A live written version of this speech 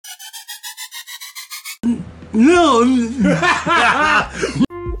No.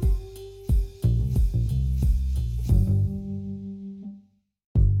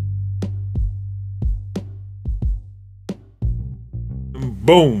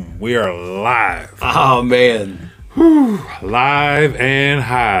 Boom, we are live. Oh man. Live and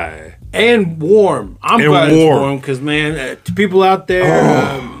high. And warm. I'm glad it's warm because, man, to people out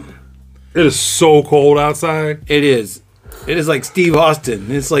there, it is so cold outside. it is. It is like Steve Austin.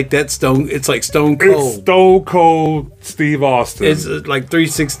 It's like that stone. It's like Stone Cold. It's stone cold Steve Austin. It's like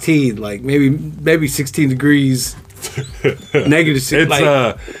 316, like maybe 16 degrees.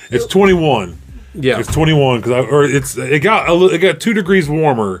 Negative. It's 21. Yeah. It's 21 because it got 2 degrees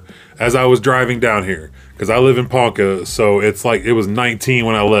warmer as I was driving down here because I live in Ponca, so it's like it was 19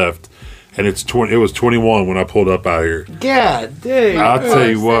 when I left, and it was 21 when I pulled up out here. God dang. I'll tell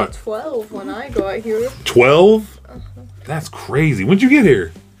you what. 12 when I go out here. 12? That's crazy. When'd you get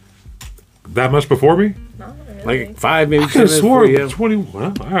here? That much before me? Not really. Like 5, maybe I could have 10 swore minutes 21.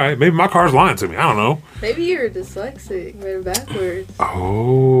 Well, all right. Maybe my car's lying to me. I don't know. Maybe you're dyslexic. Read it backwards.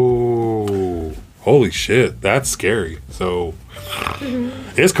 Oh, holy shit. That's scary. So,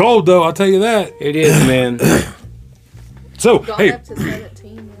 it's cold, though. I'll tell you that. It is, man. So, Gone hey, up to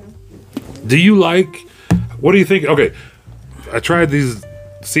 17 now. do you like, what do you think? Okay, I tried these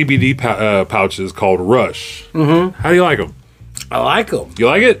CBD pouches called Rush. Mm-hmm. How do you like them? I like them. You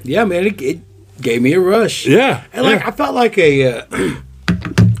like it? Yeah, man. It gave me a rush. Yeah. And like, yeah. I felt like I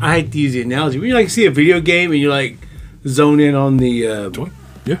hate to use the analogy. When you like see a video game and you like zone in on the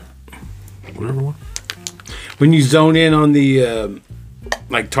Yeah. Whatever one. when you zone in on the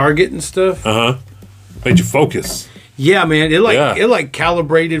like target and stuff. Uh-huh. Made you focus. Yeah, man. It like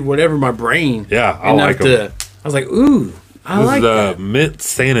calibrated whatever my brain. Yeah, I enough like them. I was like, ooh, I This like is that. Mint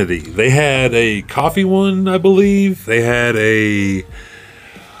Sanity. They had a coffee one, I believe. They had a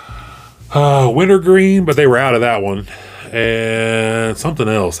wintergreen, but they were out of that one. And something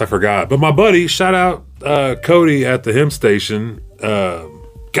else, I forgot. But my buddy, shout out Cody at the Hemp Station.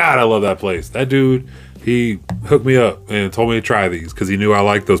 God, I love that place. That dude, he hooked me up and told me to try these because he knew I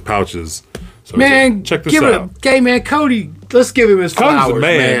liked those pouches. So Man, check this give out. it. Okay, man, Cody. Let's give him his Cody's flowers, the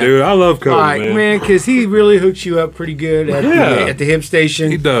man, dude. I love Cody, All right, man, because he really hooks you up pretty good at the Hemp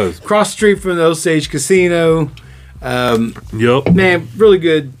Station. He does. Across the street from the Osage Casino. Yup. Man, really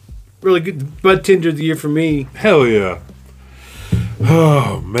good bud tender of the year for me. Hell yeah.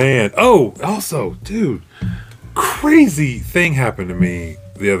 Oh, man. Oh, also, dude, crazy thing happened to me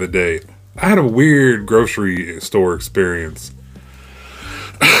the other day. I had a weird grocery store experience.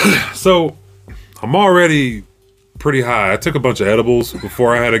 So, I'm already pretty high. I took a bunch of edibles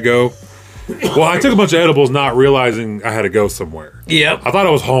before I had to go. Well, I took a bunch of edibles not realizing I had to go somewhere. Yep. I thought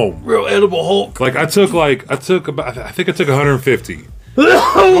I was home. Real edible Hulk. Like, I think I took 150.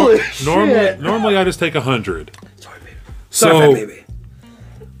 Holy shit. Normally I just take 100. Sorry, baby. So, Sorry, baby.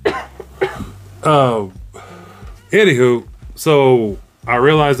 Anywho, so I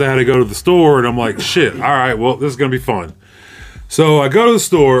realized I had to go to the store, and I'm like, shit, all right, well, this is going to be fun. So I go to the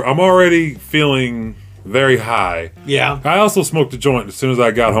store. I'm already feeling very high. Yeah. I also smoked a joint as soon as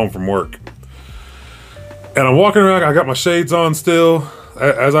I got home from work. And I'm walking around. I got my shades on still.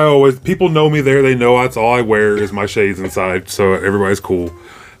 As I always, people know me there. They know that's all I wear is my shades inside, so everybody's cool.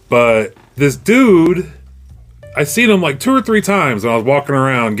 But this dude, I seen him like 2 or 3 times when I was walking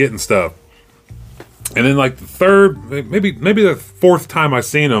around getting stuff. And then like the third, maybe the 4th time I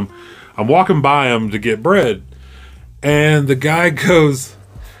seen him, I'm walking by him to get bread. And the guy goes,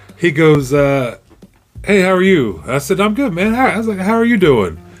 hey, how are you? I said, I'm good, man. I was like, how are you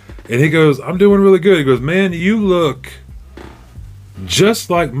doing? And he goes, I'm doing really good. He goes, man, you look just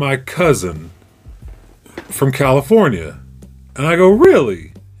like my cousin from California. And I go,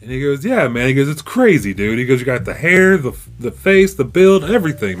 really? And he goes, yeah, man. He goes, it's crazy, dude. He goes, you got the hair, the face, the build,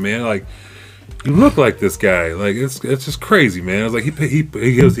 everything, man. Like, you look like this guy. Like, it's just crazy, man. I was like, he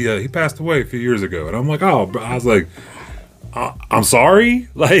goes, he passed away a few years ago. And I'm like, oh, bro. I was like, I'm sorry.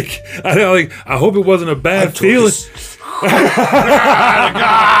 Like, I hope it wasn't a bad feeling. I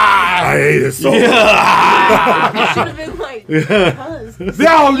hate it so much. You should have been like, cuz.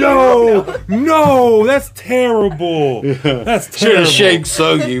 No, that's terrible. That's Should terrible. have Shake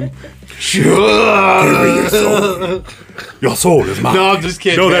sung him. Your soul is mine. No, I'm just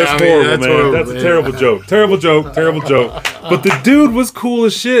kidding. No, that's man. I mean, horrible, that's man. horrible, That's man. a terrible joke. Terrible joke. Terrible joke. But the dude was cool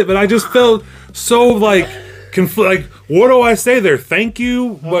as shit. But I just felt so like like, what do I say there? Thank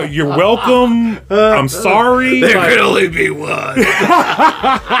you. But you're welcome. I'm sorry. There Like, could only be one.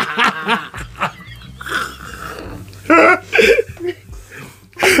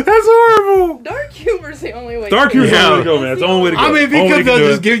 That's horrible. Dark humor's the only way. Dark to humor's do the it. only way to go, man. It's the only way to go. I mean, if he Only comes way out to do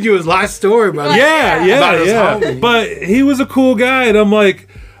just it. giving you his life story, about Yeah, About his yeah. homie. But he was a cool guy, and I'm like,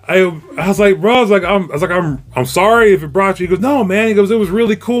 I was like, bro, I'm sorry if it brought you. He goes, no, man. He goes, it was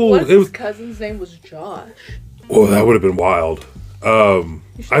really cool. What if It was. his cousin's name was Josh? Oh, that would have been wild. should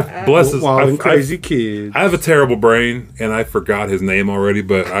I ask. bless his. Wild and I- crazy kid. I have a terrible brain, and I forgot his name already.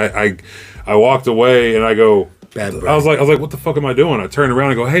 But I walked away, and I go. Bad brain. I was like, what the fuck am I doing? I turned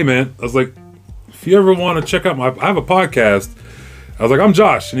around and go, hey man. I was like, if you ever want to check out I have a podcast. I was like, I'm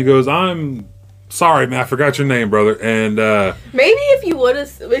Josh, and he goes, I'm sorry, man, I forgot your name, brother. And Maybe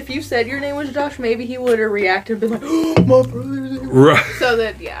if you said your name was Josh, maybe he would have reacted and been like, oh, my brother's name. right, So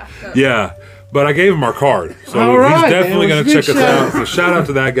that, yeah. yeah. But I gave him our card, so All right, he's definitely man. gonna check us Big shout. out. So shout out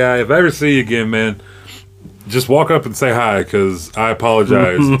to that guy. If I ever see you again, man, just walk up and say hi, because I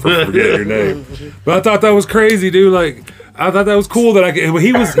apologize for forgetting your name. But I thought that was crazy, dude. Like, I thought that was cool that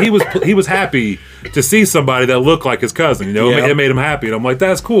he was happy to see somebody that looked like his cousin. You know, Yeah. it made him happy, and I'm like,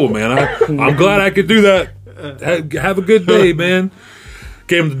 that's cool, man. I'm glad I could do that. Have a good day, man.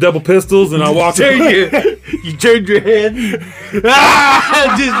 Gave him the double pistols, and I walked away. You turned your head.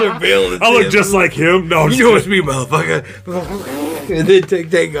 Just revealed it. I look just like him. No, I'm just You know it's kidding. me, motherfucker. And then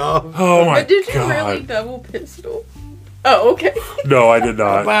take off. Oh my But did you god! really double pistol? Oh, okay. No, I did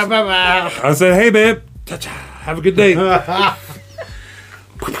not. Bye, bye, bye. I said, "Hey, man, have a good day."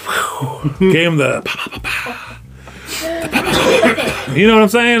 Gave him the. You know what I'm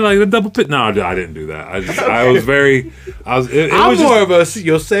saying? Like the double pit. No, I didn't do that. I was very. It I'm was more just, of a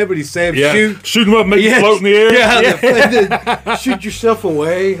Yosemite Sam. yeah. Shoot. Shoot him up, make Yes. him float in the air. Yeah, shoot yourself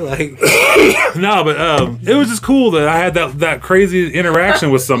away. Like, No, but it was just cool that I had that crazy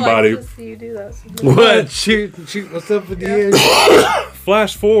interaction with somebody. I'd like to see you do that sometime. what? Shoot myself in the air.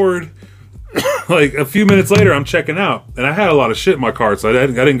 Flash forward, like a few minutes later, I'm checking out, and I had a lot of shit in my cart, so I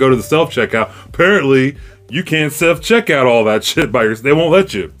didn't go to the self checkout. Apparently, you can't self checkout all that shit by yourself. They won't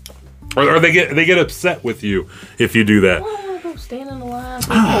let you, or they get upset with you if you do that. I don't want to go stand in the line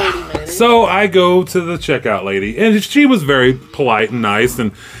for 40 minutes. So I go to the checkout lady, and she was very polite and nice,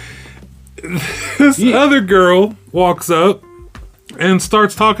 and this other girl walks up and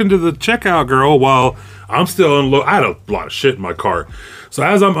starts talking to the checkout girl while I'm still unloading. I had a lot of shit in my cart. So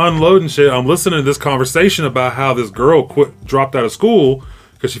as I'm unloading shit, I'm listening to this conversation about how this girl dropped out of school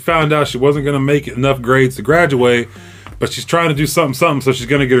because she found out she wasn't going to make enough grades to graduate, but she's trying to do something, so she's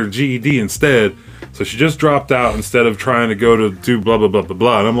going to get her GED instead. So she just dropped out instead of trying to go to do blah, blah, blah, blah,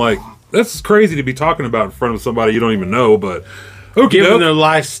 blah. And I'm like, that's crazy to be talking about in front of somebody you don't even know, but okay. Giving their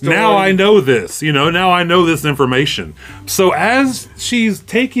life story. Now I know this, now I know this information. So as she's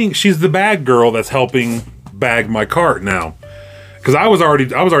the bag girl that's helping bag my cart now. Because I was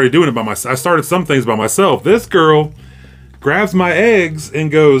already doing it by myself. I started some things by myself. This girl grabs my eggs and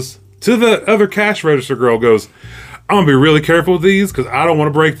goes to the other cash register girl, goes, I'm gonna be really careful with these because I don't want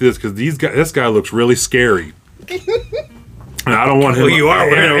to break this because this guy looks really scary. And I don't want him. Well, you are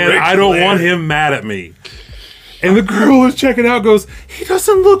wearing a and I don't Richard want him mad at me. And the girl is checking out, goes, he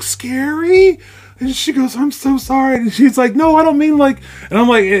doesn't look scary. And she goes, I'm so sorry. And she's like, no, I don't mean like. And I'm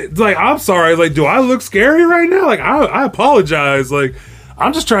like, it's like, I'm sorry. Like, do I look scary right now? Like, I apologize. Like,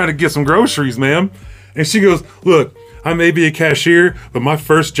 I'm just trying to get some groceries, ma'am. And she goes, look, I may be a cashier, but my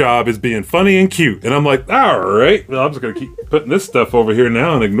first job is being funny and cute. And I'm like, all right, well, I'm just going to keep putting this stuff over here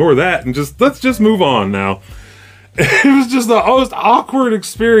now and ignore that. And let's just move on now. It was just the most awkward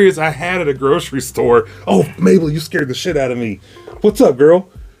experience I had at a grocery store. Oh, Mabel, you scared the shit out of me. What's up, girl?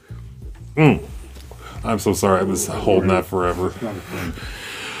 I'm so sorry. I was holding that forever.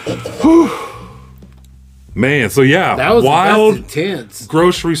 Whew. Man, so yeah, That was wild that's intense.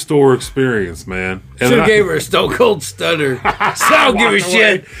 grocery store experience, man. And Should then have gave her a stone cold stutter. So I don't give a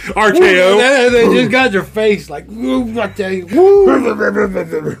shit. RKO. They just got your face like, woo, I tell you, woo.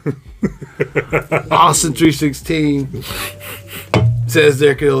 Austin 316 says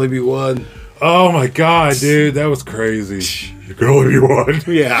there can only be one. Oh my god, dude, that was crazy. You can only be one.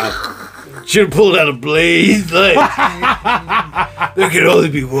 Yeah. Should have pulled out a blade. Like, there can only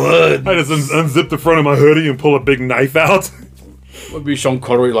be one. I just unzip the front of my hoodie and pull a big knife out. Would be Sean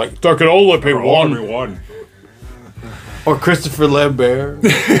Connery like, there can only be One. Or Christopher Lambert.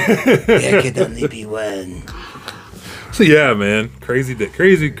 There can only be one. So yeah, man, crazy day,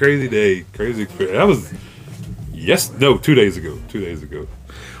 crazy day, crazy. That was 2 days ago. 2 days ago.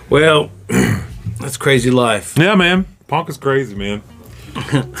 Well, that's crazy life. Yeah, man, Ponk is crazy, man.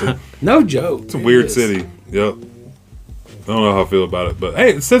 No joke. It's a weird city. Yep. I don't know how I feel about it, but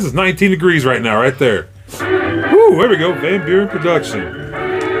hey, it says it's 19 degrees right now, right there. Woo, there we go. Van Buren production.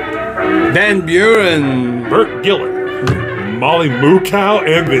 Van Buren. Bert Gillett. Somali moo cow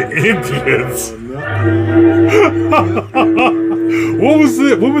and the Indians. What was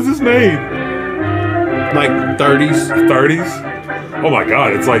it? When was this made? Like 30s. 30s? Oh my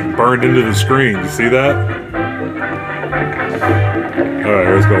god, it's like burned into the screen. You see that?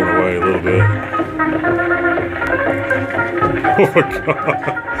 Alright, it's going away a little bit. Oh my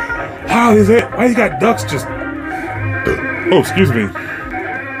god. Why you got ducks just... Oh, excuse me.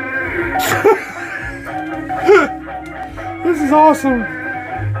 This is awesome.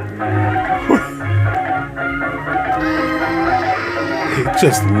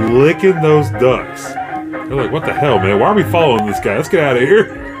 Just licking those ducks. They're like, what the hell, man? Why are we following this guy? Let's get out of here.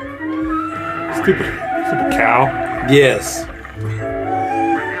 Stupid cow. Yes.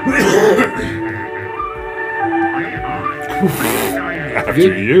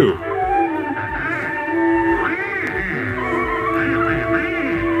 After you.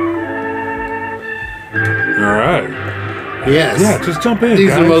 All right. Yes. Yeah, just jump in, These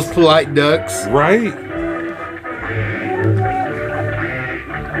guys. are the most polite ducks. Right?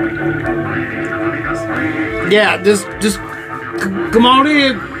 Yeah, just come on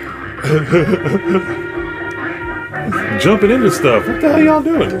in. Jumping into stuff. What the hell y'all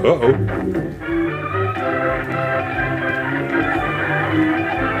doing? Uh-oh.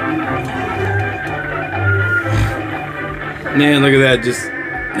 Man, look at that. Just,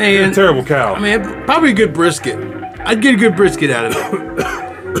 man. Terrible cow. I mean, probably a good brisket. I'd get a good brisket out of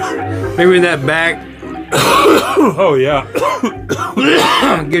it. Maybe in that back. Oh, yeah.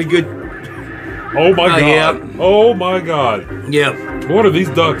 Get a good. Oh, my God. Yeah. Oh, my God. Yep. What are these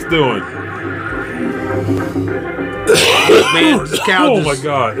ducks doing? Man, this cow Oh, just, my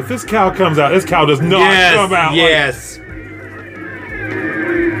God. If this cow comes out, this cow does not yes, come out. Yes.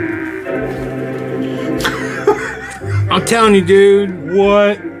 I'm telling you, dude.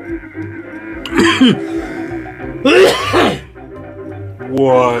 What?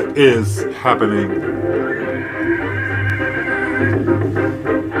 What is happening?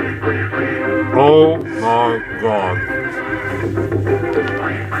 Oh my god.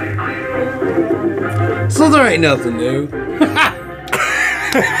 So there ain't nothing new. You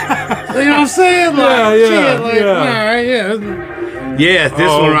know what I'm saying? Like, Yeah, shit, like, yeah. all right, yeah. Yes, this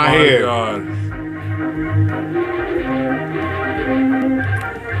one right here. God.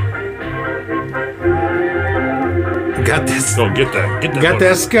 Got this. Go get that. Get that. Got one.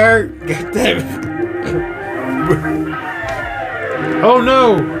 that skirt. Got that. Oh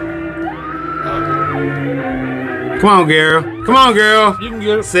no. Come on, girl. Come on, girl. You can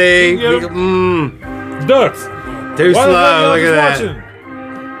get it. See? You can get it. Ducks. Too Why the hell slow. y'all Look at just that.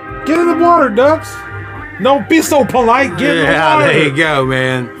 watching? Get in the water, ducks. Don't be so polite. Get in the Yeah, water. there you go,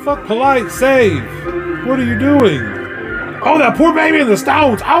 man. Fuck polite. Save. What are you doing? Oh, that poor baby in the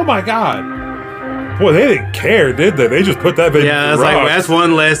stones. Oh my god. Boy, they didn't care, did they? They just put that baby. Yeah, in that's like rocks. that's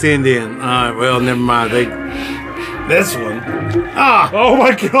one less Indian. All right, well, never mind. This one. Ah, Oh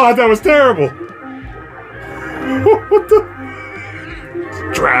my god, that was terrible. What the?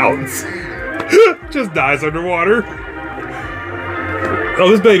 Drowns. Just dies underwater. Oh,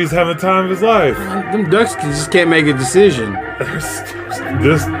 this baby's having the time of his life. them ducks just can't make a decision.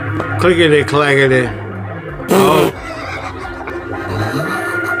 This. Clickety clackety. Oh,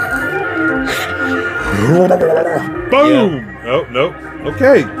 Boom. Oh no.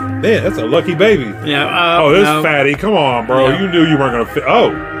 Okay. Man, that's a lucky baby. yeah. Oh, this no. fatty. Come on, bro. Yeah. You knew you weren't gonna fit. Oh,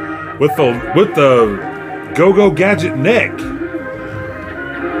 with the go-go gadget neck.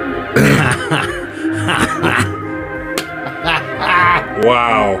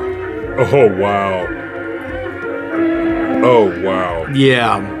 Wow. Oh wow. Oh wow.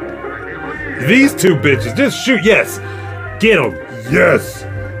 Yeah. These two bitches, just shoot. Yes. Get them. Yes.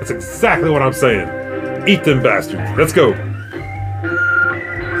 That's exactly what I'm saying. Eat them bastards. Let's go.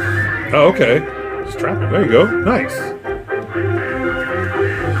 Oh, okay. Just trap them. There you go. Nice.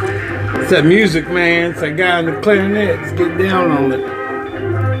 It's that music, man. It's that guy in the clarinet. Let's get down on it.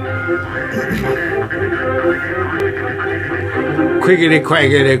 Quickity,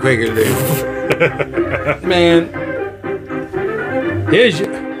 quackity, quickity. Man,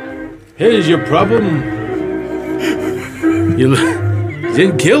 here's your problem. You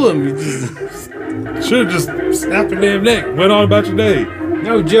didn't kill him. You just, Should have just snapped your damn neck. Went on about your day.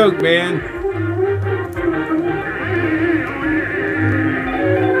 no joke, man.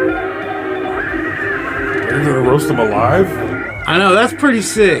 You're gonna roast him alive? I know that's pretty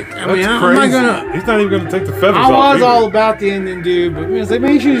sick. I mean, That's I'm crazy. not gonna. He's not even gonna take the feathers off. I was either. all about the Indian dude, but man, it's like,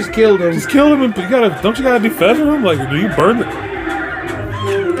 man, you should just killed him. Just kill him, and you gotta. Don't you gotta defeather him? Like, do you burn the?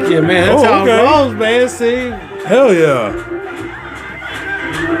 Yeah, man, that's Oh, how okay. it rolls, man. See? Hell yeah!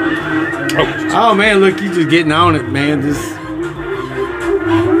 Oh, Oh man, look, you just getting on it, man. Just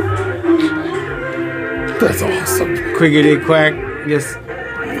That's awesome. Quiggity quack. Yes.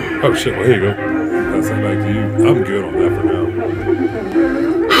 Oh shit, well here you go. Pass that back to you. I'm good on that for now.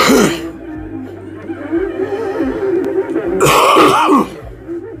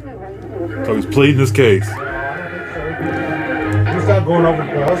 So he's pleading his case. He's not going over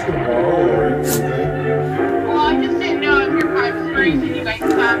to basketball or anything. Well, I just didn't know if your pipe was freezing. You guys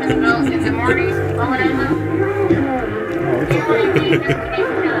time in the middle in the morning or whatever.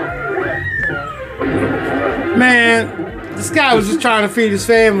 Man, this guy was just trying to feed his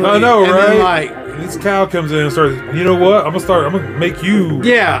family. I know, and right? Then, like, this cow comes in and starts, you know what? I'm gonna make you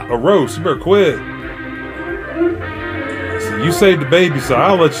yeah. a roast. You better quit. So you saved the baby, so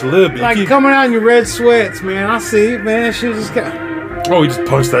I'll let you live. But you Like keep... coming out in your red sweats, man. I see it, man. She just got Oh, he just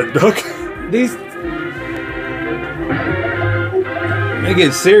punched that duck. these. They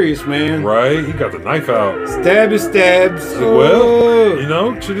get serious, man. Right? He got the knife out. Stabby stabs. Well, you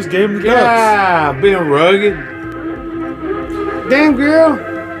know, she just gave him the ducks. yeah, being rugged. Damn girl.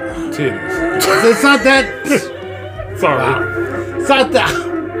 Titties. It's not that. Sorry. It's not that.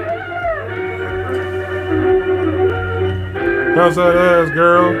 How's that ass,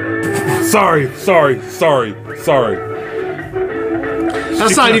 girl? Sorry.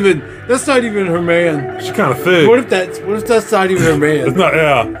 That's not even her man. She kind of thick. What if that's not even her It's man? not,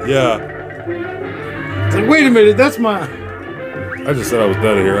 yeah. It's like, wait a minute, that's my. I just said I was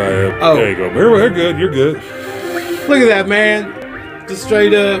done here. I am. Oh. There you go. We're good. You're good. Look at that, man. Just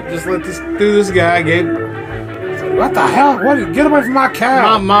straight up, just let this do this guy get. What the hell? What? Get away from my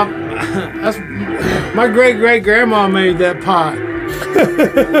cow. That's my great grandma made that pot.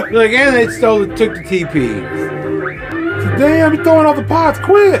 Like, and they took the TP. Damn, you're throwing all the pots.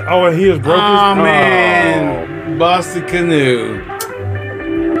 Quit. Oh, and he has broken Oh his... man, busted canoe.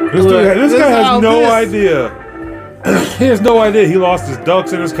 This Look, guy this has how no this- idea. He has no idea he lost his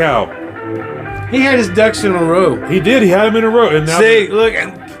ducks and his cow. He had his ducks in a row. He did. He had them in a row. And now See, look,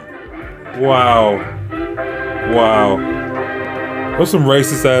 and Wow. Those some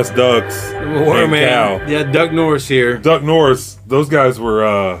racist ass ducks. War and man. cow. Yeah, Duck Norris here. Duck Norris. Those guys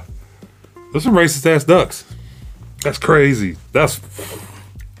were those some racist ass ducks. That's crazy. That's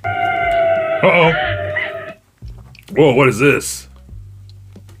Uh-oh. Whoa, what is this?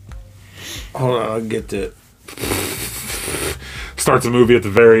 Hold on, I'll get to it. Starts a movie at the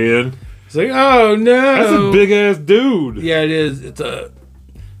very end. It's like, oh no. That's a big ass dude. Yeah, it is. It's a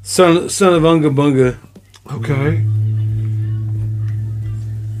son of Unga Bunga. Okay.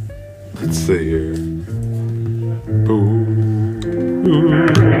 Let's see here. Ooh.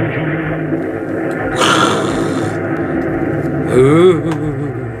 Ooh.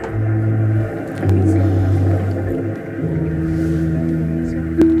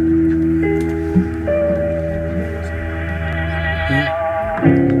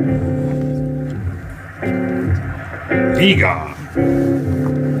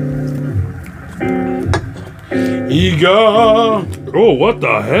 Ega. Oh, what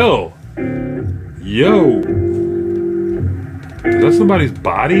the hell? Yo. Is that somebody's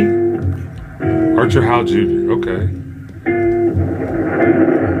body? Archer Howell Jr. Okay.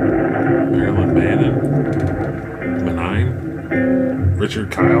 Marilyn Manning. Benign.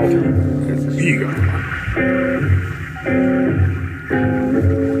 Richard Kyle. Ega.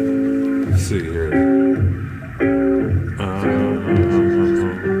 Let's see here.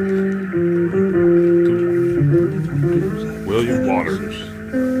 William Waters.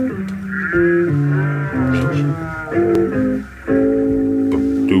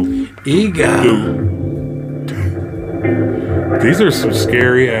 Ega. These are some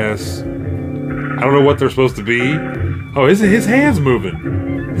scary ass. I don't know what they're supposed to be. Oh, is it his hands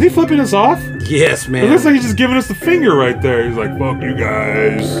moving? Is he flipping us off? Yes, It man. looks like he's just giving us the finger right there. He's like, fuck you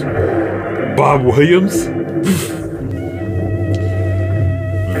guys. Bob Williams.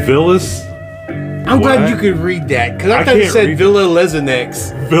 Villas. I'm glad What? you could read that because I I thought it can't said read Villa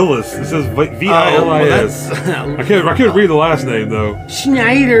Lesenex. Villas. It says Oh, V-I-L-I-S. I couldn't read the last name though.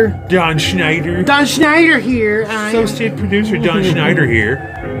 Schneider. Don Schneider. Don Schneider here. Associate producer Don Schneider here.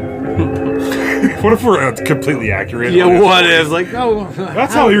 What if we're completely accurate? Yeah, what is like? Oh,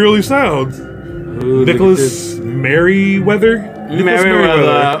 That's how he really sounds. Nicholas Merriweather.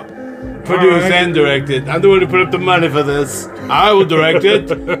 Merriweather. Produced Alright. and directed. I'm the one who put up the money for this. I will direct it.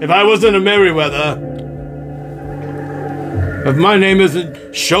 If I wasn't a Merriweather. If my name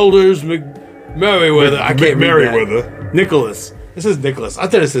isn't Shoulders Merriweather, I can't read that. Merriweather. Nicholas. This is Nicholas. I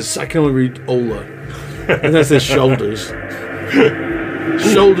thought it says I can only read Ola. And that says Shoulders.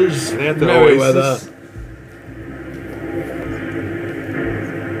 Shoulders At the Merriweather. Oasis.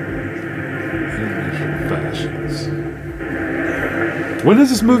 Fashions. When is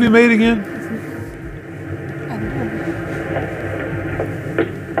this movie made again?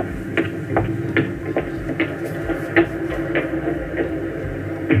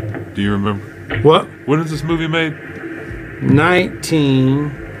 remember. What? When is this movie made?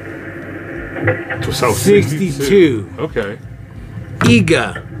 1962. Okay.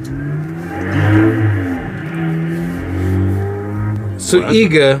 IGA. So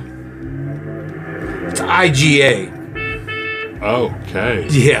IGA, it's IGA. Okay.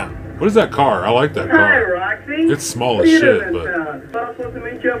 Yeah. What is that car? I like that Hi, car. Roxy. It's small What as are you shit, doing in but town? Thought I was supposed to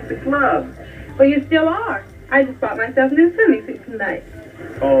meet you up at the club. Well, you still are. I just bought myself a new swimming suit tonight.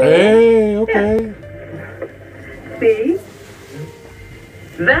 Oh, hey, okay. See?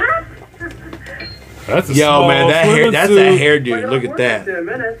 that? That's a Yo, small man, that hair, swimming that's suit. that hairdo. Well, Look you're at that. in a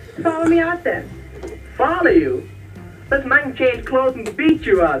minute. Follow me out then. Follow you? Listen, I can change clothes and beat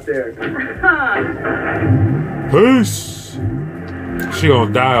you out there. Peace. She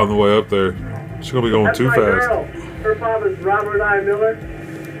gonna die on the way up there. She gonna be going That's too my fast. girl. Her father's Robert I. Miller.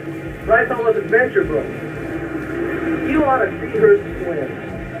 Writes all those adventure books. You ought to see her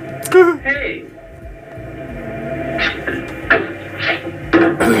swim. Hey.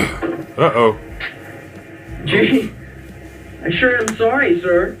 Uh-oh. Gee, I sure am sorry,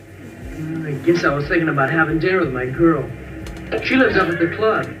 sir. I guess I was thinking about having dinner with my girl. She lives up at the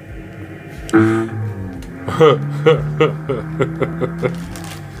club.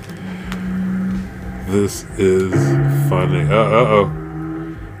 This is funny. Uh-oh.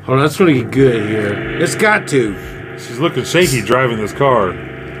 Oh, that's gonna get good here. It's got to. She's looking shaky driving this car.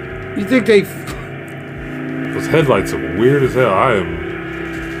 You think they? Those headlights are weird as hell. I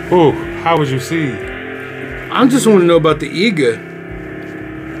am... Oh, how would you see? I just want to know about the IGA.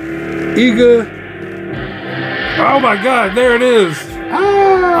 IGA. Oh my God, there it is.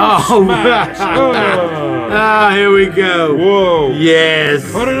 Oh, ah, here we go. Whoa. Yes.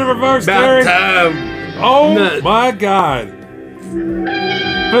 Put it in reverse, About Derek. time. Oh Nut. my God.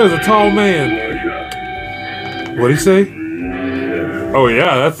 That is a tall man. What'd he say? Oh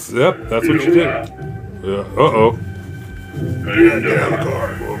yeah, that's what you did. Yeah. Uh-oh. Get out of the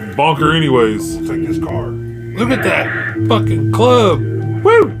car. Bonker anyways. Take this car. Look at that fucking club.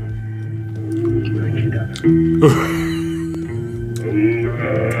 Woo!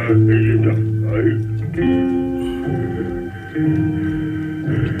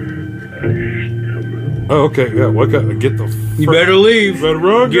 Oh, okay, yeah, what got get the You better leave. better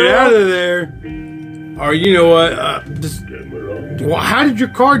run, Get girl. out of there. Or you know what? Well, how did your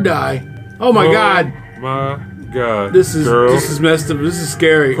car die? Oh my God! My God. This is girl. messed up. This is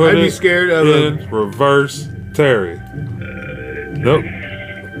scary. Put I'd be it scared of in reverse, Terry. Nope.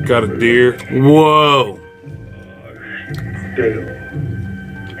 Got a deer. Whoa!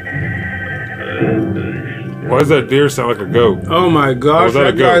 Why does that deer sound like a goat? Oh my gosh! was that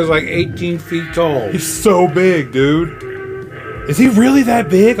a That goat? guy's like 18 feet tall. He's so big, dude. Is he really that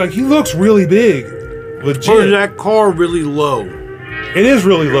big? Like, he looks really big. Legit. Or is that car really low? It is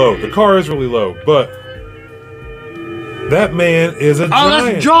really low. The car is really low, but that man is a Oh, giant.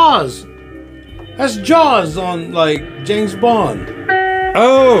 that's Jaws. That's Jaws on like James Bond.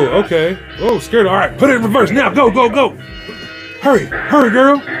 Oh, okay. Oh, scared. All right, put it in reverse now. Go, go, go. Hurry, hurry,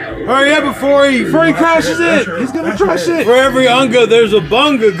 girl. Hurry up before he Crashes it. He's gonna crash it. For every unga, there's a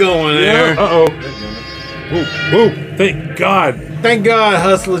bunga going there. Uh-oh. Whoa, whoa. Thank God. Thank God,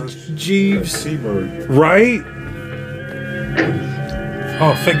 Hustler Jeeves. Seabird. Right?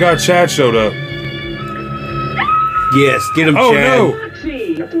 Oh, thank God Chad showed up. Yes, get him, Oh, Chad. no.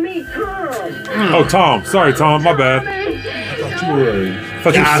 Gee, it's me, Tom. Oh, Tom. Sorry, Tom. My bad. I thought you were I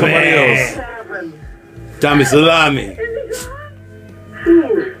thought you were somebody else. Tommy Salami.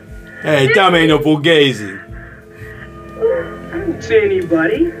 Hey, Tommy ain't no Fugazi. I don't see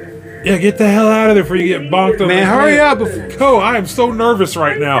anybody. Yeah, get the hell out of there before you get bonked on Man, the hurry head. up before. Go, I am so nervous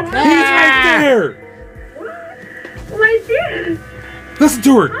right now. He's right there. Right there. Listen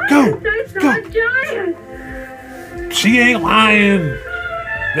to her. Go. That's Go. not giant. She ain't lying.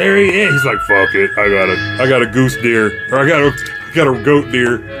 There he is. He's like, fuck it. I got a goose deer. Or I got a goat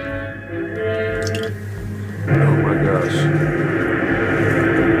deer. Oh my gosh.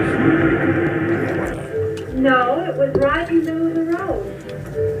 No, it was right in the middle of the road.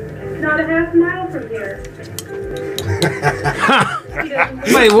 It's not a half mile from here.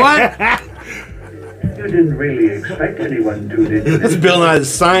 Wait, what? You didn't really expect anyone to, did you? That's Bill Nye the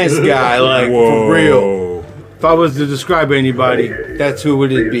Science Guy, like, Whoa. for real. If I was to describe anybody, that's who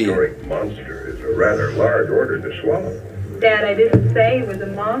would it be. Prehistoric monster is a rather large order to swallow. Dad, I didn't say he was a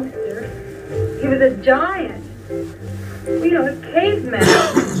monster. He was a giant. You know, a caveman.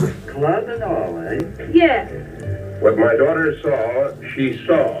 Club and all, eh? Yes. What my daughter saw, she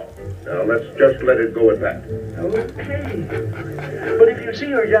saw. Now let's just let it go at that. Okay. But if you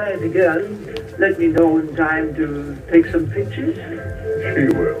see her giant again, let me know in time to take some pictures. She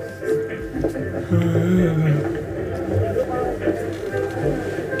will.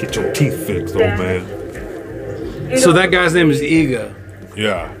 Get your teeth fixed, old man. So that guy's name is Ega.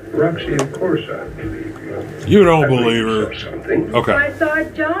 Yeah. Roxy, of course I believe you. You don't I believe you her. saw something. Okay. I saw a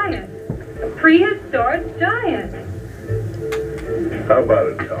giant. A prehistoric giant. How about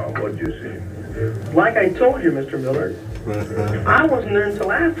it, Tom? What'd you see? Like I told you, Mr. Miller, I wasn't there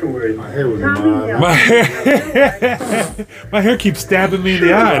until afterwards. My hair was in Tommy my eye. My hair, my hair keeps stabbing me in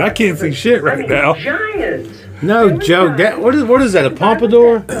the eye, and I can't see shit right now. Giants. No joke. That what is that? A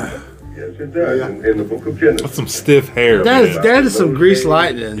pompadour? Yes, it does. In the book of Genesis. That's some stiff hair. That man. is some grease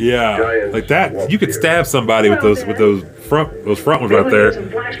lightning. Yeah, like that. You could stab somebody with those front ones right Get there.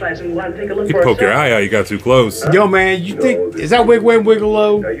 some flashlights and go out and take a look You for poke your ourselves. eye out, you got too close. Yo, man, you think is that Wigwam Now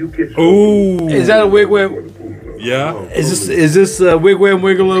Wiggle? you kids. Ooh. Is that a Wigwam? Yeah. Is this Wigwam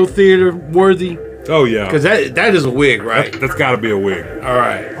Wiggle theater worthy? Oh yeah. Because that is a wig, right? That's got to be a wig. All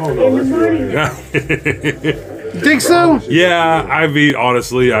right. Oh no, that's not. Yeah. You think so? Yeah. I mean,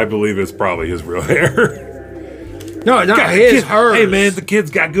 honestly, I believe it's probably his real hair. No, not his. Hers. Hey man, the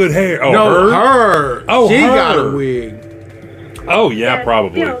kid's got good hair. Oh, No, her? her. Oh, she her. got a wig. Oh yeah, Dad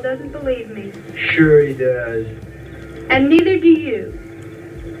probably. still doesn't believe me. Sure he does. And neither do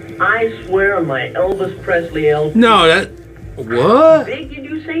you. I swear on my Elvis Presley LP. No, that. What? Big did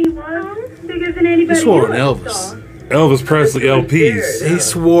you say he was? Bigger than anybody He swore on you ever Elvis. saw. Elvis Presley LPs. He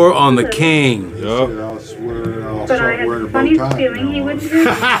swore on the king. Yup. I'll swear I'll But I start had wearing the a bow funniest tie. feeling he now. wouldn't do it.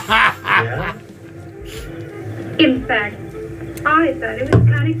 Yeah. In fact, I thought it was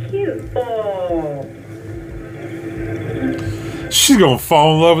kind of cute. Oh. She's gonna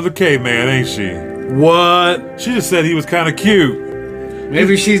fall in love with the caveman, ain't she? What? She just said he was kind of cute.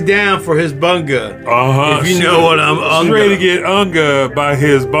 Maybe she's down for his bunga. Uh-huh. If you know what I'm She's unga. ready to get unga by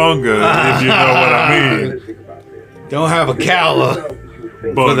his bunga, if you know what I mean. Don't have a calla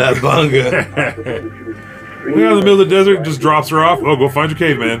for Bunga. that bunga. We're out in the middle of the desert, just drops her off. Oh, go find your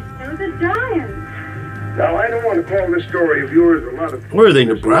caveman. It was a giant. Now, I don't want to call this story of yours a lot of. Where are they,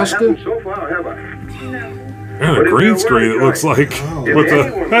 Nebraska? I haven't so far, have I? And a green screen, it looks like. Oh. What the?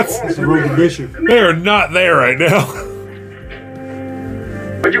 Anyone That's. wants to Roby Bishop. They are not there right now.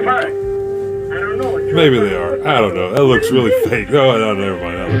 What'd you find? I don't know. Maybe they are. I don't know. That looks really fake. Oh, no, never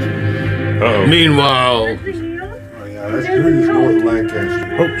mind. That looks. Uh-oh. Meanwhile, The heel. Oh yeah, that's Judy's North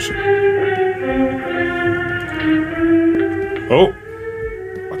Lancaster. Oh, shit. Oh.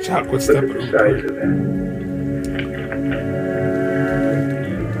 Watch out. Quit Look at stepping. the size of that.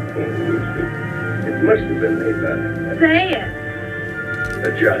 It must have been made by Say it. a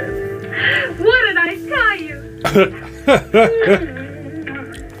giant. What did I tell you?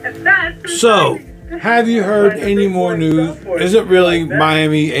 If that's so have you heard any more news? Is it really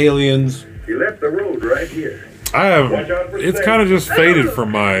Miami aliens? He left the road right here. I haven't. It's kind of just faded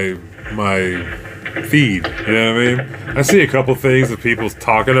from my feed. You know what I mean? I see a couple things of people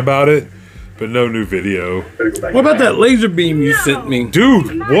talking about it, but no new video. Better go back. What about that laser beam you sent me?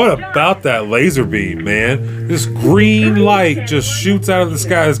 Dude, what about that laser beam, man? This green light just shoots out of the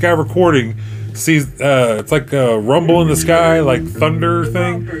sky. This guy recording sees it's like a rumble in the sky, like thunder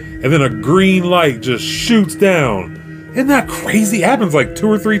thing, and then a green light just shoots down. Isn't that crazy? It happens like 2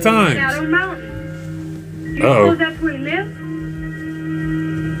 or 3 times. Shadow Mountain. Do you Uh-oh. suppose that's where he lives?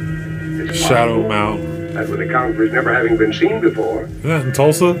 It's Shadow possible. Mountain. That would account for his never having been seen before. Isn't that in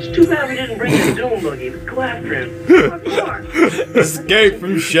Tulsa? It's too bad we didn't bring the dune buggy. Let's go after him. What for? Escape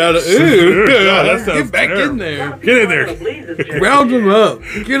from Shadow. Ooh, that sounds Get back terrible. in there. Get in there. Round him up.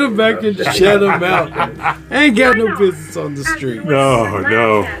 Get him back into Shadow Mountain. Ain't got no business on the street. No,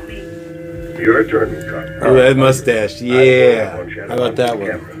 no. Your turn, Carl. Oh, that mustache. Yeah. How about that one?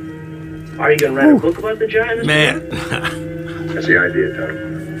 Are you going to write a book about the giant? Man. That's the idea,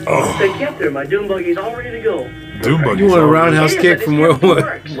 Tom. They kept there. My dune buggy's all ready to go. Doom You want a buggy. roundhouse kick from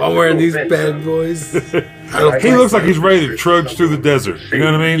while wearing these bad boys? He looks like he's ready to trudge through the desert. You know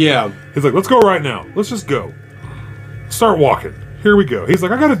what I mean? Yeah. He's like, let's go right now. Let's just go. Start walking. Here we go. He's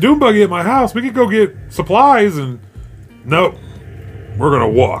like, I got a doom buggy at my house. We could go get supplies and nope. We're gonna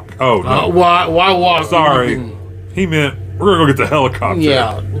walk. Oh no. Why walk? Sorry. He meant we're gonna go get the helicopter.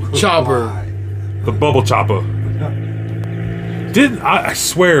 Yeah. Chopper. The bubble chopper. Didn't I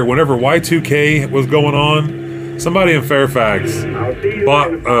swear whenever Y2K was going on, somebody in Fairfax I'll see you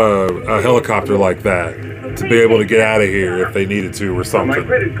bought in a helicopter like that to be able to get out of here if they needed to or My something.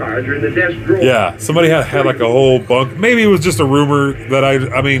 credit cards are in the desk drawer. Yeah, somebody had like a whole bunk. Maybe it was just a rumor that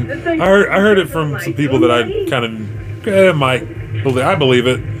I mean, I heard it from some people that I kind of might believe. I believe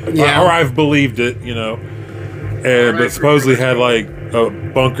it, Yeah. or I've believed it, you know. And but supposedly had like a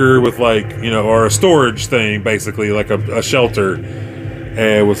bunker with like or a storage thing, basically like a shelter and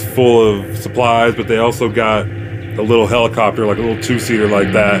it was full of supplies, but they also got a little helicopter, like a little 2-seater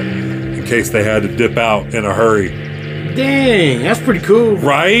like that, in case they had to dip out in a hurry. Dang, that's pretty cool.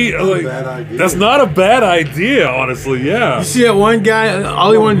 Right? Not a Like, bad idea. that's not a bad idea, honestly. Yeah. You see that one guy?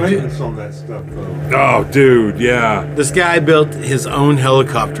 All he wanted to do. Maintenance on that stuff, though. Oh, dude, yeah. This guy built his own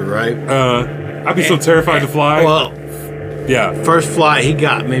helicopter, right? I'd be so terrified to fly. Well, Yeah, first flight, he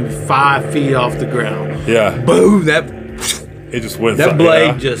got maybe 5 feet off the ground. yeah. Boom! That It just went. that blade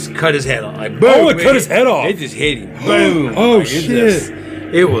yeah. just cut his head off. Like boom! Oh, it cut his head off. It just hit him. Boom! Oh, Like, shit.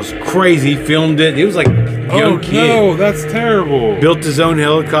 It was crazy. He filmed it. He was like a young Oh kid. no, that's terrible. Built his own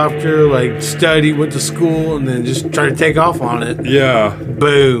helicopter. Like studied, went to school, and then just tried to take off on it. Yeah.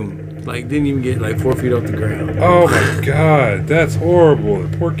 Boom! Like didn't even get like 4 feet off the ground. Oh my god, that's horrible.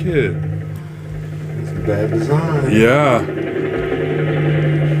 The poor kid. It's bad design. Yeah.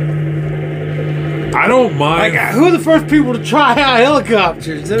 I don't mind. Like who are the first people to try out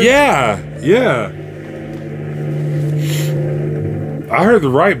helicopters? Yeah, yeah. I heard the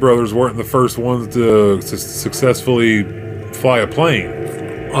Wright brothers weren't the first ones to successfully fly a plane.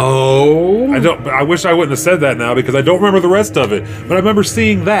 Oh. I wish I wouldn't have said that now because I don't remember the rest of it. But I remember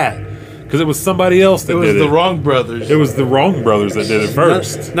seeing that because it was somebody else that It was did the it. Wrong brothers. It was the Wrong brothers that did it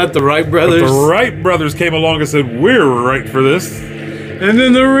first. Not the Wright But brothers. the Wright brothers came along and said, "We're right for this." And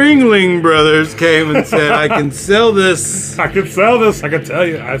then the Ringling brothers came and said, I can sell this. I can sell this. I can tell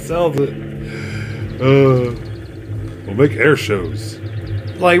you, I sell it. We'll make air shows.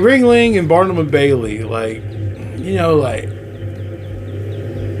 Like Ringling and Barnum and Bailey, like, you know, like,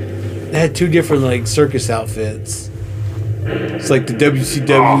 they had 2 different, like, circus outfits. It's like the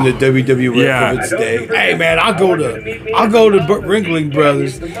WCW and the WWF Yeah. of its day. Hey, man, I'll go to Ringling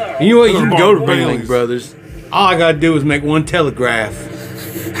Brothers. And you know what? You can go to Ringling Brothers. All I got to do is make one telegraph.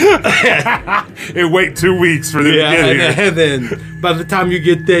 And wait 2 weeks for them Yeah, to get here. and then by the time you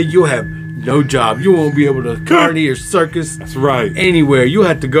get there, you'll have no job. You won't be able to carny or circus That's right. anywhere. You'll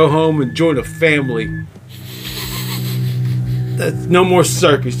have to go home and join a family. That's no more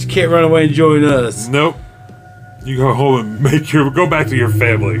circus. You can't run away and join us. Nope. You go home and go back to your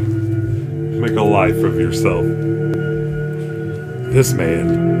family. Make a life of yourself. This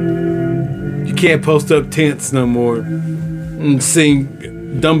man. You can't post up tents no more and sing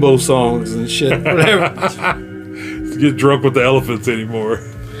Dumbo songs and shit. Whatever. Get drunk with the elephants anymore.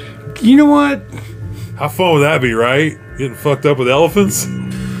 You know what? How fun would that be, right? Getting fucked up with elephants?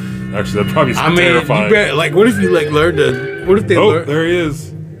 Actually, that'd probably be I mean, terrifying. you better, like, what if you like learn to? What if they Oh, learn? there he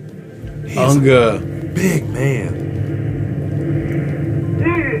is. Unga. Big man.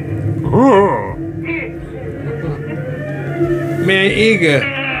 Oh. Man,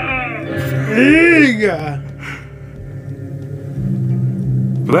 Iga.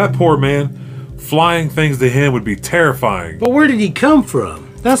 For that poor man, flying things to him would be terrifying. But where did he come from?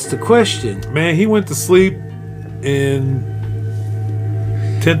 That's the question. Man, he went to sleep in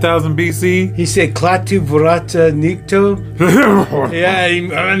 10,000 BC. He said Klaatu Vrata Nikto. Yeah, I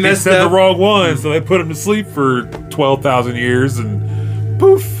He messed said up. the wrong one, so they put him to sleep for 12,000 years, and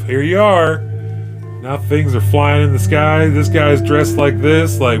poof, here you are. Now things are flying in the sky. This guy's dressed like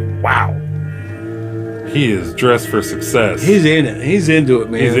this. Like, wow. He is dressed for success. He's in it. He's into it,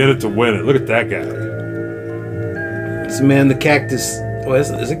 man. He's in it to win it. Look at that guy. This man, the cactus. Oh,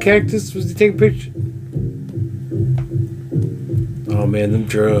 is it cactus? Was he taking a picture? Oh man, them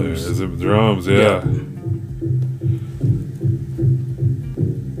drums. There's the drums, yeah.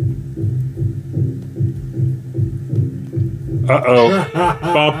 Uh-oh.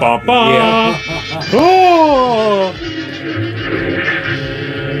 Bum, bum, bum. Yeah. Oh!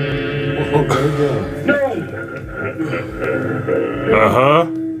 Oh, there you go. Uh-huh.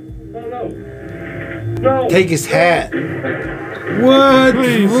 No. Take his hat. What?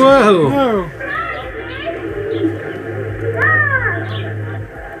 Please. Whoa. No.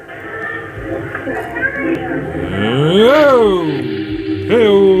 Oh.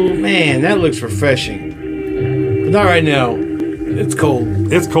 Hey-oh. Man, that looks refreshing. But not right now. It's cold.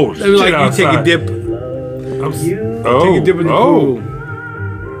 It's cold. as It was shit like you take a outside. dip. Take a dip in the pool.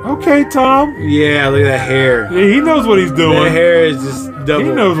 Okay, Tom. Yeah, look at that hair. Yeah, he knows what he's doing. That hair is just double.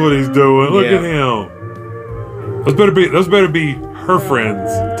 He knows what he's doing. Look Yeah. at him. Those better be her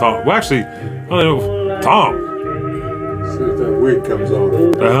friends, Tom. Well, actually, I don't know. Tom. See if that wig comes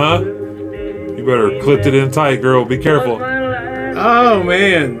on. Uh-huh. You better clip it in tight, girl. Be careful. Oh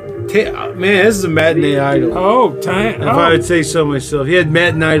man, man, this is a matinee idol. Oh, time. If I would say so myself, he had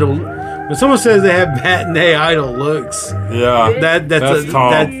matinee idol. When someone says they have matinee idol looks, Yeah. that's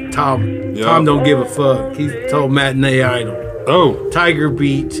Tom. That's Tom. Yep. Tom don't give a fuck. He's told matinee idol. Oh, Tiger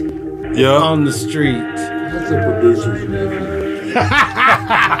Beat yeah. on the street. That's the producer's nephew.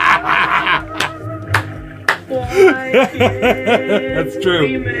 That's true.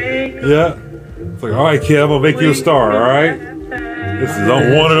 Yeah. It's like, all right, kid, I'm gonna make you a star. All right. This is the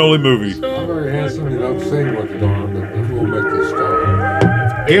one and only movie. I'm very handsome and don't sing what the darn, but we'll make this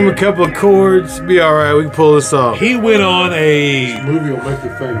star. Give him a couple of chords, be all right. We can pull this off. He went on a This movie will make you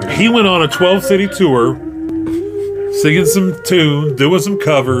famous. 12-city tour, singing some tunes, doing some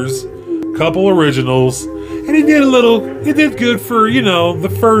covers, couple originals, and he did good for,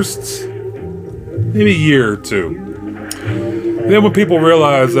 the first maybe year or two. Then when people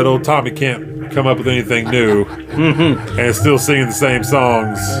realized that old Tommy can't come up with anything new and is still singing the same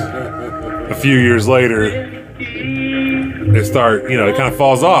songs a few years later, they start, it kind of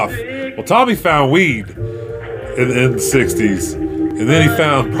falls off. Well, Tommy found weed in the 60s, and then he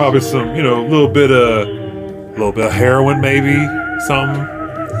found probably some, a little bit of heroin, maybe something.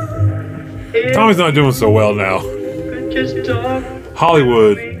 Tommy's not doing so well now.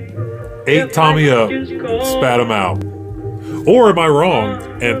 Hollywood ate Tommy up, spat him out. Or am I wrong?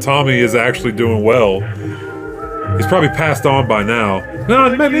 And Tommy is actually doing well. He's probably passed on by now. No,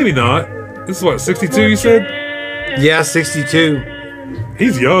 maybe not. This is what, 62 you said? Yeah, 62.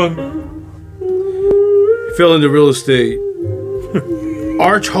 He's young. Fell into real estate.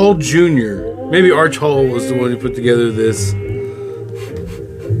 Arch Hall Jr. Maybe Arch Hall was the one who put together this.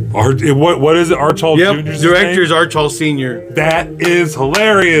 What is it? Arch Hall Jr.'s name? Director's Arch Hall Sr. That is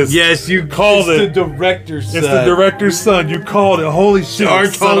hilarious. Yes, you called it. It's the director's son. It's the director's son. You called it. Holy shit.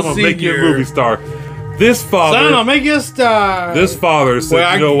 Arch Son, Hall I'm gonna make you a Sr. movie star. This father. Son, I'll make you a star. This father said,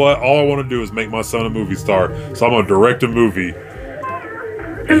 Well, you know what? All I want to do is make my son a movie star. So I'm going to direct a movie.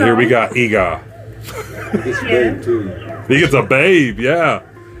 And here we got Ega. It's big too. He gets a babe, yeah.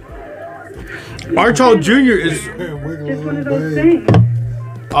 Arch Hall Jr. is Just one of those things.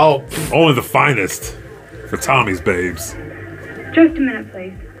 Only the finest for Tommy's babes. Just a minute,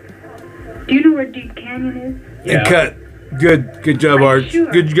 please. Do you know where Deep Canyon is? and cut. Good job, Arch. Sure.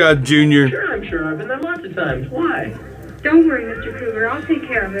 Good job, Junior. Sure, I'm sure. I've been there lots of times. Why? Don't worry, Mr. Kruger. I'll take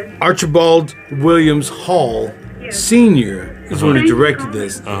care of it. Archibald Williams Hall Sr. is the one who directed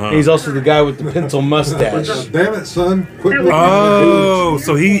this. And he's also the guy with the pencil mustache. Damn it, son. Quit looking Oh,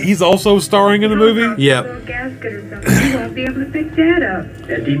 so he's also starring in the movie? Yep. Little gasket or something. You won't be able to pick that up.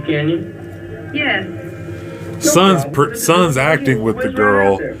 At Deep Canyon? Yes. Son's acting with the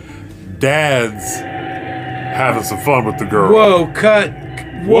girl. Dad's having some fun with the girl. Whoa, cut.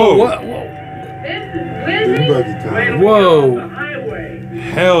 Whoa. Whoa. Big buggy time. Whoa.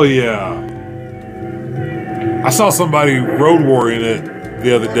 Hell yeah. I saw somebody road warring it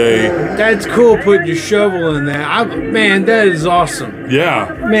the other day. That's cool putting your shovel in that. Man, that is awesome. Yeah.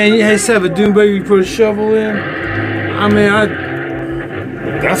 Man, you just have a dune buggy you put a shovel in.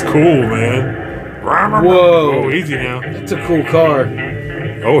 That's cool, man. Whoa. Oh, easy now. It's a cool car.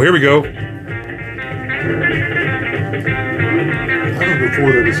 Oh, here we go. That was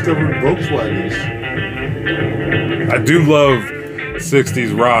before they discovered Volkswagens. I do love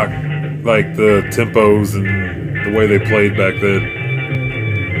 60s rock, like the tempos and the way they played back then.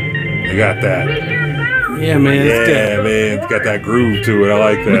 They got that. Yeah, man. Yeah, man. It's got that groove to it. I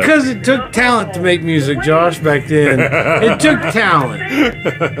like that. Because it took talent to make music, Josh, back then. It took talent.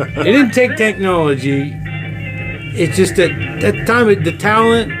 It didn't take technology. It's just that at the time, the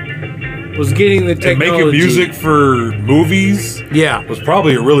talent was getting the and technology. making music for movies Yeah. was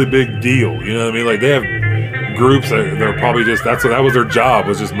probably a really big deal. You know what I mean? Like, they have groups that they're probably just, that was their job,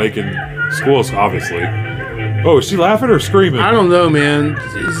 was just making schools, obviously. Oh, is she laughing or screaming? I don't know, man.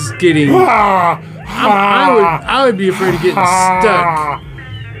 It's just getting. I would be afraid of getting stuck.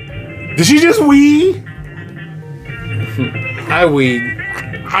 Did she just wee? I weed.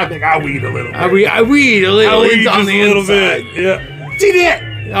 I think I weed a little bit. I weed a little. I weed It's on just the a little inside. bit. Yeah. She did.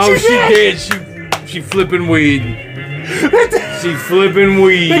 Oh, she did. She flipping weed. She flipping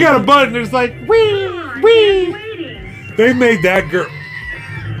weed. They got a button. There's like wee, wee. They made that girl.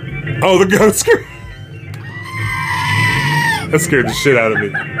 Oh, the goat scream. That scared the shit out of me.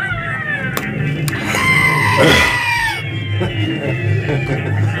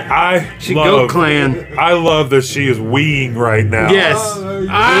 Goat Clan. I love that she is weeing right now. Yes.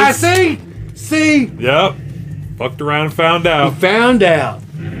 I see. Yep. Fucked around and found out. Found out.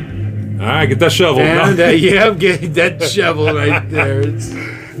 All right, get that shovel. Found out. Yep, get that shovel right there.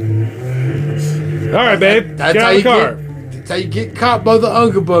 All right, babe. That's get how out of you the car. that's how you get caught by the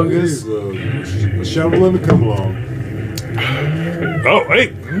Unga Bungas. A shovel and a come along. Oh, hey.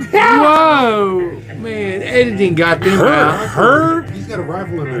 Whoa, man! Editing got them out. He's got a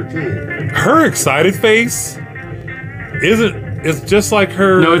rifle in there too. Her excited face it's just like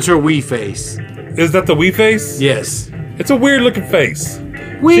her. No, it's her wee face. Is that the wee face? Yes. It's a weird looking face.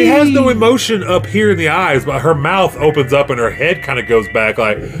 Wee. She has no emotion up here in the eyes, but her mouth opens up and her head kind of goes back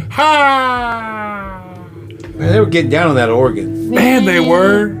like, ha! Man, they were getting down on that organ. Man, they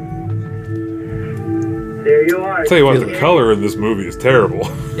were. There you are. Tell you what, the color in this movie is terrible.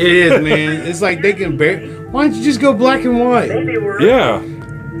 It is, man. It's like they can bear. Why don't you just go black and white? Maybe we're Yeah.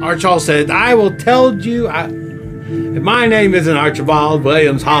 Archibald said, I will tell you, if my name isn't Archibald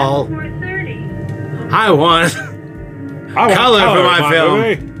Williams Hall, 4:30. I want color for my film.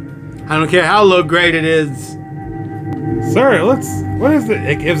 movie. I don't care how low grade it is. Sir, what is it?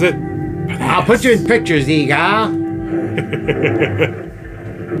 It gives it. I'll put you in pictures, Ega.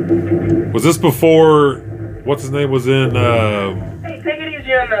 Was this before, what's his name was in Hey, take it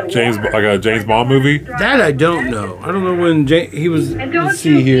easy on that James Bond movie? That I don't know. I don't know when he was. And don't Let's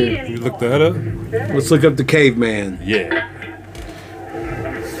you see eat here. You anymore. look that up? Let's look up the caveman. Yeah.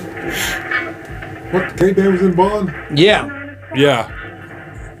 What, the K-Man was in Bond? Yeah. Yeah.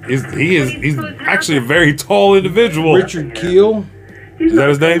 He's actually a very tall individual. Richard Keel. Is that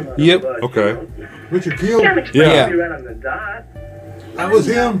his name? Yep. Okay. Richard Kiel? Yeah. right on the dot. That was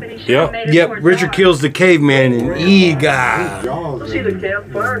him. Yeah. Yep. Richard Keel's the caveman in Ega. Jaws. See the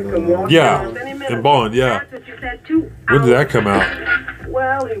campfire and come walk Yeah. in any minute. In Bond, yeah. That's what you said too. When did that come out?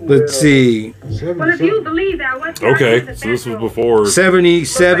 Well, he Let's see. Well, if you believe that, what's the Okay, odds so this was that before.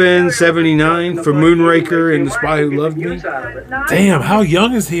 77, 79 for Moonraker and The Spy Who Loved Me. Damn, how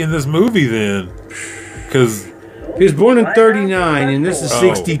young is he in this movie then? Because. He was born in 39 and this is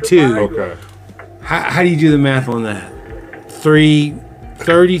 62. Okay. How do you do the math on that?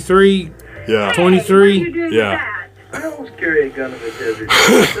 33, Yeah. 23? Yeah. I always carry a gun in the desert.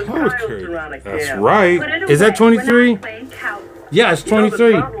 That's right. Is that 23? Yeah, it's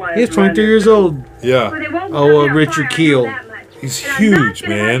 23. He's 23 years old. Yeah. Oh, Richard Keel. He's huge,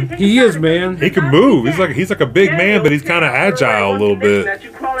 man. He is, man. He can move. He's like a big man, but he's kind of agile a little bit.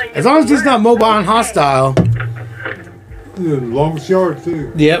 As long as he's not mobile and hostile. Yeah, longest yard,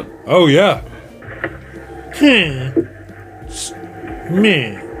 too. Yep. Oh yeah.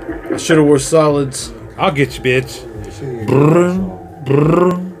 Man, I should have wore solids. I'll get you, bitch. See, Brum,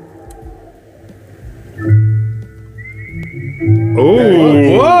 brum.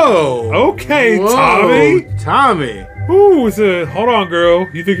 Oh. Whoa. Okay, Whoa, Tommy. Tommy. Ooh, it's a. Hold on, girl.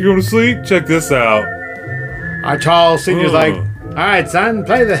 You think you're going to sleep? Check this out. Our Charles Senior's like, all right, son,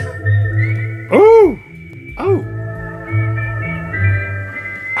 play the. Ooh. Oh.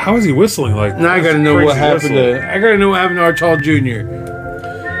 How is he whistling like that? Now I gotta know what happened to. I gotta know what happened to our Charles Jr.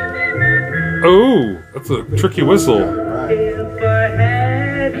 Oh, that's a tricky whistle.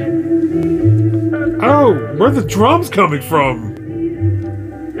 Oh, where are the drums coming from?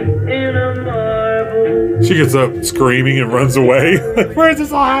 She gets up screaming and runs away. Where is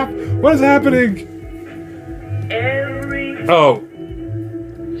this all happening? What is happening? Oh.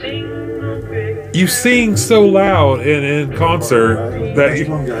 You sing so loud in concert that you...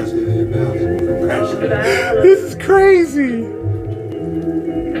 one guy's getting it now. This is crazy.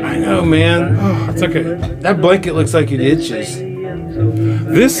 I know, man. Oh, it's like a... That blanket looks like it itches.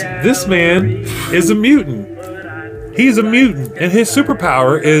 This man is a mutant. He's a mutant, and his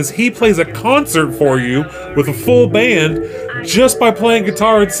superpower is he plays a concert for you with a full band just by playing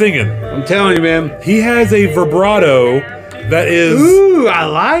guitar and singing. I'm telling you, man. He has a vibrato that is... Ooh, I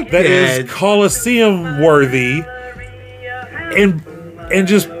like that. That is Coliseum worthy, and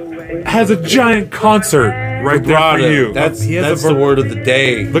just has a giant concert right there for you. That's He has that's a the word of the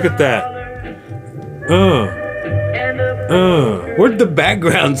day. Look at that. Where'd the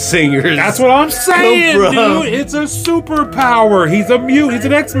background singers? That's what I'm saying, from? dude. It's a superpower. He's a mute. He's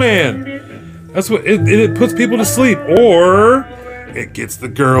an X-Man. That's what it puts people to sleep, or it gets the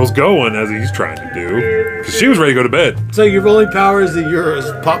girls going as he's trying to do. Because she was ready to go to bed. So your only power is that you're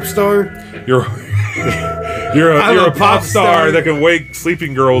a pop star? You're you're a pop star that can wake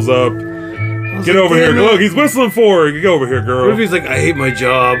sleeping girls up. Get over here. Look, he's whistling for her. Get over here, What girl. if he's like, I hate my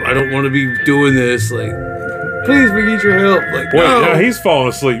job. I don't want to be doing this. Like, please, we need your help. Like, Wait, no. now he's falling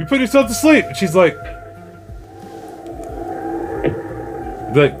asleep. You put yourself to sleep. And she's like,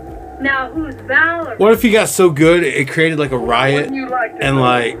 Now who's Valor? What if he got so good it created like a riot and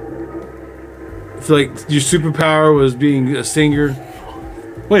like, if like your superpower was being a singer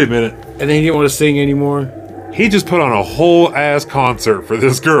wait a minute. and then he didn't want to sing anymore? He just put on a whole ass concert for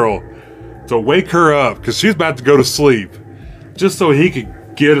this girl to wake her up because she's about to go to sleep, just so he could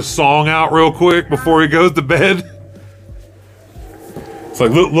get a song out real quick before he goes to bed. It's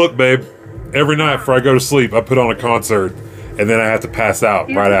like, look, babe. Every night before I go to sleep, I put on a concert, and then I have to pass out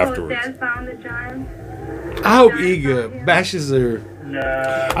right afterwards. Dad found the giant? I hope Ega bashes her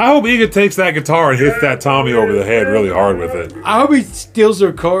I hope Iga takes that guitar and hits that Tommy over the head really hard with it. I hope he steals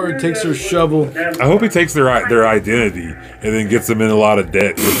their car and takes their shovel. I hope he takes their identity and then gets them in a lot of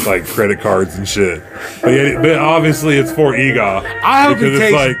debt with like credit cards and shit. But obviously it's for Iga. I hope he because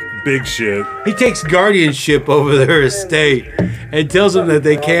takes- it's like big shit. He takes guardianship over their estate and tells them that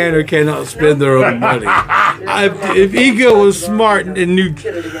they can or cannot spend their own money. If Iga was smart and knew,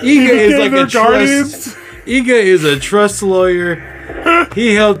 Iga is like a trust. Iga is a trust lawyer.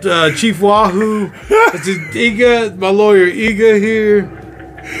 He helped Chief Wahoo. This is Iga, my lawyer Iga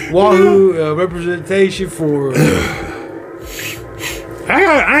here. Wahoo representation for.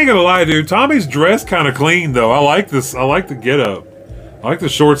 I ain't gonna lie, dude. Tommy's dressed kind of clean though. I like this. I like the get up. I like the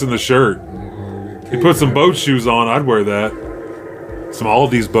shorts and the shirt. He put some boat shoes on. I'd wear that. Some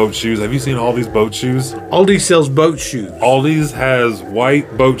Aldi's boat shoes. Have you seen Aldi's boat shoes? Aldi sells boat shoes. Aldi's has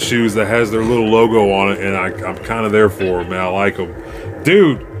white boat shoes that has their little logo on it, and I'm kind of there for them, man. I like them.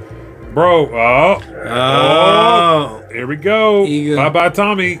 Dude, bro. Oh, here we go. Iga. Bye-bye,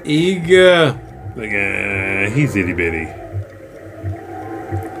 Tommy. Iga. Like, he's itty-bitty.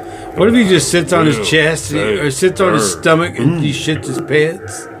 What if he just sits on his Ew. chest or sits on his stomach and he shits his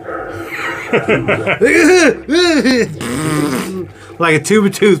pants? Like a tube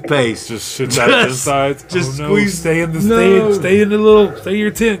of toothpaste. Just shits out of his sides. Just Oh, no. squeeze. Stay in the No. stay in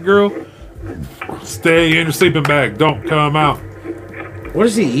your tent, girl. Stay in your sleeping bag. Don't come out. What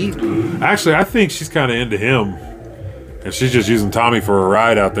does he eat? Actually, I think she's kind of into him, and she's just using Tommy for a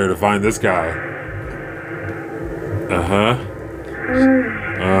ride out there to find this guy.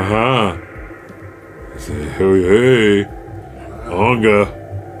 Say, hey, Onga.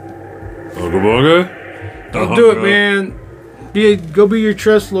 Onga Bonga? Don't do it, man. Go be your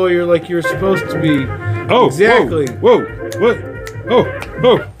trust lawyer like you're supposed to be. Oh, exactly. Whoa, what?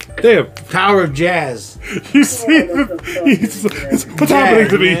 Oh, damn. Power of jazz. You see, what's happening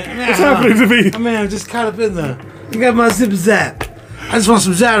to me? Man. What's happening to me? Oh, man, I'm just caught up in the. I got my zip zap. I just want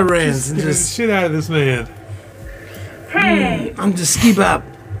some Zatarans and Get the just. shit out of this man. Hey, I'm just ski bop.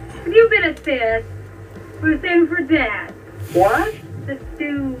 have you been a sis? We're saving for Dad. What? The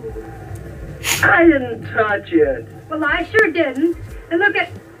stew. I didn't touch it. Well, I sure didn't. And look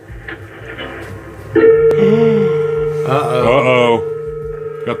at. Uh-oh.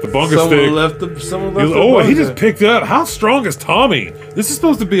 Got the bunga Someone stick. left the. Someone left the. Oh, he bunga. just picked it up. How strong is Tommy? This is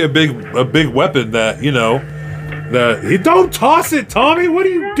supposed to be a big weapon that, that he don't toss it, Tommy. What are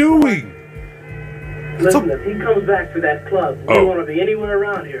you doing? Listen, if he comes back for that club, we Oh. don't want to be anywhere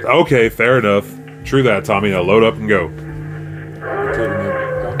around here. Okay, fair enough. True that, Tommy. Now load up and go.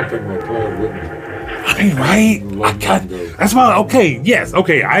 I'm taking my club with me. I mean, right? That's why. Okay, yes.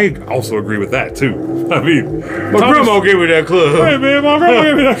 Okay, I also agree with that too. I mean, My grandma gave me that club. Hey man, my grandma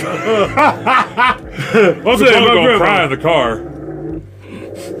gave me that car. Well, Say, I'm my gonna grandma. cry in the car.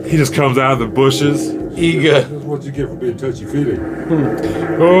 He just comes out of the bushes. Iga. That's what you get for being touchy-feely.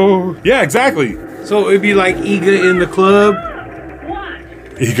 Oh, yeah, exactly. So it'd be like Iga in the club.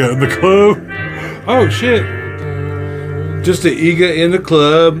 He got in the club. Oh shit. Just an Iga in the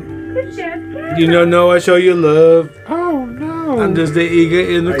club. It's Dad's cat. You know, I show you love. Oh no. I'm just the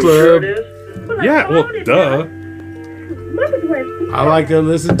Iga in the Are you sure club. it is? Well, I Yeah, well, found it, duh. Dad. Look at where it's. I like to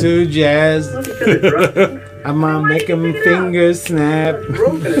listen to jazz. Well, he said it's broken. I'm gonna make them fingers snap. It's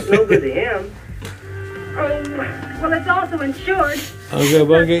broken. It's no good to him. Oh, well, it's also insured. Okay,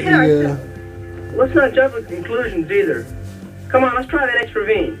 bunga Iga. Let's not jump to conclusions either. Come on, let's try that extra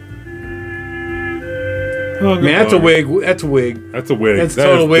vine. Oh, Man, that's a wig. That's a wig. That's a wig. That's That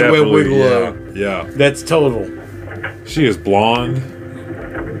total is wig, wig, definitely- wiggle up. Yeah. That's total. She is blonde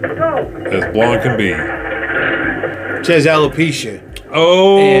Go. as blonde can be. She has alopecia.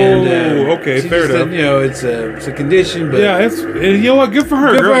 Oh, And okay, she fair just said, enough. it's a condition, but Yeah, and you know what? Good for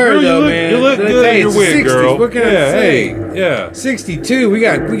her. Good for girl. her, Girl, though, you look, man. You look Hey, good in your it's wig, 60s. girl. What can I yeah, say? hey, yeah. 62. We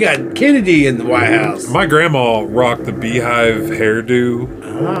got Kennedy in the White House. My grandma rocked the beehive hairdo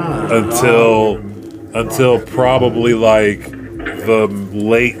until probably like the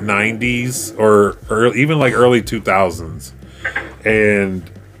late 90s or even like early 2000s. And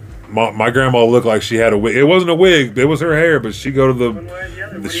my grandma looked like she had a wig. It wasn't a wig, it was her hair, but she'd go to the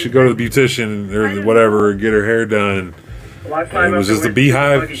beautician or whatever and get her hair done. Well, I And climb it was up just the a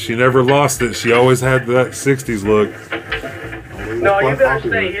beehive. She never lost it. She always had that 60s look. No, you better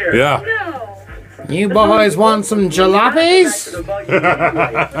stay here. Yeah. No. You boys want some jalopies? Come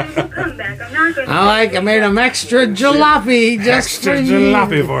back. I'm not going I made them extra jalopy just for you.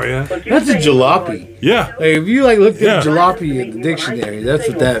 jalopy for you. That's a jalopy. Yeah. Like, if you looked Yeah. at jalopy in the dictionary, that's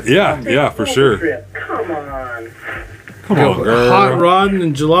what that. Yeah, for sure. Come on. Come on, girl. Hot rodding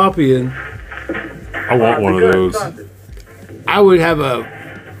and jalopying. I want one of those.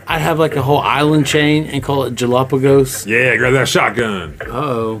 I'd have like a whole island chain and call it Galapagos. Yeah, grab that shotgun.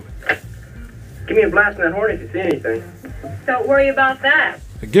 Uh-oh. Give me a blast in that horn if you see anything. Don't worry about that.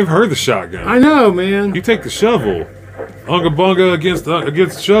 Give her the shotgun. I know, man. You take the shovel. Unga bunga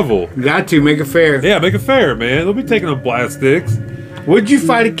against shovel. Got to make it fair. Yeah, make it fair, man. They'll be taking them blast sticks. Would you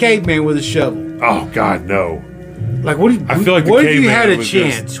fight a caveman with a shovel? Oh God, no. Like what? If, I feel like the what if you caveman had a was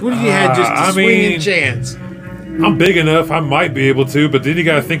chance? just- What if you had just a I swinging mean- chance? I'm big enough. I might be able to, but then you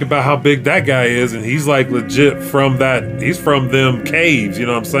got to think about how big that guy is, and he's like legit from that. He's from them caves. You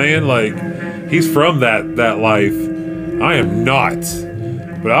know what I'm saying? Like he's from that life. I am not,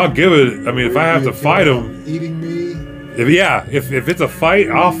 but I'll give it. I mean, if I have to fight him, Eating me. if it's a fight,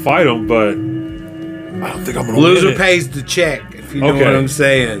 I'll fight him. But I don't think I'm gonna Loser win it. pays the check. If you know Okay. what I'm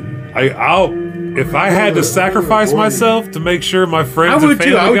saying. I'll. If I had to sacrifice myself to make sure my I friends would and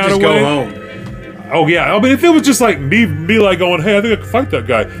family too. I would got just away. go home. Oh yeah, I mean if it was just like me like going, hey, I think I can fight that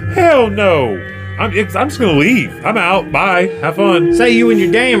guy. Hell no, I'm just gonna leave. I'm out. Bye. Have fun. Say you and your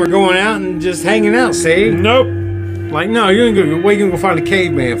dame are going out and just hanging out. See? Nope. Like no, you're gonna go. What are you gonna go find a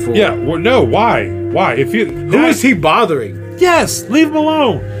caveman for? Yeah. Well, no. Why? Why? If you Who is he bothering? Yes. Leave him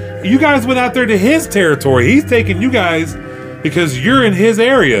alone. You guys went out there to his territory. He's taking you guys because you're in his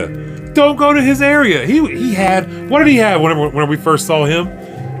area. Don't go to his area. He had what did he have when we first saw him?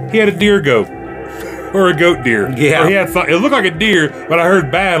 He had a deer goat. Or a goat deer. Yeah. Or he had it looked like a deer, but I heard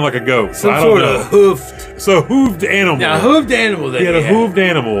bad like a goat. So Some I don't sort know. of hoofed. So hooved animal. Yeah, hooved animal. That He had a hooved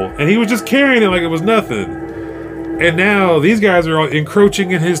animal, and he was just carrying it like it was nothing. And now these guys are all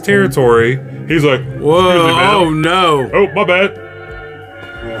encroaching in his territory. He's like, Whoa! "Excuse me, man. Oh no! Oh, my bad.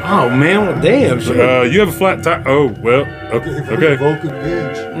 Oh man! Well, damn! Shit. You have a flat tire. Oh, well, okay. Vulcan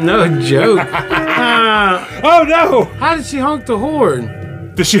bitch. No joke. Ah, Oh no! how did she honk the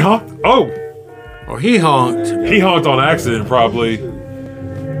horn? Did she honk? Oh, Or he honked? he honked on accident, probably.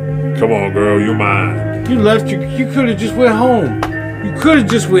 Come on, girl, you're mine. You left. You could have just went home. You could have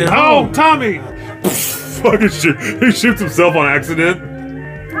just went Oh, home. Tommy! Fucking shoot! He shoots himself on accident.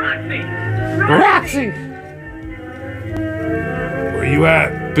 Roxy. Where you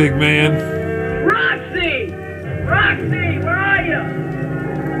at, big man? Roxy! Roxy, where are you?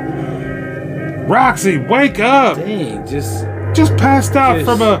 Roxy, wake up! Dang! Just Just passed out Just-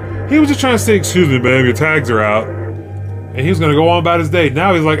 from a. He was just trying to say, "Excuse me, ma'am, your tags are out," and he was gonna go on about his day.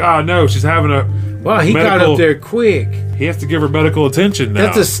 Now he's like, "Oh no, she's having a." wow. He got Medical- up there quick. He has to give her medical attention now.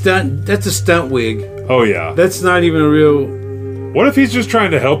 That's a stunt. That's a stunt wig. Oh yeah. That's not even a real. What if he's just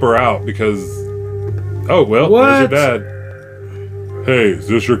trying to help her out because? Oh well, there's your What? dad. Hey, is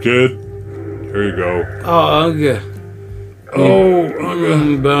this your kid? Here you go. Oh, Unga. Oh,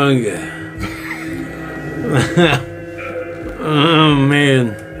 Bunga. Oh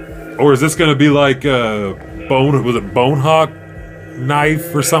man. or is this gonna be like Bone? Was it Bonehawk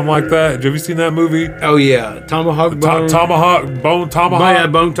knife or something like that? Have you seen that movie? Oh yeah. Tomahawk bone. Tomahawk, Tomahawk, Yeah,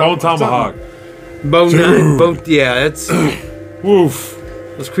 bone Tomahawk. Bone. Yeah. That's Woof.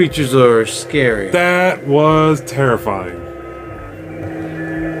 those creatures are scary. That was terrifying.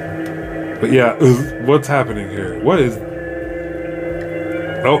 But yeah, what's happening here? What is?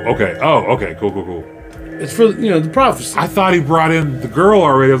 Oh, okay. Oh, okay. Cool. It's for the prophecy. I thought he brought in the girl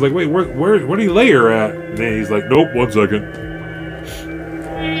already. I was like, wait, where did he lay her at? And then he's like, nope. 1 second.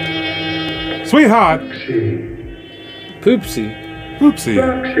 Sweetheart. Poopsie.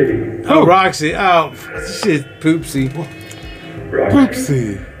 Poopsie. Oh, Roxy. Oh, shit. Poopsie.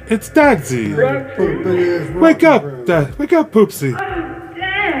 Poopsie. It's Dadsy. Put a big ass rock Wake in up, the ground. Dad. Wake up, Poopsie.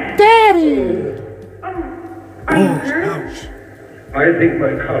 Dad! I think my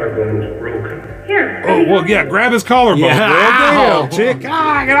collarbone's broken. Here. Oh, well, yeah, grab his collarbone. Yeah. Well, Ow. damn, chick. Get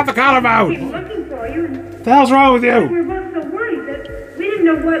off the We've collarbone. been looking for you, and What the hell's wrong with we you? were both so worried that we didn't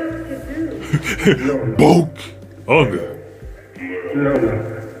know what to do. Bonk. Hunger.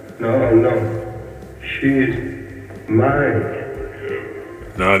 No. She's mine.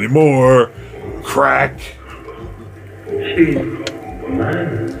 Not anymore. Crack. She's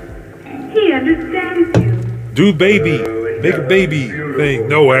mine. He understands you. Do baby. Make a baby thing.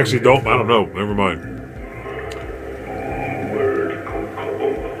 No, actually, don't. I don't know. Never mind.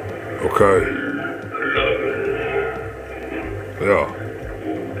 Okay. Yeah.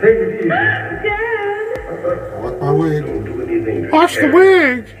 Take it easy. Dad! Watch my wig. Don't do anything. Watch the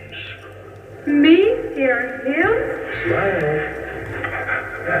wig. Me? Hear him?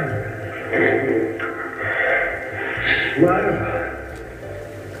 Smile.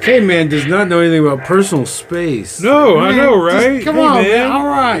 Caveman does not know anything about personal space. No, I Man, know, just right? come Hey, on, man. man. All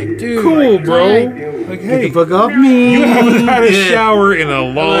right, dude. Cool, bro. Like, Like, Get hey, the fuck off me. you haven't had a Yeah. shower in a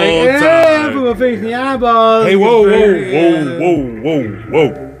long Like, yeah, put time. my face in the eyeballs. Hey, whoa, whoa, Yeah.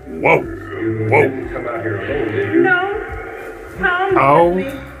 whoa. Come out here alone, did you? No. Tom Oh,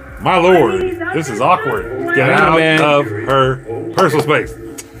 with me. my lord. This is awkward. Get Yeah, out man. of her personal space.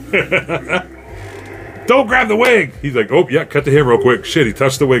 Don't grab the wig. He's like, oh, yeah, cut to him real quick. Shit, he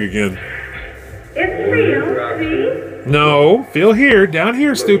touched the wig again. It's real, see? No, feel here. Down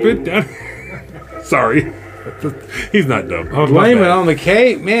here, stupid. Down. Sorry. He's not dumb. Oh, my Blame it bad. on the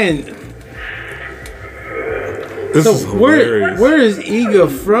cake, man. This is So where hilarious. where is Ega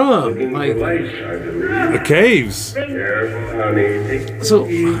from? Like, The caves. Careful, honey. so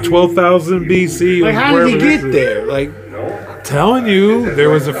 12,000 BC. like, how did he wherever get this is. there? Like, Telling you, there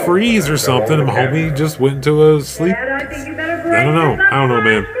was a freeze or something. And homie just went into a sleep. Dad, I think you better I don't know. I don't know,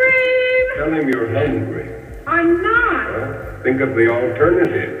 man. Scream. Tell him you're hungry. I'm not. Think of the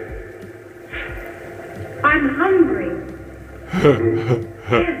alternative. I'm hungry.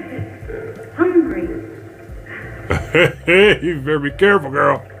 Hungry. You better be careful,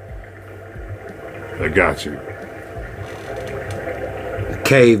 girl. I got you.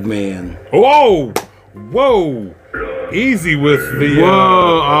 caveman. Whoa! Whoa! Easy with the,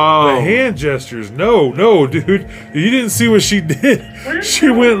 Whoa, the hand gestures. No, dude. You didn't see what she did. She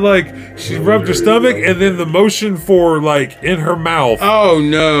went like, she rubbed her stomach and then the motion for like in her mouth. Oh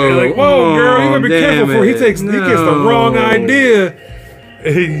no! You're like, whoa, girl, you gotta be damn careful before he it. gets the wrong idea.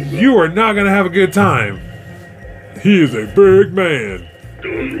 And you are not gonna have a good time. He is a big man.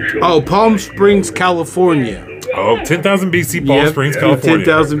 Oh, Palm Springs, California. Oh, 10,000 BC, Palm Yep. Springs, California.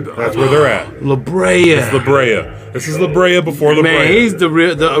 10,000. That's where they're at. La Brea. It's La Brea. This is La Brea before La Brea. Man, he's the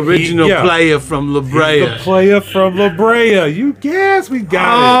original yeah. player from La Brea. He's the player from La Brea. You guess we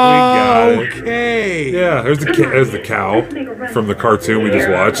got it. We got it. Okay. Yeah, there's the cow from the cartoon we just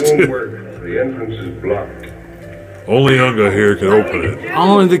watched. Won't work. The entrance is blocked. Only Unga here can open it.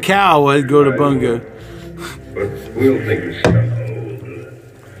 Only the cow would go to Bunga. But we'll think it's stuff.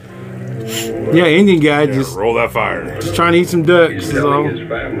 Yeah, Indian guy Yeah, just roll that fire. trying to eat some ducks. He's Is all. telling his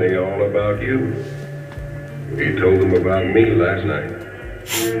family all about you. He told them about me last night.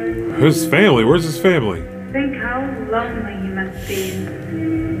 His family. Where's his family? Think how lonely you must be.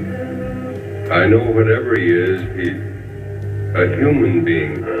 I know whatever he is, he's a human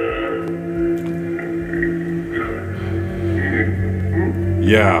being.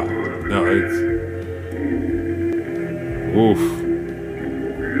 Yeah. No, it's. Oof.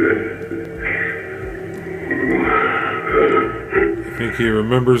 I think he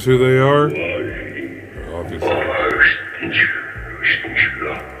remembers who they are. Obviously.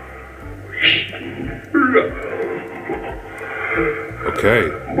 Okay.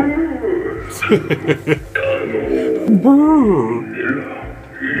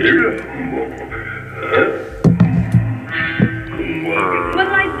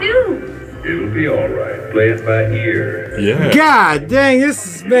 What'll I do? It'll be all right. Play it by ear. Yeah. God dang, this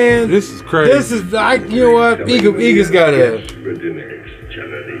is, man. This is crazy. This is, you know what? Iga's got a.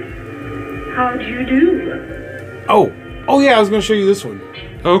 How'd you do? Oh yeah, I was gonna show you this one.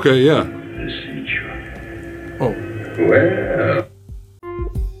 Okay, yeah. Oh, Well,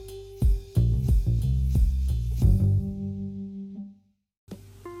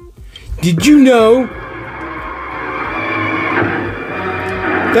 did you know?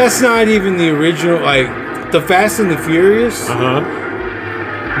 That's not even the original. Like the Fast and the Furious. Uh-huh.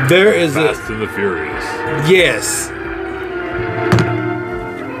 There is Fast and the Furious. yes.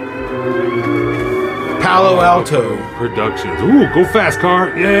 Palo Alto. Productions. Ooh, go fast, car.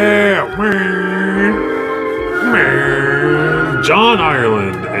 Yeah. John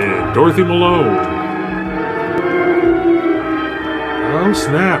Ireland and Dorothy Malone. Oh,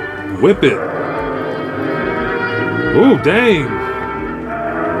 snap. Whip it. Ooh, dang.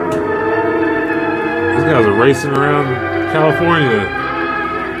 These guys are racing around California.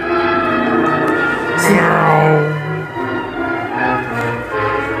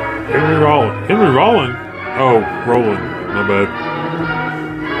 Henry Rollin. Oh, Roland. My bad.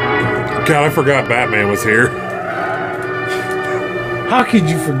 God, I forgot Batman was here. How could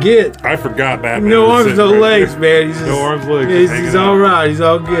you forget? I forgot Batman. No was arms, sitting no right legs, there. man. He's just, No arms, legs. yeah, just he's hanging all out. right. He's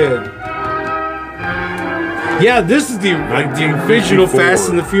all good. Yeah, this is the original 1954. Fast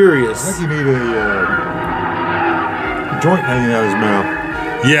and the I Furious. think you need a joint hanging out of his mouth.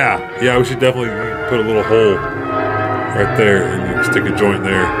 Yeah, we should definitely put a little hole right there and then stick a joint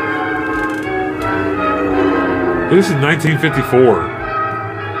there. This is 1954.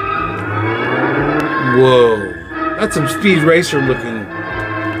 Whoa, that's some Speed Racer looking.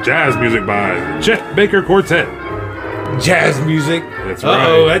 Jazz music by Chet Baker Quartet. Jazz music. That's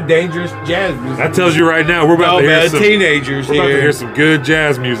Uh-oh, right. that dangerous jazz music. That tells you right now we're about Oh, to hear man, some teenagers we're about to here. hear some good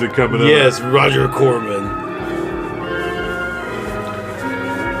jazz music coming up. Yes, Roger Corman.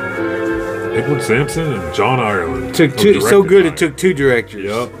 Edward Sampson and John Ireland. Took Those two, so directed good by- it took two directors.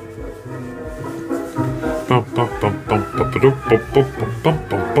 Yup.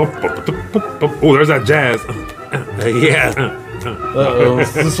 Oh, there's that jazz. Yeah. Uh-oh.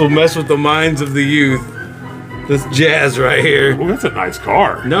 This will mess with the minds of the youth. This jazz right here. Oh, that's a nice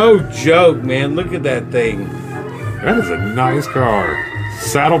car. No joke, man. Look at that thing. That is a nice car.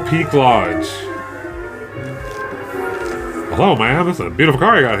 Saddle Peak Lodge. Hello, man. This is a beautiful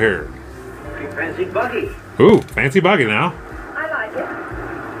car you got here. Pretty fancy buggy. Ooh, fancy buggy now. I like it.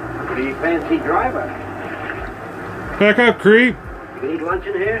 Pretty fancy driver. Back up, creep. You need lunch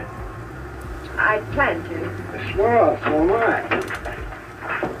in here? I plan to. Swell, so am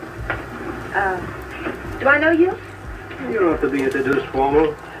I. Do I know you? You don't have to be introduced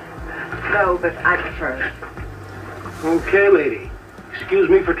formal. No, but I prefer it. Okay, lady. Excuse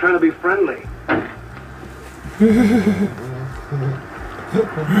me for trying to be friendly.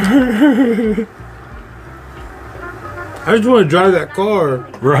 I just want to drive that car.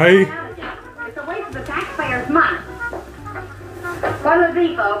 Right? It's a waste of the taxpayers' money. What it would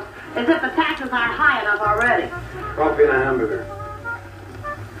be, folks, is if the taxes aren't high enough already. Coffee and a hamburger.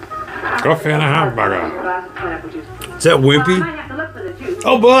 Coffee and a hamburger. Is that I Wimpy? might have to look for the juice.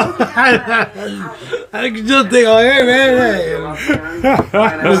 Oh, boy. I can just think, oh, hey, man, hey.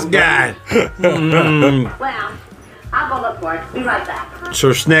 This guy. Mm. Well, I'll go look for it. Be right back.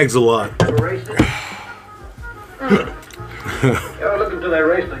 Sure snags a lot. Racing? You're looking to that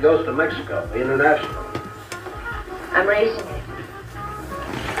race that goes to Mexico, the International. I'm racing it.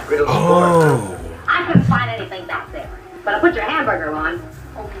 Oh. I couldn't find anything back there. But I put your hamburger on.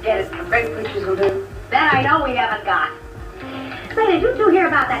 Oh, forget it. Great pictures will do. That I know we haven't got. Say, did you two hear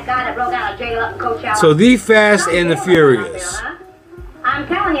about that guy that broke out of jail up in Coachella? So the Fast and the Furious. I'm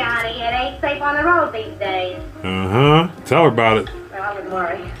telling you, honey, it ain't safe on the road these days. Uh-huh. Tell her about it. Well, I wouldn't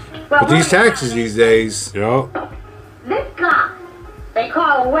worry. But these taxes these days. Yup. This guy, they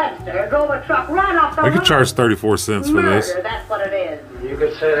call Webster, drove a truck right off the I road. could charge 34 cents for this. Murder, that's what it is. You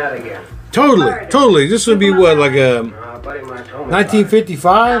could say that again. Totally. This would be what, like a Buddy of mine told me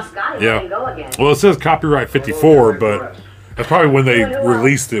 1955? Got Yeah. to go again. Well, it says copyright 54, but that's probably when they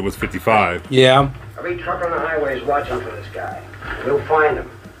released it was 55. Yeah. Every truck on the highway is watching for this guy. We'll find him.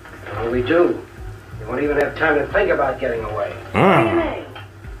 And when we do, you won't even have time to think about getting away. Ah.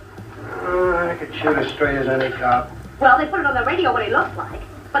 I could shoot as straight as any cop. Well, they put it on the radio what he looked like,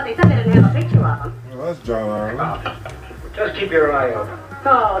 but they said they didn't have a picture of him. Well, that's John Ireland. Just keep your eye open.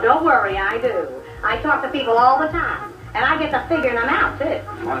 Oh, don't worry, I do. I talk to people all the time, and I get to figuring them out, too.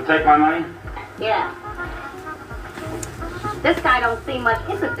 Want to take my money? Yeah. This guy don't seem much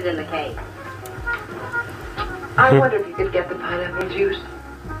interested in the case. I wonder if you could get the pineapple juice.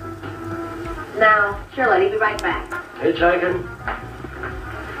 No, sure, lady, be right back. Hitchhiking?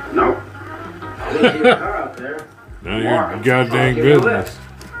 No. I didn't see a car out there. None of your goddamn I'll give you a business. lift.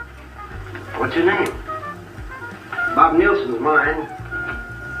 What's your name? Bob Nielsen's mine.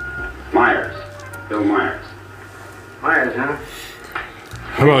 Myers. Bill Myers. Myers, huh?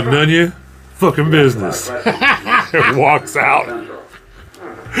 How about none of you? Fucking business. It walks out.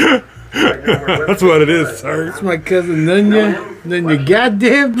 That's what it is, sir. It's my cousin Nunya. Nunya,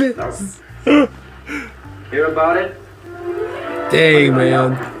 goddamn business. Hear about it? Dang,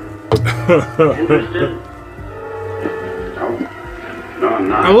 man. Interested? No, I'm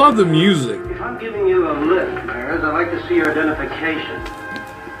not. I love the music. If I'm giving you a lift, Myers, I'd like to see your identification.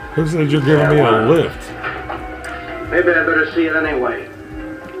 Who said you're giving me a lift? Maybe I better see it anyway.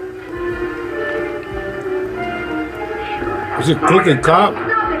 Is it clicking cop?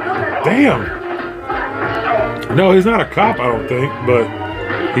 Damn. No, he's not a cop, I don't think, but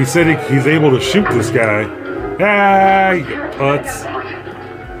he said he's able to shoot this guy. Ah, you putz.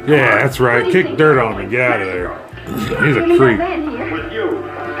 Yeah, that's right. Kick dirt on him and get out of there. He's a creep. With you.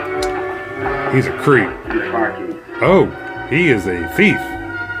 He's a creep. Oh, he is a thief.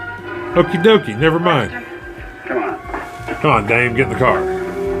 Okie dokie, never mind. Come on. Come on, Dame, get in the car.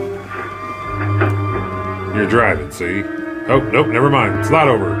 You're driving, see? Oh, nope, never mind. Slide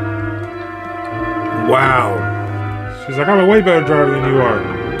over. Wow. She's like, I'm a way better driver than you are.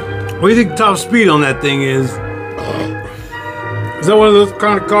 What do you think top speed on that thing is? Is that one of those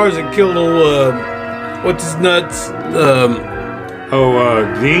kind of cars that killed old, what's his nuts?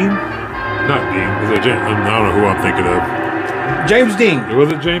 Dean? Not Dean. Is it James? I don't know who I'm thinking of. James Dean.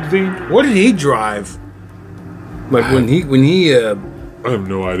 Was it James Dean? What did he drive? Like when he I have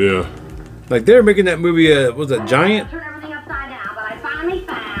no idea. Like they're making that movie. Was that Giant? Turn everything upside down, but I finally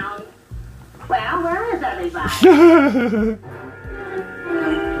found. Well, where is everybody?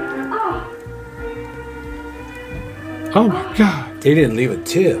 Oh, Oh my God. They didn't leave a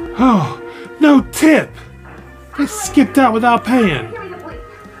tip. Oh, no tip. They skipped out without paying. give me the police.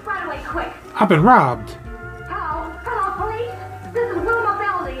 Right away, quick. I've been robbed. Hello? Hello, police? This is Wilma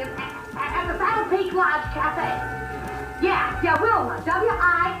Belding at the Battle Peak Lodge Cafe. Yeah, Wilma.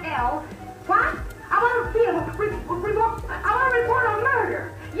 W-I-L. What? I want to see I want to report a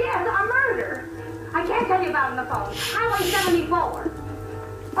murder. Yes, a murder. I can't tell you about it on the phone. Highway 74.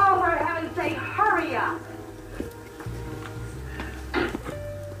 Oh, for heaven's sake, hurry up.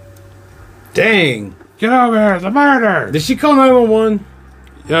 Dang. Get over here. It's a murder. Did she call 911?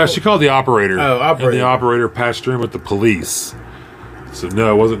 Yeah, she called the operator. Oh, operator. And the operator patched her in with the police. So,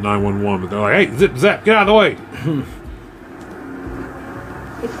 no, it wasn't 911. But they're like, hey, zip, zap, get out of the way.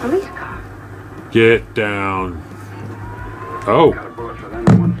 It's a police car. Get down. Oh. Got a bullet for them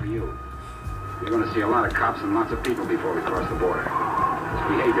and one for you. You're going to see a lot of cops and lots of people before we cross the border. Just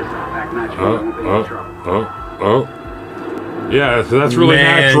behave yourself. Act natural. You won't be in trouble. Yeah, so that's really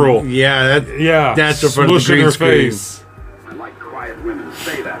Man, natural. Yeah, that Yeah. natural for the Smushing green her screen. face. I like quiet women to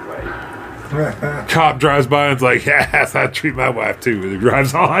stay that way. Cop drives by and's like, yeah, that's how I treat my wife too. And he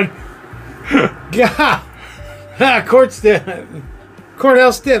drives on. God.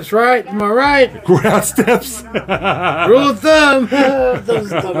 Courthouse steps, right? Am I right? Courthouse steps. Rule of thumb.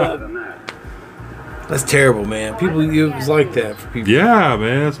 Thumbs up. That's terrible, man. People, it was like that for people. Yeah,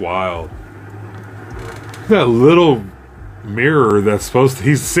 man, it's wild. That little mirror that's supposed to,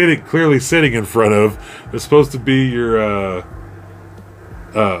 he's clearly sitting in front of, it's supposed to be your oh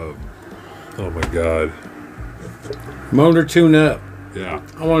my God. Motor tune up. Yeah.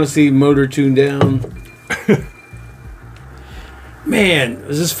 I want to see motor tune down. Man,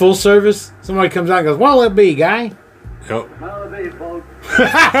 is this full service? Somebody comes out and goes, what'll it be, guy? Yep. What'll it be, folks?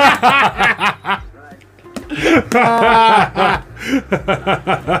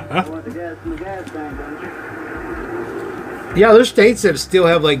 Want the gas in the gas tank, don't you? Yeah, there's states that still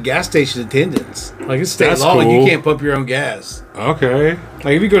have like gas station attendants. Like it's state That's law, like you cool. can't pump your own gas. Okay.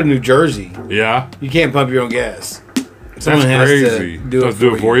 Like if you go to New Jersey, Yeah. you can't pump your own gas. That's Someone has crazy. to do it,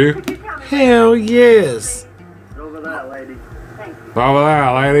 Do it for you? Hell yes. Over that, lady. Over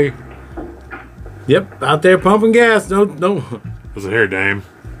there, lady. Yep, out there pumping gas. No. Listen here, dame.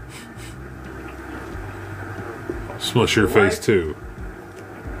 Smush your face too.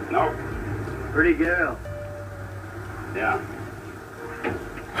 Nope. Pretty girl. Yeah.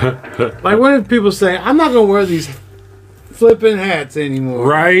 Like what if people say, I'm not gonna wear these flipping hats anymore.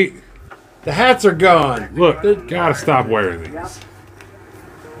 Right? The hats are gone. Look, gotta stop wearing these.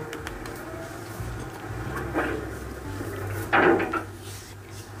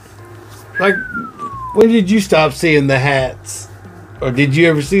 Like, when did you stop seeing the hats? Or did you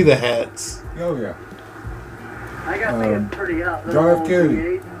ever see the hats? Oh, yeah. I got me a pretty out. John F.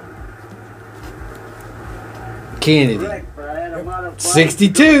 Kennedy. Kennedy.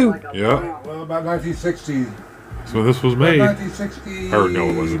 62. Yeah. Well, about 1960. So this was made. 1960. Or no,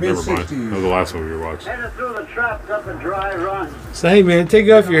 it wasn't. Never mind. That mid-60s. was the last one we were watching. Headed through the traps up a dry run. So hey man, take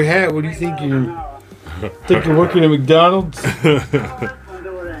off your hat. What do you think you're working at McDonald's? I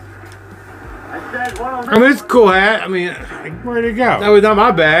mean it's a cool hat. I mean Where'd it that go? was not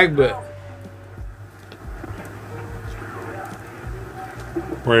my bag, but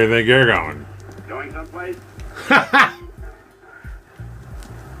Where do you think you're going? Going someplace?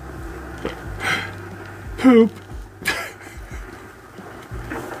 Poop.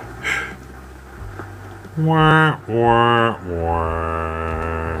 Wah, wah,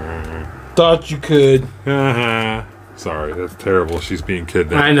 wah. thought you could. Sorry, that's terrible. She's being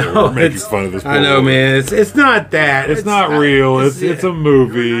kidnapped. I know. We're making it's- fun of this. I know, poor woman. man. It's not that. It's not real. It's a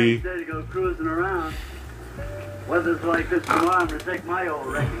movie. Instead of go cruising around. Weather's like this tomorrow, I'm gonna take my old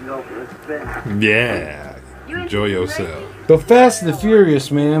wreck and go for a spin. Yeah. Enjoy yourself. But Fast and the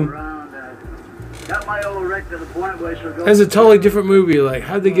Furious, man. Around, got my old wreck to the point where she'll go. That's a totally different movie. Like,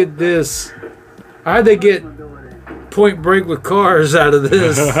 how'd they get this? How'd they get Point Break with cars out of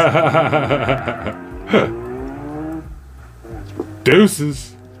this?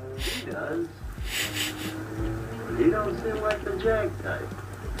 Deuces. He does. He don't seem like the Jag type.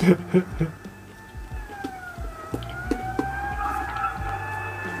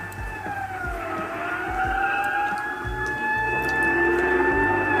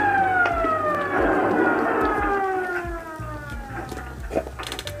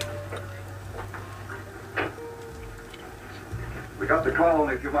 We got the call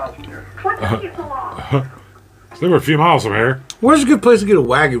only a few miles from here. What took you so long? They were a few miles from here. Where's a good place to get a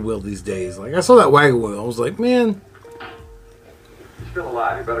wagon wheel these days? Like, I saw that wagon wheel. I was like, man. He's still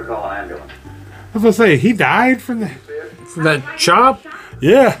alive. You better call an ambulance. I was gonna say, he died from the... From that chop?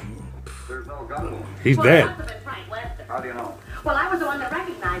 Yeah. There's no gun wound. He's Well, dead. it must have been Frank Lester. How do you know? Well, I was the one that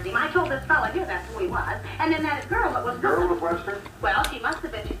recognized him. I told this fella here that's who he was. And then that girl that was Girl with Western? Well, she must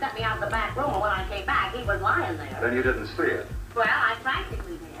have been. She sent me out the back room, and when I came back, he was lying there. Then you didn't see it. Well, I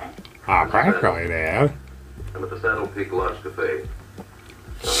practically did. Ah, practically dead. I'm at the Saddle Peak Lodge Cafe.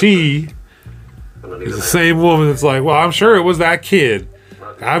 She is the same woman that's like, well, I'm sure it was that kid.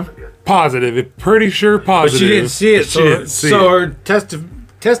 I'm positive, pretty sure But positive. she didn't see it. She didn't see So it. her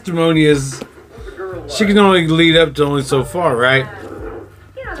testimony is she can only lead up to only so far, right? You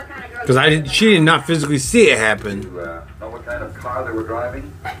know the kind of girl. Because she did not physically see it happen. You know what kind of car they were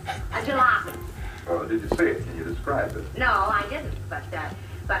driving? A jalopy. Oh, did you see it? Can you describe it? No, I didn't. But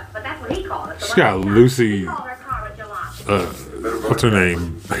that's what he called it. She's got Lucy, He called her car a jalopy. what's her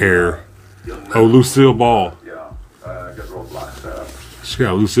name? Hair. Oh, Lucille Ball. Yeah. Get roadblocks set up. She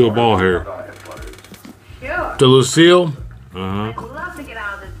got Lucille Ball hair. Sure. To Lucille. Uh-huh. I'd love to get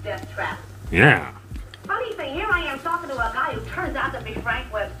out of this death trap. Yeah. Funny thing, here I am talking to a guy who turns out to be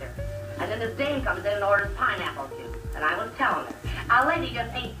Frank Webster. And then this dame comes in and orders pineapple juice. And I was telling her, a lady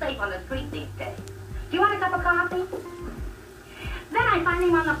just ain't safe on the street these days. Do you want a cup of coffee? Then I find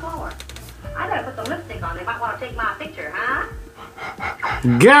him on the floor. I better put some lipstick on. They might want to take my picture, huh?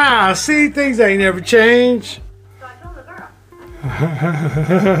 God, see, things ain't never changed. So I told the girl.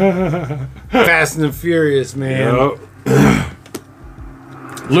 Fast and the Furious, man. Yup.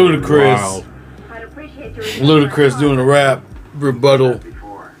 Ludacris. Wild. I'd appreciate your Ludacris doing a rap rebuttal.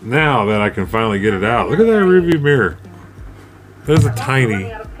 Now that I can finally get it out. Look at that rearview mirror. There's a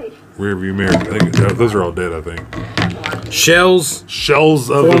tiny rearview mirror. I think those are all dead, I think. Shells. Shells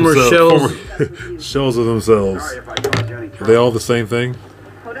of Former themselves. Shells of themselves. Are they all the same thing?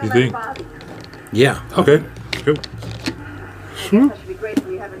 You think? Yeah. Okay. Cool. Should be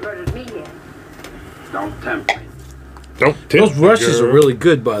grateful you haven't murdered me yet. Don't tempt me. Don't Those rushes are really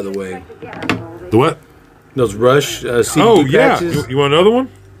good, by the way. The what? Those rush CBD Oh, yeah. patches. You want another one?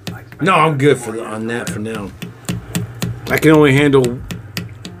 No, I'm good on that for now. I can only handle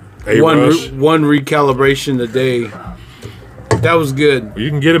A rush. one recalibration a day. That was good. You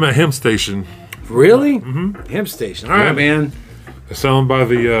can get them at Hemp Station. Really? Mm-hmm. Hemp Station. All right, man. They sell them by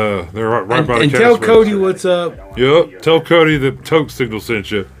the, they're right by the And cash tell register. Cody what's up. Yep. Tell Cody the toke signal sent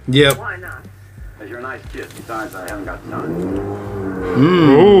you. Yep. Why not? Because you're a nice kid. Besides, I haven't got time.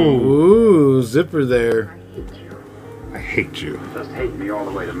 Ooh. Ooh, zipper there. I hate you. Just hate me all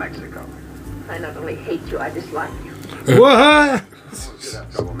the way to Mexico. I not only hate you, I dislike you. What? You'd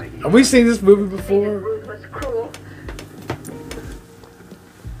have trouble making Have we seen this movie before? Ruth was cruel.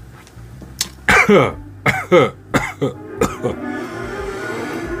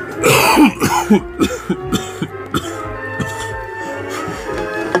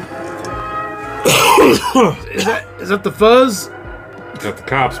 Is that the fuzz? Got the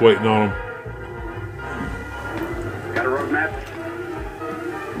cops waiting on them. Got a road map?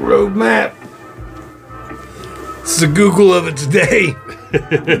 Road map. This is a Google of it today.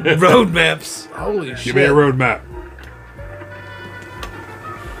 Road maps. Holy shit. Give me a road map.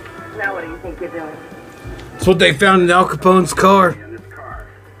 Now what do you think you're doing? That's what they found in Al Capone's car. In this car.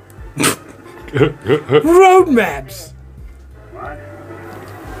 Road maps. What?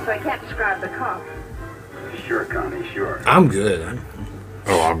 So I can't describe the car. Sure, Connie, sure. I'm good.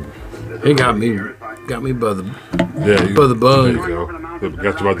 It got me by the Yeah. by the bung. There you go.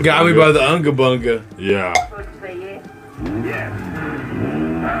 Got you by the Got me by the unga bunga. Yeah. Supposed to say yes. Yes.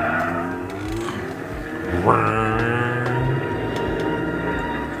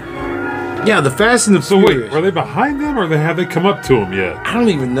 Yeah, the Fast and the So wait, Furious. are they behind them or have they come up to them yet? I don't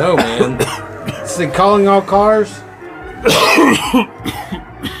even know, man. Is it calling all cars?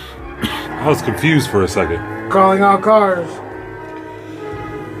 I was confused for a second. Calling all cars.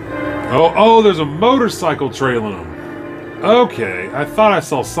 Oh, there's a motorcycle trailing them. Okay, I thought I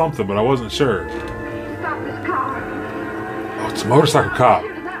saw something, but I wasn't sure. Stop this car. Oh, it's a motorcycle cop. Is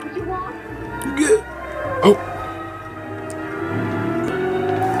that what you want? Oh,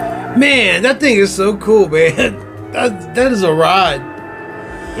 Man, that thing is so cool, man. That is a ride.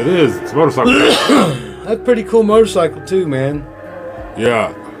 it is. It's a motorcycle cop. That's a pretty cool motorcycle too, man.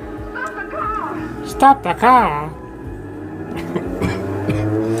 Yeah. Stop the car. Stop the car.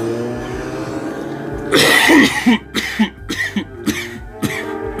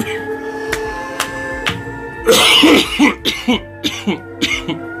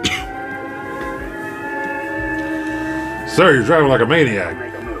 Sir, you're driving like a maniac.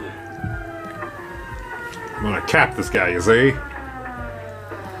 Make a move. I'm gonna gonna cap this guy, you see?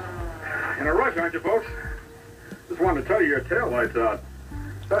 In a rush, aren't you, folks? Just wanted to tell you your tail light's out.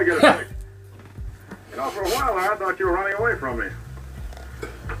 Better get it fixed. You know, for a while I thought you were running away from me.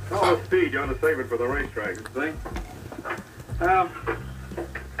 All the speed, you ought to save it for the racetrack, see?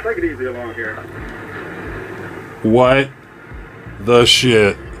 Take it easy along here. What the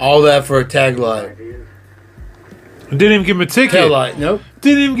shit? All that for a tag light. Didn't even give him a ticket. Tail light, nope.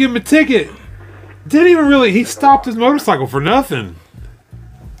 Didn't even give him a ticket. Didn't even really. He stopped his motorcycle for nothing.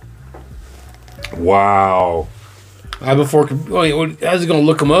 Wow. Before, wait, how's he gonna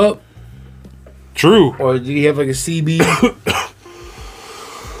look him up? True. Or did he have like a CB?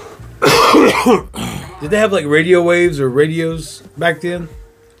 Did they have like radio waves or radios back then?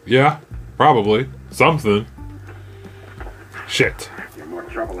 Yeah, probably. Something. Shit. You're more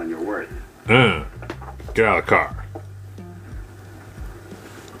trouble than you're worth. Get out of the car.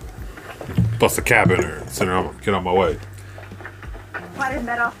 Bust the cab in her and send her on, get on my way. Why didn't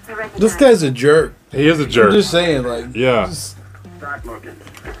that officer recognize? This guy's a jerk. He is a jerk. I'm just saying, like, yeah. Start looking.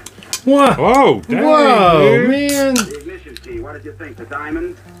 What? Whoa, dang, whoa, dude. man. The ignition key, what did you think? The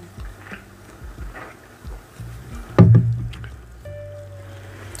diamond?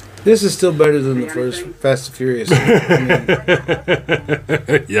 This is still better than the first Fast and Furious.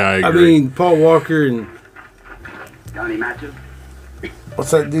 Yeah, I agree. I mean, Paul Walker and Got any matches?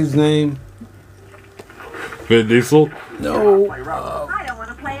 what's that dude's name? Vin Diesel? No. I don't want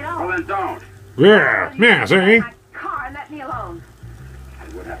to play at all. Well, then don't. Yeah, see? My car and let me alone.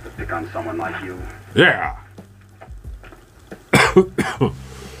 I would have to pick on someone like you. Yeah.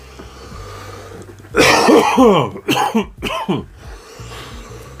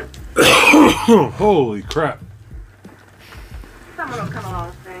 Holy crap. Someone will come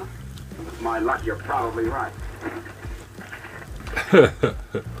along soon. With my luck, you're probably right.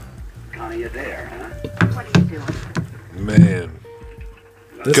 Connie, you there, huh? What are you doing? Man.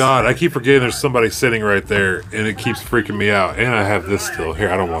 God, I keep forgetting there's somebody sitting right there, and it keeps freaking me out. And I have this still. Here,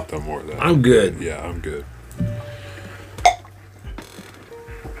 I don't want that more of that. I'm good. Yeah, I'm good.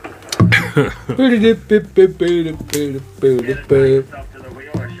 Yourself to the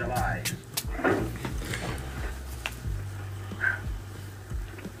wheel, or shall I?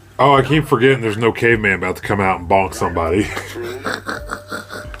 Oh, I keep forgetting there's no caveman about to come out and bonk somebody.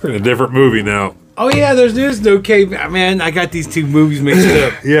 In a different movie now. Oh yeah, there's no cave. Man, I got these two movies mixed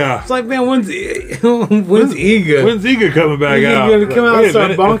up. Yeah. It's like, man, when's Ega? When's Ega coming back He's out? gonna come out Wait and a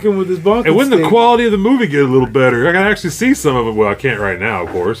start minute. bonking with his bonking And when the stick. quality of the movie get a little better, I can actually see some of it. Well, I can't right now, of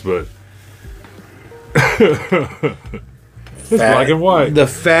course, but it's black and white. The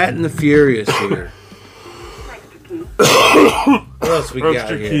Fat and the Furious here. What else we got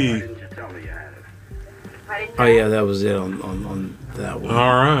Extra here? key. Why didn't you tell me you had it? Oh yeah, that was it on that one.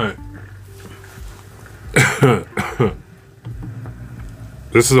 All right.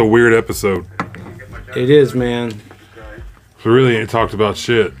 This is a weird episode. It is, man. We really ain't talked about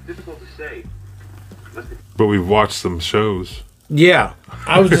shit, Difficult to say. but we've watched some shows. Yeah,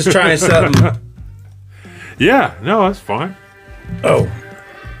 I was just trying something. Yeah, no, that's fine. Oh,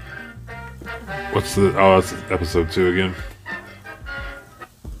 What's the? Oh, that's episode 2 again.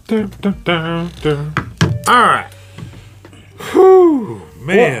 Dun, dun, dun, dun. all right. Whew,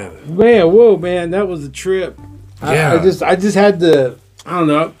 man. Whoa, man, that was a trip. Yeah. I just had to. I don't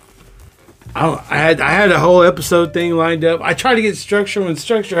know. I had a whole episode thing lined up. I try to get structure. When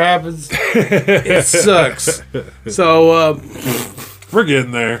structure happens, it sucks. So, We're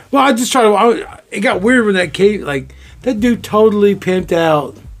getting there. well, I just try to. It got weird when that cave, like that dude, totally pimped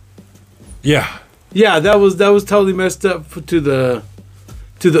out. Yeah. Yeah, that was totally messed up to the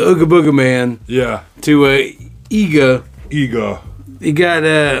Ooga Booga Man. Yeah. To Ega. Ego. It got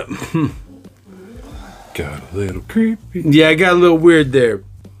Got a little creepy. yeah, it got a little weird there.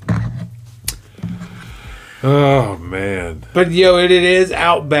 Oh, man. But yo, it is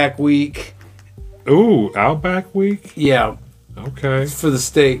Outback Week. Ooh, Outback Week? Yeah, Okay. for the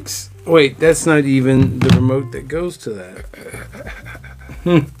steaks. Wait, that's not even the remote that goes to that.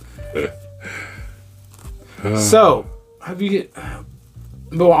 So, have you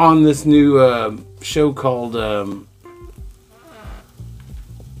well on this new show called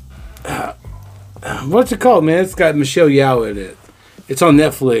what's it called, man? It's got Michelle Yeoh in it. It's on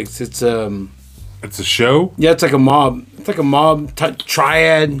Netflix. It's It's a show? yeah, it's like a mob. It's like a mob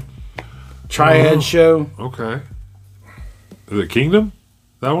triad show. Okay. Is it Kingdom?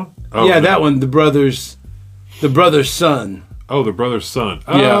 That one? Oh, Yeah, no. that one. The brother's son. Oh, the brother's son.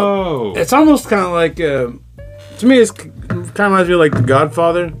 Yeah. Oh. It's almost kind of like to me, it's kind of reminds me of like The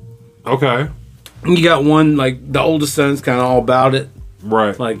Godfather. Okay. You got one like the oldest son's kind of all about it.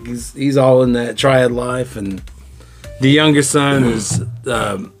 Right. Like he's all in that triad life, and The youngest son is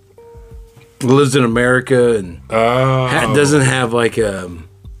lives in America and doesn't have like a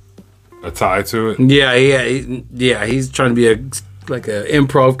tie to it. Yeah. He's trying to be a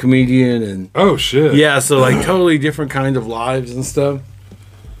improv comedian and oh shit. Yeah, so like totally different kind of lives and stuff.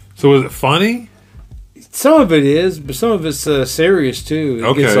 So is it funny? Some of it is, but some of it's serious too.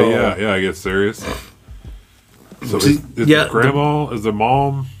 Okay, I get serious. So is the grandma? Is the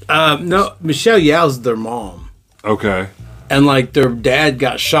mom? No, Michelle Yeoh's their mom. Okay. And like their dad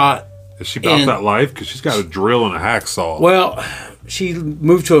got shot. Is she about that life? Because she's got a drill and a hacksaw. Well, she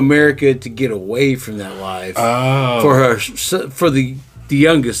moved to America to get away from that life. For the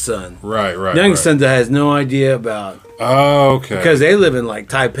youngest son. Right. The youngest son that has no idea about. Oh, okay. Because they live in like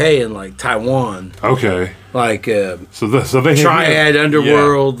Taipei and like Taiwan. Okay. Like so they triad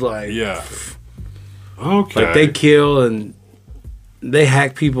underworld. Okay. Like they kill and they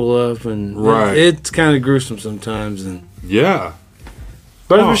hack people up and it's kind of gruesome sometimes and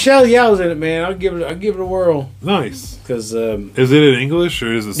But if Michelle Yeoh's in it, man, I'll give it a whirl. Nice. Because is it in English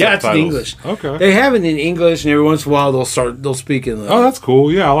or is it subtitles? It's in English. Okay. They have it in English, and every once in a while they'll speak in. Oh, that's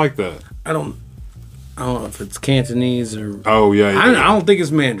cool. Yeah, I like that. I don't know if it's Cantonese or. Oh yeah. I don't think it's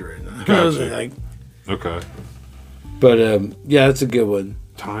Mandarin. Gotcha. Okay. But yeah, it's a good one.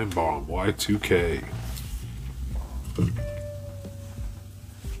 Time Bomb Y2K.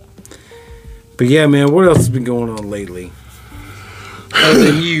 But yeah, man, what else has been going on lately?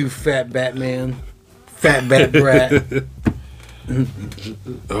 Other than you, fat Batman, fat Bat Brat.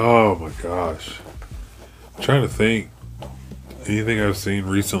 Oh my gosh! I'm trying to think. Anything I've seen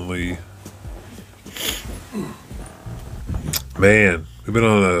recently? Man, we've been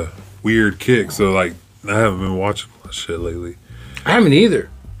on a weird kick, so like I haven't been watching much shit lately. I haven't either.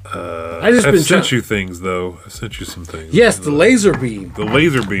 I've sent you things though. I sent you some things. Yes, the laser beam. The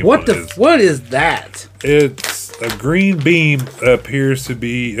laser beam. What is that? It's a green beam. Appears to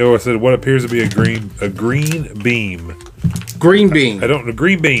be. Oh, I said what appears to be a green beam. Green beam. A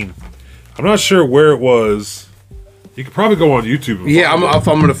green beam. I'm not sure where it was. You could probably go on YouTube. And I'm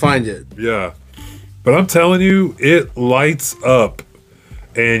going to find it. Yeah, but I'm telling you, it lights up,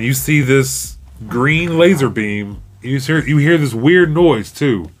 and you see this green laser beam. You hear this weird noise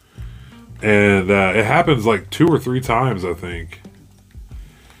too. And it happens like 2 or 3 times, I think.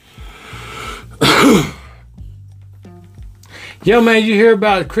 Yo, man, you hear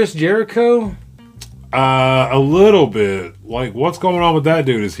about Chris Jericho? A little bit. Like, what's going on with that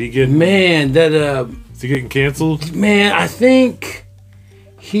dude? Is he getting... Man, is he getting canceled? Man, I think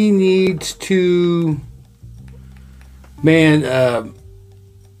he needs to... Man,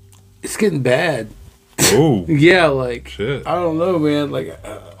 it's getting bad. Oh. Yeah, like... Shit. I don't know, man. Like...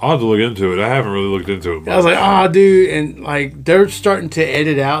 I'll have to look into it. I haven't really looked into it much. I was like, dude. And, like, they're starting to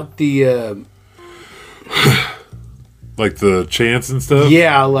edit out the... like the chants and stuff?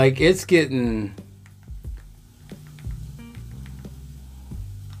 Yeah, like, it's getting...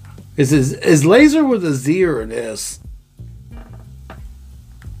 Is laser with a Z or an S?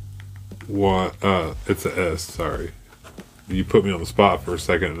 What? It's an S, sorry. You put me on the spot for a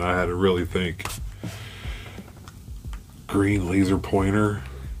second and I had to really think. Green laser pointer.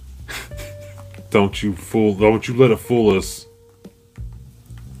 Don't you let it fool us.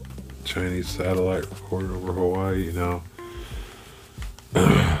 Chinese satellite recorded over Hawaii, you know.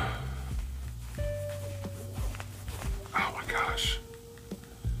 Oh my gosh.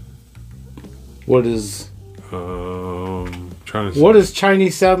 What is trying to what is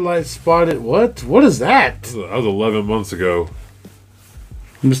Chinese satellite spotted? What is that? That was 11 months ago.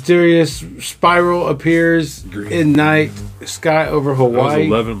 Mysterious spiral appears in night sky over Hawaii.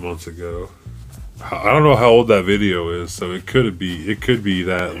 That was 11 months ago. I don't know how old that video is, so it could be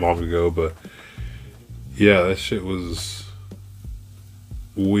that long ago, but yeah, that shit was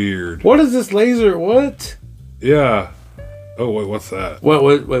weird. What is this laser? What? Yeah. Oh wait, what's that?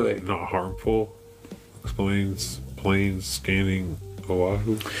 Wait. Not harmful. Explains planes scanning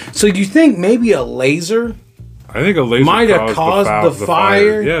Oahu. So you think maybe a laser? I think a laser might have caused the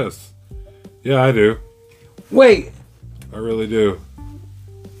fire. Yes. Yeah, I do. Wait. I really do.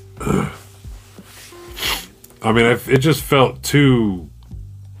 I mean, it just felt too.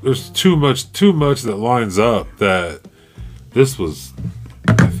 There's too much that lines up that this was.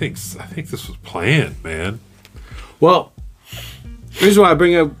 I think this was planned, man. Well, the reason why I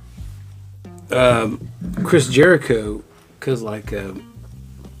bring up Chris Jericho, because like, yeah,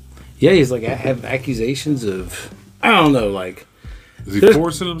 he's like having accusations of, I don't know, like. Is he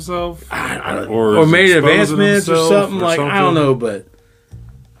forcing himself? Or made advancements or something? Like, I don't know, but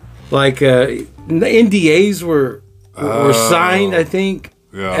like NDAs were signed, I think.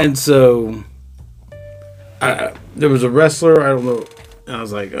 Yeah. And so There was a wrestler. I don't know. And I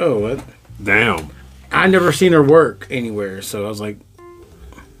was like, oh, what? Damn. I never seen her work anywhere, so I was like,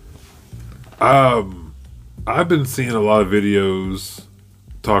 I've been seeing a lot of videos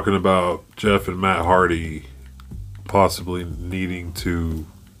talking about Jeff and Matt Hardy possibly needing to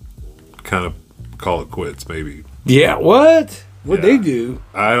kind of call it quits, maybe. yeah, what? What'd they do?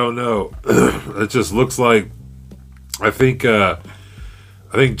 I don't know. It just looks like I think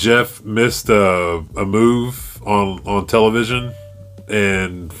Jeff missed a move on television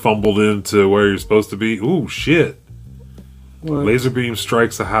and fumbled into where you're supposed to be. Ooh, shit. What? Laser beam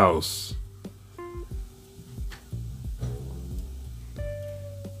strikes a house.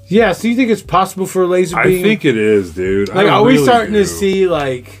 Yeah, so you think it's possible for a laser beam? I think it is, dude. Like, are we starting to see,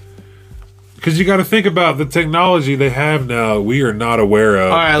 like... Because you got to think about the technology they have now. We are not aware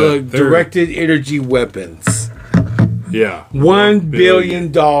of. All right, look, directed energy weapons. Yeah. $1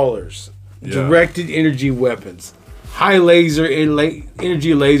 billion. Yeah. Directed energy weapons. High laser, energy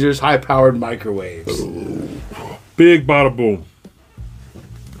lasers, high-powered microwaves. Big bada boom.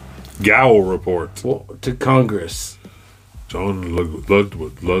 Gowl report. Well, to Congress. John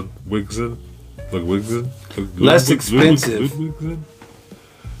Ludwigson? Less expensive. Ludwigson?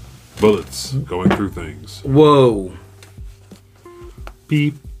 Bullets going through things. Whoa.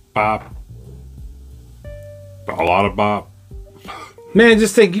 Beep, bop. A lot of bop. Man,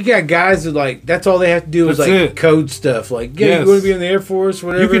 just think, you got guys that, like, that's all they have to do is, That's like, it. code stuff. Like, yeah, Yes. you want to be in the Air Force,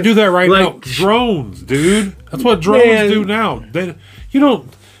 whatever. You can do that right Like, now. Drones, dude. That's what drones Man. do now. You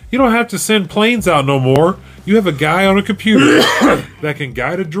don't have to send planes out no more. You have a guy on a computer that can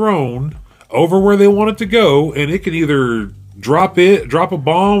guide a drone over where they want it to go, and it can either drop a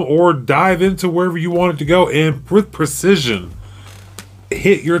bomb, or dive into wherever you want it to go, and with precision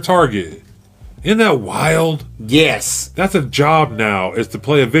hit your target. Isn't that wild? Yes. That's a job now, is to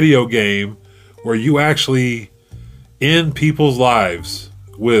play a video game where you actually end people's lives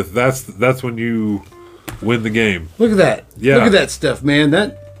with. That's when you win the game. Look at that. Yeah. Look at that stuff, man.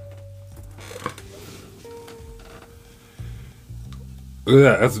 Look at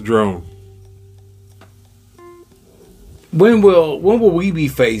that. That's a drone. When will we be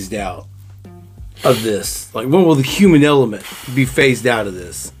phased out of this? Like, when will the human element be phased out of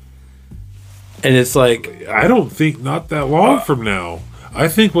this? And it's like, I don't think not that long from now. I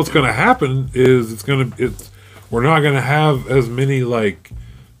think what's going to happen is we're not going to have as many like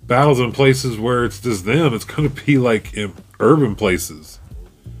battles in places where it's just them. It's going to be like in urban places.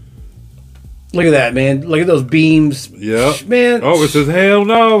 look at that, man. Look at those beams. Yeah, Man. Oh, it says hell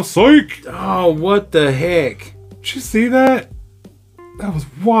no, psych. Oh, what the heck? Did you see that? That was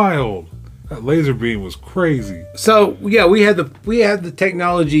wild. That laser beam was crazy. So yeah, we had the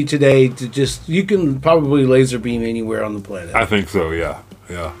technology today to just, you can probably laser beam anywhere on the planet. I think so. Yeah.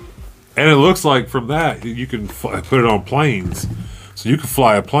 And it looks like from that you can put it on planes, so you can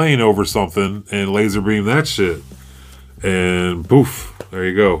fly a plane over something and laser beam that shit, and poof, there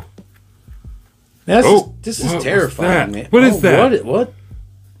you go. This what is was terrifying, that? man. What is that? What?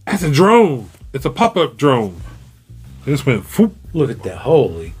 That's a drone. It's a pop-up drone. It just went. Whoop. Look at that!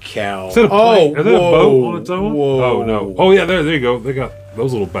 Holy cow! Is that a plane? Is that a boat on its own? Whoa. Oh no! Oh yeah, there you go. They got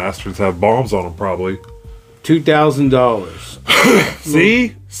those little bastards have bombs on them probably.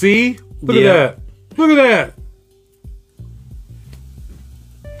 $2,000. See? Look Yeah. at that! Look at that!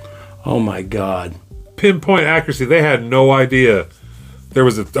 Oh my God! Pinpoint accuracy. They had no idea there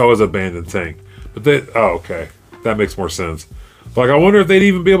was a abandoned tank. But okay, that makes more sense. Like, I wonder if they'd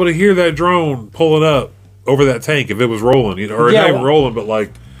even be able to hear that drone pulling up over that tank if it was rolling, or not even rolling, but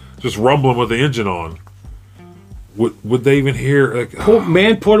like just rumbling with the engine on. Would they even hear? Like,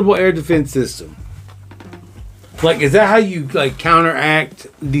 Man portable air defense system. Like, is that how you like counteract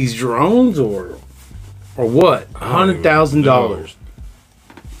these drones, or what? $100,000.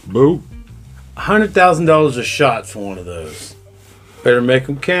 Boop. $100,000 a shot for one of those. Better make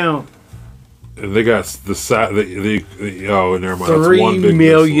them count. And they got oh, never mind. That's one $3 big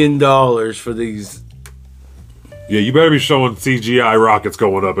million for these. Yeah, you better be showing CGI rockets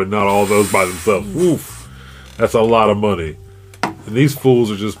going up and not all those by themselves. Oof, that's a lot of money. And these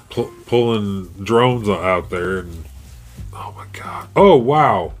fools are just pulling drones out there. And oh my God! Oh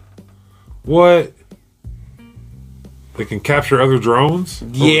wow! What? They can capture other drones?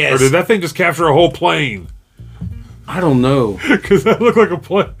 Yes. Or did that thing just capture a whole plane? I don't know. Because that looked like a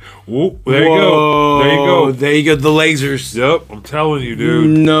plane. Whoop! There you go. There you go. There you go. The lasers. Yep, I'm telling you,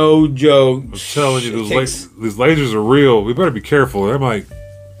 dude. No joke. I'm telling you, these lasers are real. We better be careful. They might.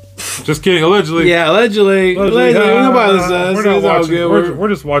 Just kidding. Allegedly. Yeah, allegedly. Nobody listens to us. We're not It's all watching. good. We're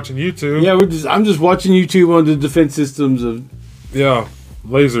just watching YouTube. Yeah, I'm just watching YouTube on the defense systems of. Yeah,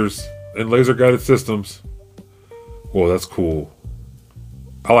 lasers and laser guided systems. Whoa, that's cool.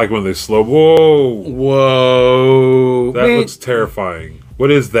 I like when they slow. Whoa. Whoa. That looks terrifying. What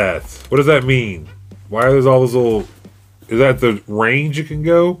is that? What does that mean? Why are there all those little... Is that the range you can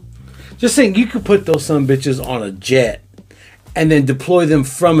go? Just think, you could put those some bitches on a jet and then deploy them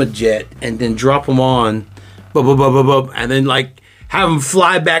from a jet and then drop them on, and then like have them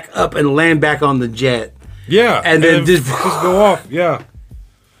fly back up and land back on the jet. Yeah. And then just go off. Yeah.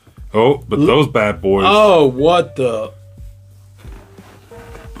 Oh, but those bad boys. Oh, what the...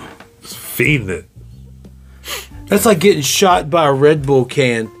 Just feeding it. That's like getting shot by a Red Bull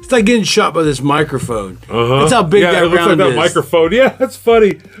can. It's like getting shot by this microphone. Uh-huh. That's how big yeah, that it looks round like is. that microphone. Yeah, that's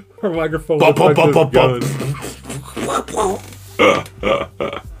funny. Our microphone looks like this gun.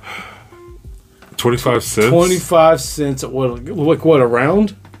 25 cents? 25 cents. What, a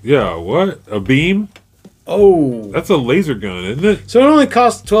round? Yeah, what? A beam? Oh. That's a laser gun, isn't it? So it only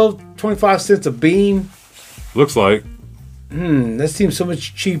costs 25 cents a beam? Looks like. That seems so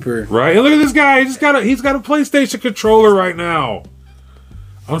much cheaper. Right? And look at this guy. He's got a PlayStation controller right now.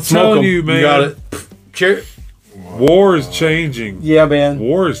 I'm telling you, man. You got it. Cheer. War is changing. Yeah, man.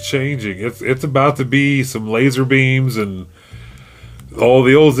 War is changing. It's about to be some laser beams and all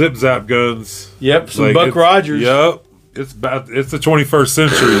the old zip zap guns. Yep, some Buck Rogers. Yep. It's the 21st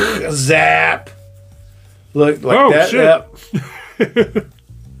century. Zap. Look like that. Shit.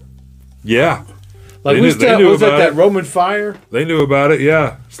 Yeah. Like was that Roman fire? They knew about it,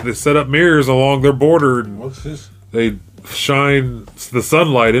 yeah. So they set up mirrors along their border and what's this? They shine the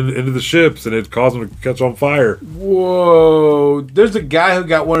sunlight into the ships and it caused them to catch on fire. Whoa. There's a guy who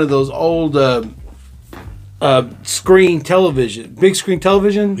got one of those old screen television, big screen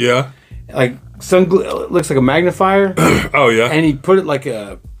television. Yeah. Like looks like a magnifier. Oh yeah. And he put it like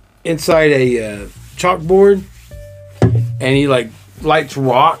inside a chalkboard, and he like lights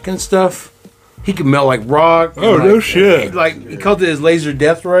rock and stuff. He can melt like rock. Oh, no shit. He called it his laser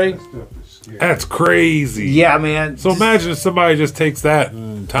death ray. That's crazy. Yeah, man. So imagine if somebody just takes that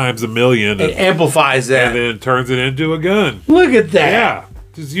and times 1,000,000 and amplifies that, and then turns it into a gun. Look at that. Yeah,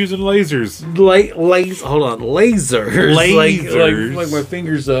 just using lasers. Hold on, lasers. Lasers. Like my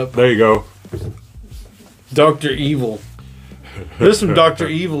fingers up. There you go. Dr. Evil. There's some Dr.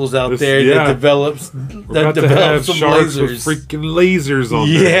 Evils out there that develops some sharks lasers. with freaking lasers on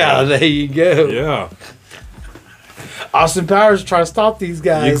there. Yeah, there you go. Yeah. Austin Powers trying to stop these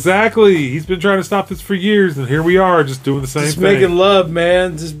guys. Exactly. He's been trying to stop this for years, and here we are just doing the same thing. Just making love,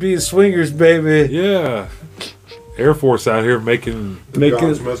 man. Just being swingers, baby. Yeah. Air Force out here making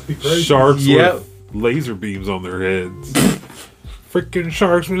must be crazy. sharks with laser beams on their heads. Freaking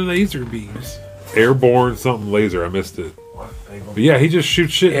sharks with laser beams. Airborne something laser. I missed it. But yeah, he just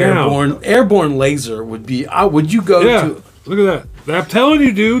shoots shit down. Airborne laser would be... would you go to... Look at that. I'm telling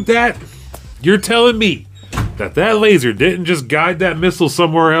you, dude, that... You're telling me that laser didn't just guide that missile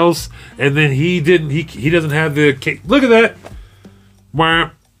somewhere else, and then he doesn't have the... Look at that.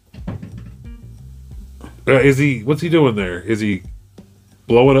 Wah. What's he doing there? Is he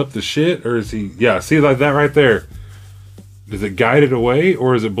blowing up the shit, or is he... Yeah, see like that right there. Does it guide it away,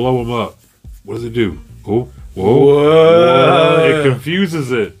 or does it blow him up? What does it do? Oh, whoa. It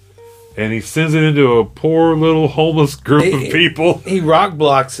confuses it. And he sends it into a poor little homeless group of people. He rock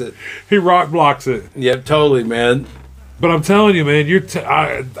blocks it. He rock blocks it. Yep, totally, man. But I'm telling you, man,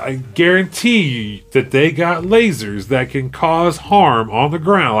 I guarantee you that they got lasers that can cause harm on the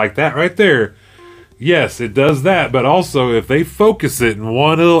ground, like that right there. Yes, it does that, but also if they focus it in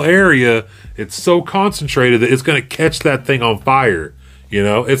one little area, it's so concentrated that it's going to catch that thing on fire. You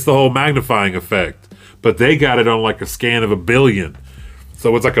know, it's the whole magnifying effect. But they got it on like a scan of 1 billion.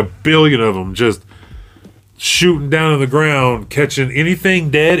 So it's like 1 billion of them just shooting down on the ground, catching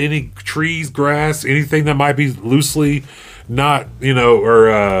anything dead, any trees, grass, anything that might be loosely not,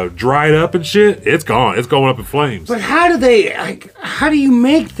 or dried up and shit. It's gone. It's going up in flames. But how do you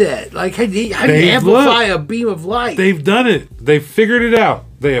make that? Like, how do you amplify a beam of light? They've done it. They've figured it out.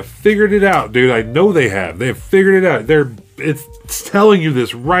 They have figured it out, dude. I know they have. They have figured it out. It's telling you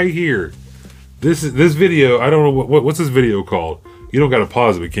this right here. This video, I don't know what's this video called. You don't got to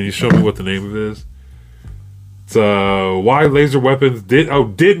pause it, but can you show me what the name of it is? It's why laser weapons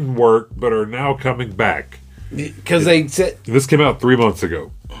didn't work, but are now coming back. Because they said this came out 3 months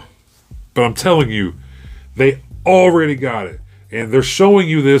ago. But I'm telling you, they already got it, and they're showing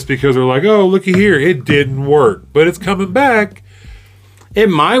you this because they're like, oh, looky here, it didn't work, but it's coming back. It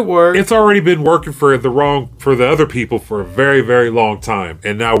might work. It's already been working for the other people for a very, very long time.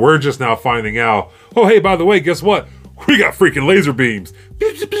 And now we're just now finding out, oh, hey, by the way, guess what? We got freaking laser beams.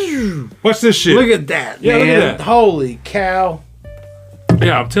 Watch this shit. Look at that, yeah, man. look at that. Holy cow.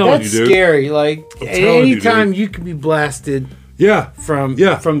 Yeah, I'm telling That's you, dude. scary. Like telling you, anytime dude. you can be blasted Yeah,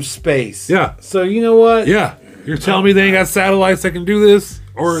 from space. Yeah. So you know what? yeah. You're telling me they ain't got satellites that can do this,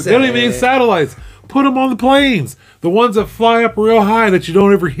 or they don't even need satellites. Put them on the planes, the ones that fly up real high that you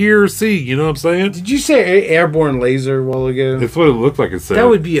don't ever hear or see. You know what I'm saying? Did you say airborne laser a while ago? That's what it looked like. It said That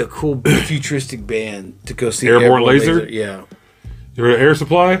would be a cool futuristic band to go see. Airborne Laser? Yeah. You heard of Air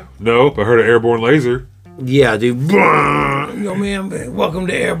Supply? Nope. I heard of Airborne Laser. Yeah, dude. Yo, man, welcome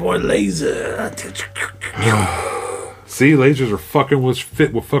to Airborne Laser. See, lasers are fucking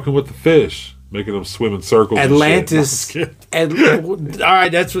with the fish, making them swim in circles. Atlantis. All right,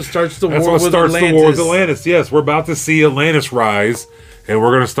 that's what starts the That's war what with starts Atlantis. the war with Atlantis. Yes, we're about to see Atlantis rise, and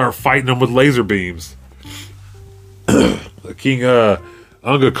we're going to start fighting them with laser beams. King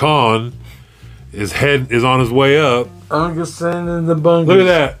Unga Khan, his head is on his way up. Ungerson and the Bungas. Look at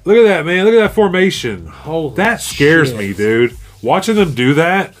that. Look at that, man. Look at that formation. Holy that scares shit. me, dude. Watching them do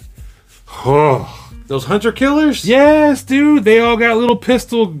that. Oh. Those hunter killers? Yes, dude. They all got little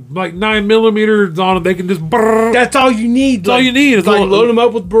pistol, like 9mm on them. They can just. Brrr. That's all you need. That's all you need. It's like load them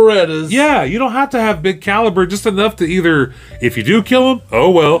up with Berettas. Yeah, you don't have to have big caliber. Just enough to either, if you do kill them, oh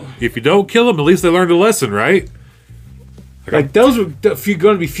well. If you don't kill them, at least they learned a lesson, right? Like those are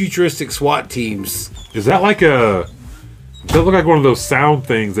going to be futuristic SWAT teams. Is that like a? Does that look like one of those sound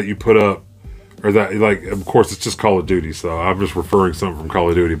things that you put up? Or that, like, of course, it's just Call of Duty, so I'm just referring something from Call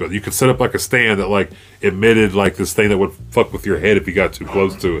of Duty. But you could set up like a stand that like emitted like this thing that would fuck with your head if you got too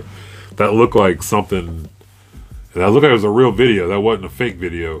close to it. That looked like something. That looked like it was a real video. That wasn't a fake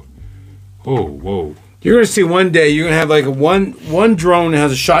video. Oh, whoa! You're going to see one day. You're going to have like one drone that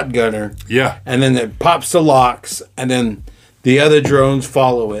has a shotgunner. Yeah, and then it pops the locks, and then the other drones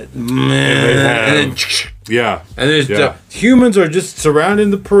follow it. And then, yeah. And there's the humans are just surrounding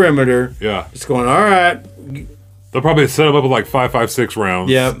the perimeter. Yeah. It's going, all right. They'll probably set them up with like 5.56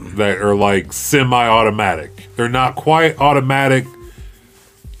 rounds. Yep. That are like semi-automatic. They're not quite automatic.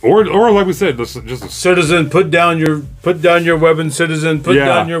 Or like we said, just a citizen, put down your weapon, citizen, put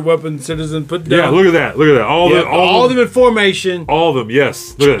down your weapon, citizen, put down. Yeah, look at that. Look at that. All of them in formation. All of them,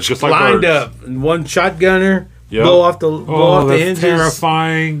 yes. Look at that. Just like lined birds. up. And one shotgunner. Yep. Blow off the that's hinges.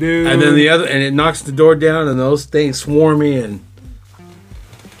 Terrifying, dude. And then the other, and it knocks the door down, and those things swarm in.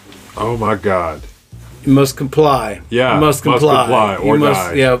 Oh my God! You must comply. Yeah, you must comply or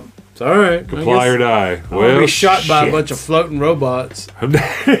die. Yep. It's all right. Comply or die. Well, be shot by a bunch of floating robots. I'm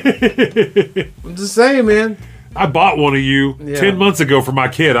just saying, man. I bought one of you 10 months ago for my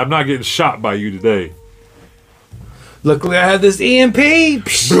kid. I'm not getting shot by you today. Luckily, I have this EMP.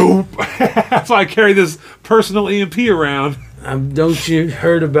 Boom. That's why I carry this personal EMP around. Don't you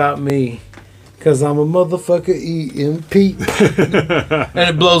heard about me? Because I'm a motherfucker EMP. And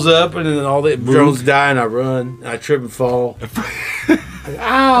it blows up, and then all the drones die, and I run. And I trip and fall.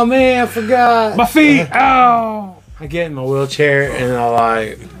 Oh, man, I forgot. My feet. Ow. I get in my wheelchair, and I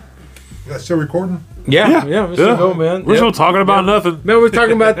like... You guys still recording? Yeah, we're still going, man. We're still talking about nothing. Man, we're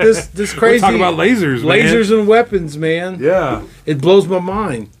talking about this crazy... We're talking about lasers, man. Lasers and weapons, man. Yeah. It blows my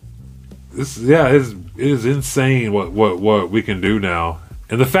mind. It is insane what we can do now.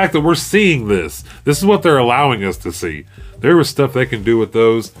 And the fact that we're seeing this is what they're allowing us to see. There was stuff they can do with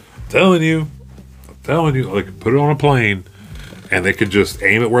those. I'm telling you, they can put it on a plane, and they can just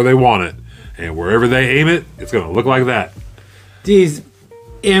aim it where they want it. And wherever they aim it, it's going to look like that. These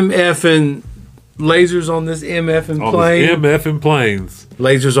MF and lasers on this MF and plane. MF and planes.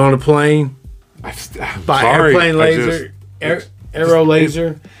 Lasers on a plane. I'm By sorry. airplane laser. Aero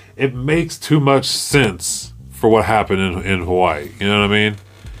laser. It makes too much sense for what happened in Hawaii. You know what I mean?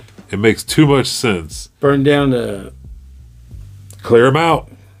 It makes too much sense. Burn down the... Clear them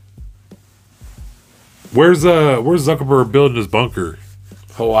out. Where's Zuckerberg building his bunker?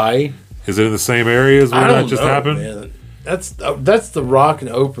 Hawaii. Is it in the same area as where that just happened? Man. That's the Rock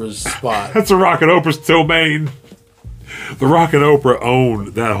and Oprah's spot. That's the Rock and Oprah's domain. The Rock and Oprah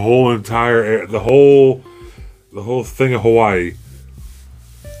owned that whole entire the whole thing of Hawaii.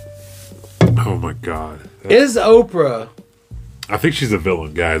 Oh my God! Is Oprah? I think she's a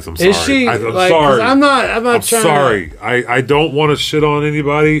villain, guys. I'm sorry. Is she? I'm like, sorry. I'm not I'm trying. Sorry. I don't want to shit on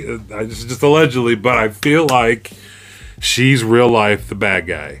anybody. I just allegedly, but I feel like she's real life the bad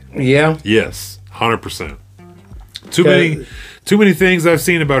guy. Yeah. Yes, 100%. Too many things I've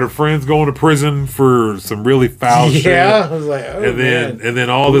seen about her friends going to prison for some really foul shit. Yeah, I was like, oh, and then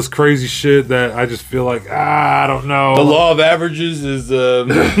all this crazy shit that I just feel like I don't know. The law of averages is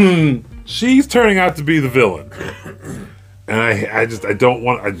she's turning out to be the villain, and I don't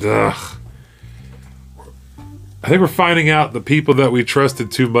want. I think we're finding out the people that we trusted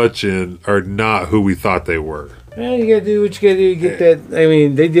too much in are not who we thought they were. Well, you gotta do what you gotta do to get that. I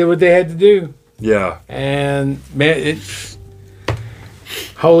mean, they did what they had to do, Yeah. and man,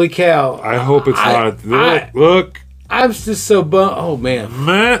 holy cow! I hope it's not. Look, I'm just so bummed. Oh man,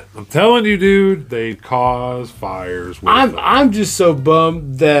 Matt, I'm telling you, dude, they cause fires. I'm just so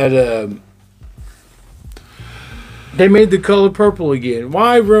bummed that they made the color purple again.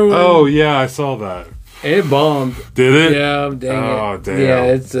 Why ruin? Oh yeah, I saw that. It bombed. Did it? Yeah, dang Oh, it. damn. Yeah,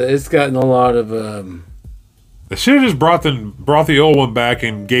 it's gotten a lot of. They should have just brought the old one back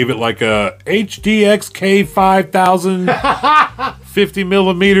and gave it like a HDXK 5000 50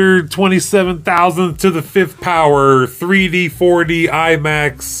 millimeter 27,000 to the 5th power 3D 4D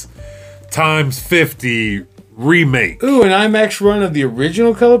IMAX times 50 remake. Ooh, an IMAX run of the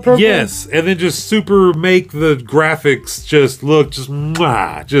original color purple. Yes, and then just super make the graphics just look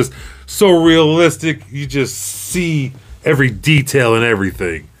just so realistic. You just see every detail and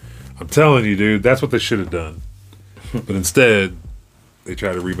everything. I'm telling you, dude, that's what they should have done. But instead, they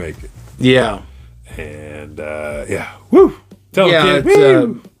try to remake it. Yeah. And yeah, woo. Tell Yeah, the kid, it's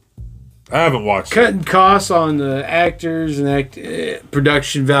woo. I haven't watched it. cutting costs on the actors and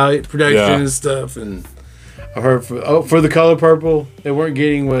production value, and stuff. And I've heard for the color purple, they weren't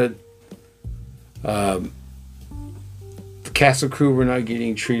getting what the cast and crew were not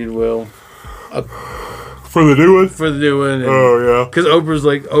getting treated well For the new one? for the new one. Oh, yeah. Because Oprah's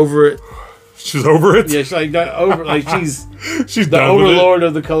like over it. She's over it? Yeah, she's like not over. Like she's She's the done with it? overlord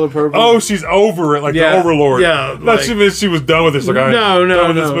of the color purple. Oh, she's over it, like Yeah, the overlord. yeah, Not like- she meant she was done with it. She's like, all right, No, done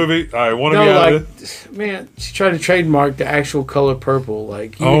with this no. movie. I want to no, be out like of it. man, she tried to trademark the actual color purple.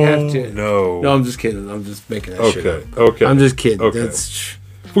 Like you Oh, have to. no. No, I'm just kidding. I'm just making that shit Okay, up. okay. I'm just kidding. Okay. That's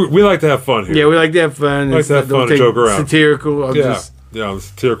We like to have fun here. yeah, we like to have fun. We like It's to have don't fun and take joke around. Satirical. I'm Yeah, just, yeah, the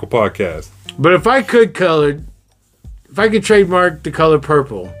satirical podcast. but if I could trademark the color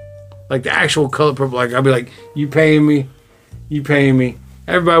purple, like the actual color purple, like I'd be like, you paying me? You paying me?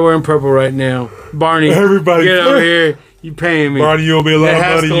 Everybody wearing purple right now. Barney, Everybody- get over here. You paying me? Barney, you owe me a lot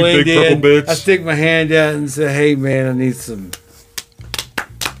That of money, Haskell you big Indian, purple bitch. I stick my hand out and say, hey man, I need some.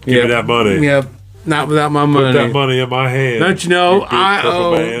 Give me that money. Yep. Not without my money. Put that money in my hand. Don't you know you big I purple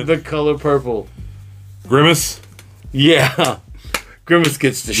owe man. the color purple? Grimace? Yeah. Grimace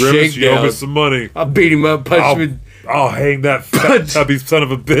gets the Grimace, you owe me shakedown. some money. I'll beat him up, punch him. I'll hang that fat tubby son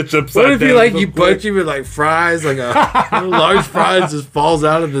of a bitch upside down. What if you like real you quick. punch him with like fries, like a large fries just falls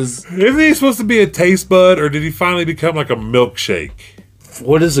out of his? Isn't he supposed to be a taste bud, or did he finally become like a milkshake?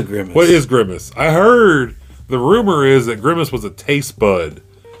 What is a Grimace? What is Grimace? I heard the rumor is that Grimace was a taste bud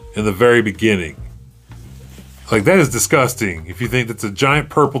in the very beginning. Like, that is disgusting if you think that's a giant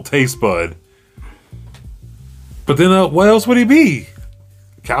purple taste bud. But then what else would he be?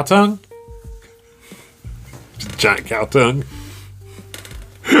 Cow tongue? Just giant cow tongue.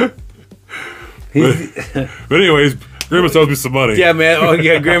 But anyways, Grimace owes me some money. Yeah, man. Oh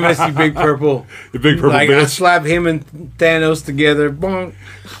yeah, Grimace, you big purple. You big purple Like I bitch. slap him and Thanos together, bonk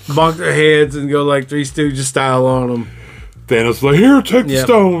their heads, and go like Three Stooges style on them. Thanos was like, here, take the Yep.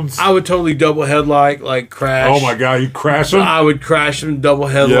 stones. I would totally double headlock, like crash. Oh my god, you crash him? I would crash him, double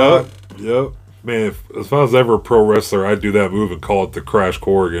headlock. Yep. Man, if I was ever a pro wrestler, I'd do that move and call it the Crash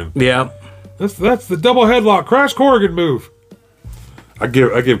Corrigan. Yeah. That's the double headlock Crash Corrigan move. I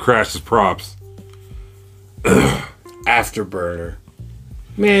give Crash his props. Afterburner.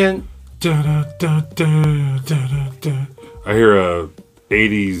 Man. I hear a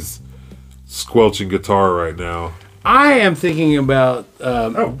 80s squelching guitar right now. I am thinking about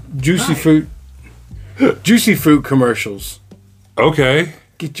juicy fruit commercials. Okay.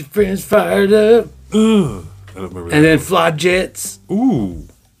 Get your friends fired up. I don't remember that. And then fly jets. Ooh.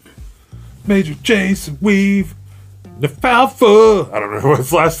 Major Jason Weave. Nefalfa. I don't know what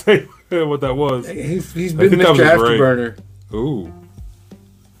his last name what that was. He's I been think that was Mr. his rank. Afterburner. Ooh.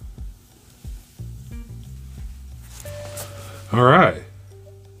 All right.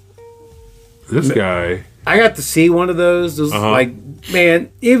 This guy. I got to see one of those. Those like,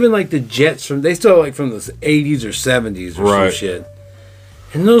 man, even like the jets they still like from the 80s or 70s or Right. some shit.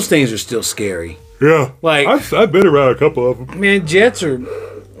 And those things are still scary. Yeah. Like, I've been around a couple of them. man, jets are.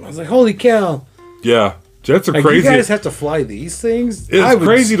 I was like, holy cow! Yeah. Jets are Like, crazy. you guys have to fly these things. It's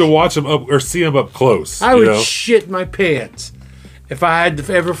crazy to watch them up or see them up close. I you would know? shit my pants if I had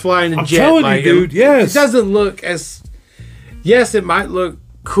to ever fly in a I'm jet. telling like, you, dude. Yes. It doesn't look as. Yes, it might look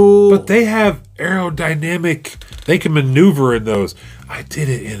cool, But they have aerodynamic. They can maneuver in those. I did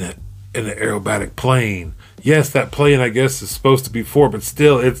it in an aerobatic plane. Yes, that plane I guess is supposed to be forward, but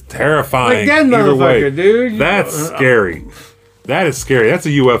still, it's terrifying. Like that either way. motherfucker, dude. That's scary. That is scary. That's a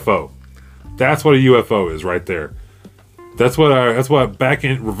UFO. That's what a UFO is right there. That's what back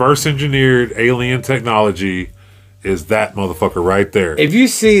in reverse engineered alien technology is that motherfucker right there. If you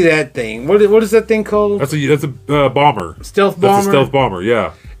see that thing, what is that thing called? That's a bomber. Stealth bomber? That's a stealth bomber,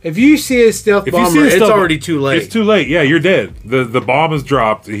 yeah. If you see a stealth bomber, it's already too late. It's too late. Yeah, you're dead. The bomb is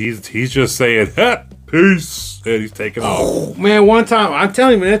dropped. He's just saying, peace, and he's taking off. Man, one time, I'm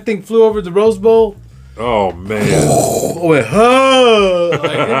telling you, when that thing flew over the Rose Bowl, oh man,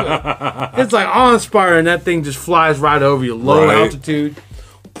 it's like awe-inspiring. That thing just flies right over you, low altitude.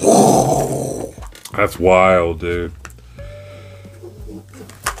 That's wild, dude.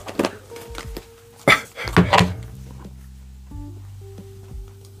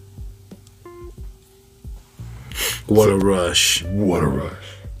 What a rush. What a rush.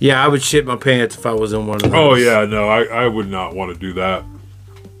 Yeah, I would shit my pants if I was in one of those. Oh, yeah, no, I would not want to do that.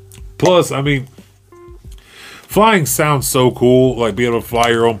 Plus, I mean, flying sounds so cool, like being able to fly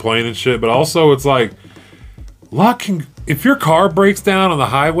your own plane and shit, but also it's like, if your car breaks down on the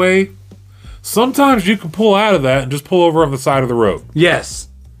highway, sometimes you can pull out of that and just pull over on the side of the road. Yes.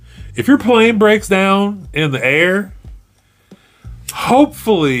 If your plane breaks down in the air,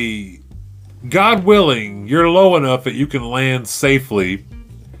 hopefully, God willing, you're low enough that you can land safely,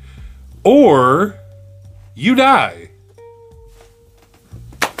 or you die.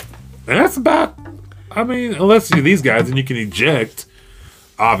 And that's about, I mean, unless you're these guys, then you can eject,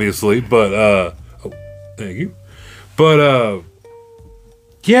 obviously, but, oh, thank you. But,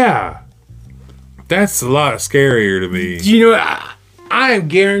 yeah, that's a lot scarier to me. You know, I am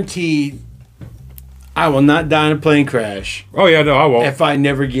guaranteed I will not die in a plane crash. Oh, yeah, no, I won't. If I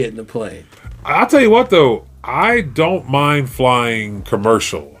never get in the plane. I'll tell you what, though. I don't mind flying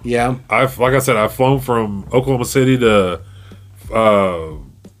commercial. Yeah. Like I said, I've flown from Oklahoma City to, oh,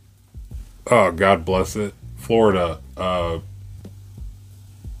 God bless it, Florida.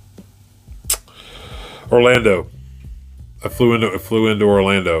 Orlando. I flew into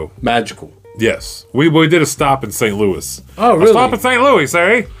Orlando. Magical. Yes. We did a stop in St. Louis. Oh, really? A stop in St. Louis,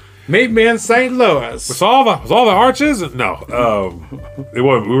 eh? Meet me in St. Louis. Was all the arches? No. It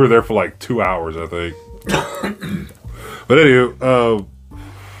wasn't. We were there for like 2 hours, I think. But anyway,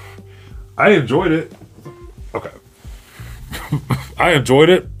 I enjoyed it. Okay. I enjoyed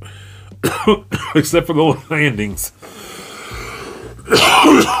it. Except for the landings.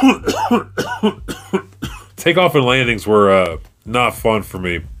 Takeoff and landings were not fun for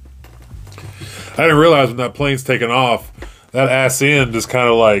me. I didn't realize when that plane's taking off, that ass end just kind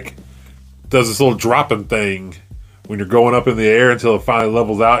of like does this little dropping thing when you're going up in the air until it finally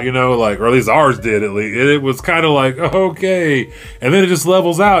levels out, you know, like, or at least ours did at least. It was kind of like, okay. And then it just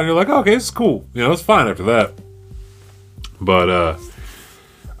levels out and you're like, okay, it's cool. You know, it's fine after that. But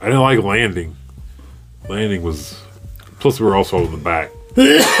I didn't like landing. Landing was, plus we were also in the back.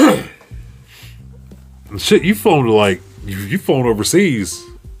 Shit, you've flown to like, you've flown overseas.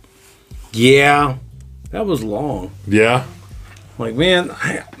 Yeah. That was long. Yeah. Like, man,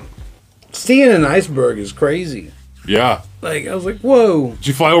 seeing an iceberg is crazy. Yeah. Like, I was like, whoa. Did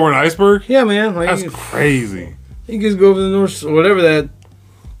you fly over an iceberg? Yeah, man. Like, that's crazy. You can just go over the North, whatever that,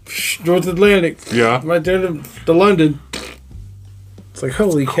 North Atlantic. Yeah. Right there to London. It's like,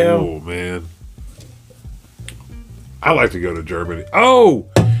 holy cow. Oh, man. I like to go to Germany. Oh,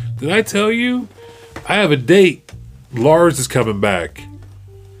 did I tell you? I have a date. Lars is coming back.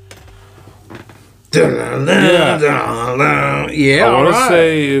 Yeah, I want to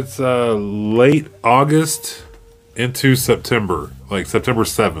say it's late August into September, like September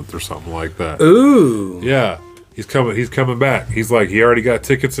 7th or something like that. Ooh, yeah, he's coming back. He's like, he already got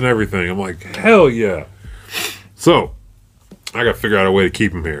tickets and everything. I'm like, hell yeah. So I got to figure out a way to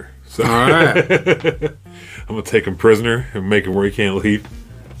keep him here. So, all right, I'm gonna take him prisoner and make him where he can't leave.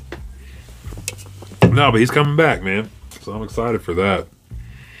 No, but he's coming back, man. So I'm excited for that.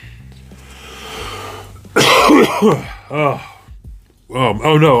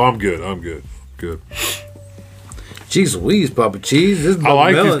 Oh no, I'm good. Good. Jeez Louise, Papa Cheese. This I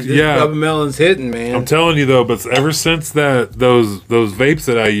like melon. this. This Yeah, Bubba Melon's hitting, man. I'm telling you though, but ever since that those vapes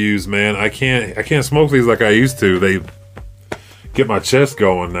that I use, man, I can't smoke these like I used to. They get my chest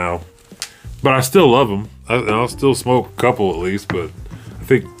going now, but I still love them. I'll still smoke a couple at least, but I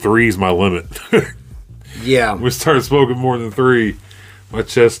think 3 is my limit. Yeah, we start smoking more than 3, my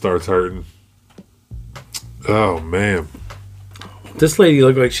chest starts hurting. Oh man, this lady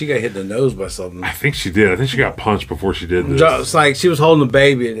looked like she got hit in the nose by something. I think she did. I think she got punched before she did this. It's like she was holding a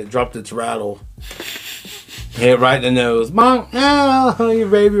baby and it dropped its rattle. Hit right in the nose. Mom, oh, your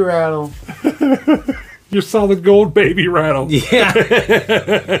baby rattle. Your solid gold baby rattle. Yeah.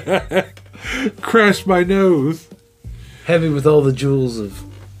 Crashed my nose. Heavy with all the jewels of.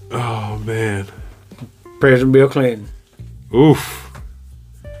 Oh man. President Bill Clinton. Oof.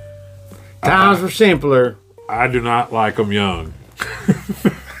 Times were simpler. I do not like them young.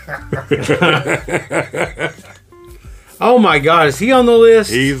 Oh my God, is he on the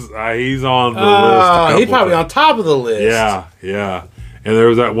list? He's on the list. He's probably on top of the list. Yeah. And there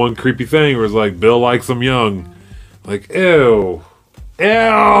was that one creepy thing where it's like Bill likes them young. Like, ew.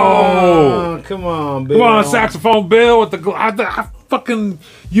 Oh, come on, Bill. Come on, saxophone Bill with the I fucking,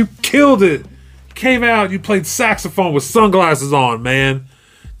 you killed it. Came out, you played saxophone with sunglasses on, man.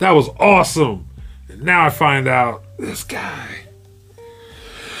 That was awesome. And now I find out this guy.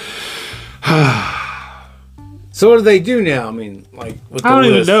 So what do they do now? I mean, like, with the I don't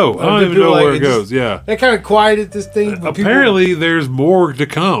even list? know. I don't even know where it goes. Yeah. They kind of quieted this thing. Apparently, there's more to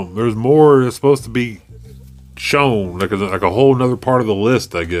come. There's more that's supposed to be shown, like a whole nother part of the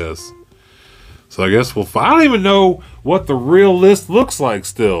list, I guess. So I guess I don't even know what the real list looks like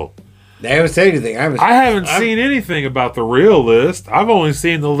still. They haven't said anything. I haven't seen anything about the real list. I've only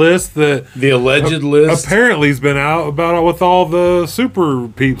seen the list that the alleged list apparently has been out about with all the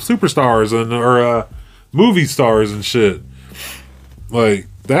superstars and movie stars and shit. Like,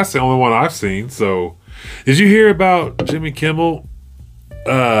 that's the only one I've seen. So, did you hear about Jimmy Kimmel?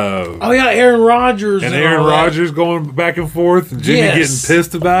 Oh yeah, Aaron Rodgers and Aaron Rodgers going back and forth, and Jimmy getting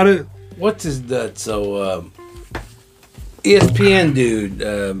pissed about it. What's his nut? So, ESPN dude.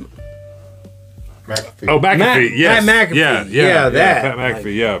 McAfee. Oh, McAfee. Yes. Matt McAfee. Yeah, that. Pat McAfee. Like,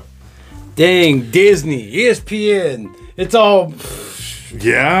 yeah. Dang, Disney, ESPN. It's all.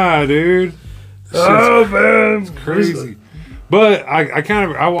 Yeah, dude. Oh man, it's crazy. But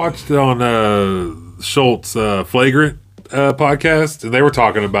I watched it on Schultz Flagrant podcast, and they were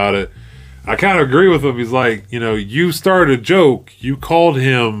talking about it. I kind of agree with him. He's like, you started a joke. You called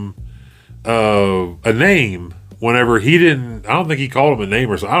him a name whenever he didn't. I don't think he called him a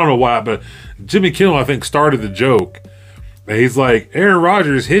name or something. I don't know why, but Jimmy Kimmel, I think, started the joke. And he's like, Aaron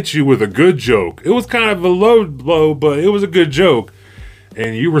Rodgers hit you with a good joke. It was kind of a low blow, but it was a good joke.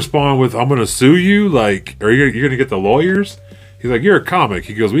 And you respond with, I'm going to sue you? Like, are you're going to get the lawyers? He's like, you're a comic.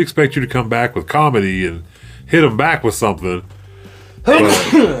 He goes, we expect you to come back with comedy and hit him back with something.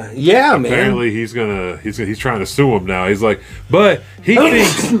 But yeah, apparently he's trying to sue him now. He's like, but he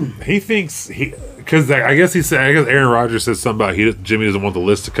thinks because I guess Aaron Rodgers said something about Jimmy doesn't want the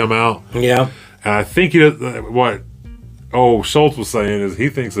list to come out. Yeah. And I think what Schultz was saying is he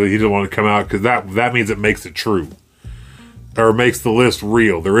thinks that he doesn't want to come out because that means it makes it true. Or makes the list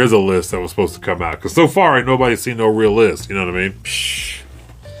real. There is a list that was supposed to come out. Because so far, ain't nobody seen no real list. You know what I mean?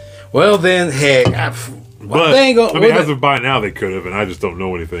 Well, then, heck. As of by now, they could have, and I just don't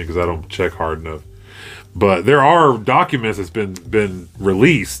know anything because I don't check hard enough. But there are documents that's been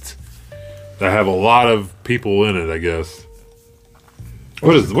released that have a lot of people in it, I guess.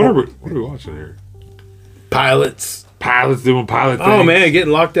 What are we watching here? Pilots doing pilot things. Oh man,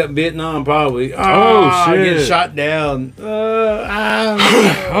 getting locked up in Vietnam probably. Oh shit, getting shot down.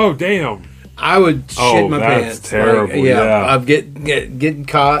 Oh damn. I would shit my pants. That's terrible. Like, yeah, I'm getting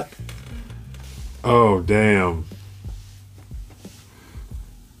caught. Oh damn.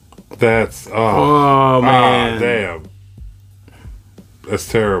 That's man. Damn.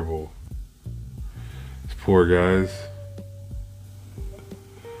 That's terrible. These poor guys.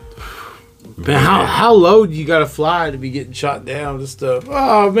 Man, how low do you gotta fly to be getting shot down and stuff?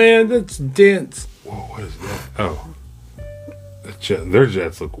 Oh man, that's dense. Whoa, what is that? Oh, their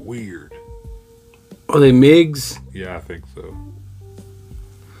jets look weird. Are they MiGs? Yeah, I think so.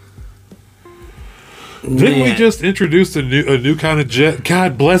 Didn't we just introduce a new kind of jet?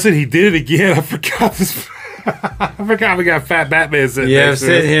 God bless it, he did it again. I forgot this. I forgot we got Fat Batman sitting there. Yeah,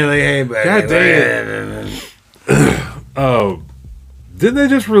 sitting here like, hey, buddy. God damn it. Didn't they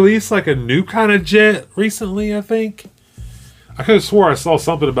just release like a new kind of jet recently, I think? I could have swore I saw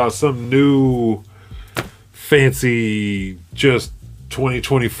something about some new fancy just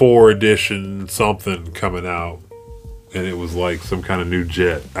 2024 edition something coming out. And it was like some kind of new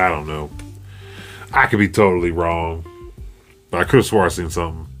jet. I don't know. I could be totally wrong. But I could have swore I seen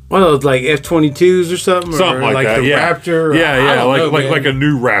something. One of those like F-22s or something? Something or like that, the yeah. Raptor? Yeah, like a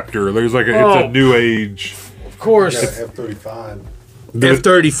new Raptor. There's like it's a new age. Of course. F-35.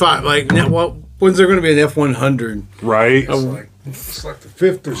 F-35. Like, when's there going to be an F-100? Right. It's like the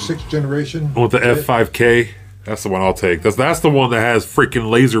 5th or 6th generation. With the F-5K, that's the one I'll take. That's the one that has freaking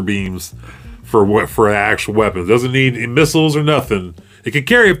laser beams for actual weapons. Doesn't need missiles or nothing. It can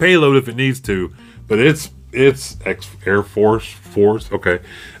carry a payload if it needs to, but it's Air Force. Okay,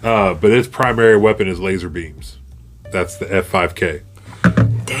 but its primary weapon is laser beams. That's the F-5K.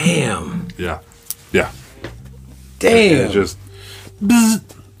 Damn. Yeah. Damn. And it just,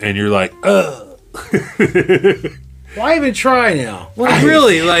 and you're like, Why even try now? Well,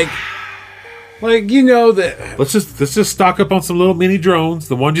 really, like, Like, you know that. Let's just stock up on some little mini drones,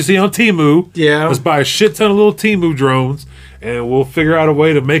 the ones you see on Temu. Yeah. Let's buy a shit ton of little Temu drones, and we'll figure out a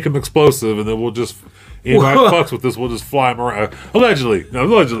way to make them explosive, and then we'll just anybody fucks with this, we'll just fly them around. Allegedly.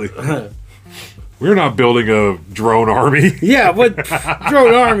 We're not building a drone army. Yeah, what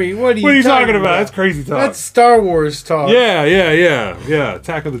drone army? What are you talking about? That's crazy talk. That's Star Wars talk. Yeah.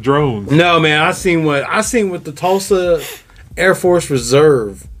 Attack of the drones. No, man, I seen what the Tulsa Air Force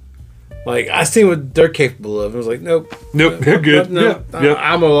Reserve. Like, I seen what they're capable of. I was like, nope, they're good. Nope. Yep.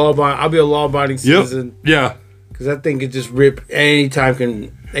 I'll be a law-abiding citizen. Yeah. Because that thing could just rip anytime.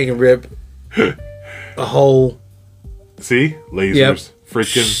 They can rip a hole. See, lasers. Yep.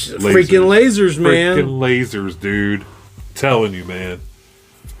 Freaking lasers, man. Freaking lasers, dude. Telling you, man.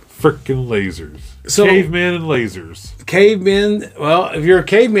 Freaking lasers. So, caveman and lasers. Cavemen. Well, if you're a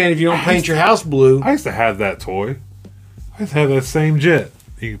caveman, if you don't paint your house blue. I used to have that toy. I used to have that same jet.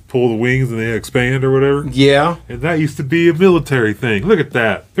 You pull the wings and they expand or whatever. Yeah. And that used to be a military thing. Look at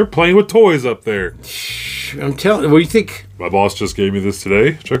that. They're playing with toys up there. I'm telling you. What do you think? My boss just gave me this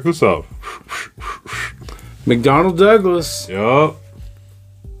today. Check this out. McDonnell Douglas. Yup.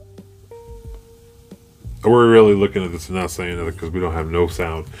 We're really looking at this and not saying it because we don't have no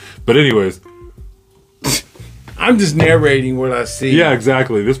sound. But anyways. I'm just narrating what I see. Yeah,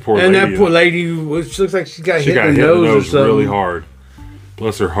 exactly. This poor lady. And that poor lady, which looks like she got hit in the nose or something. Really hard.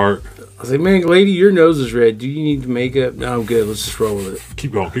 Bless her heart. I was like, man, lady, your nose is red. Do you need makeup? No, I'm good. Let's just roll with it.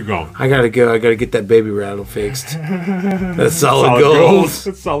 Keep going. I gotta go. I gotta get that baby rattle fixed. That's solid gold.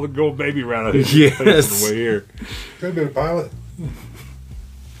 That's solid gold baby rattle. Yes. On the way here. Could have been a pilot.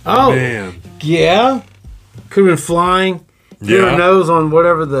 Oh, man. Yeah. Could have been flying. Yeah. Her nose on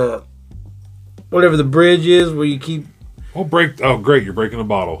whatever the bridge is where you keep. Oh, great! You're breaking a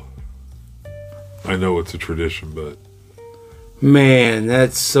bottle. I know it's a tradition, but man,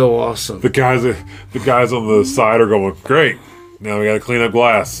 that's so awesome. The guys on the side are going, great. Now we got to clean up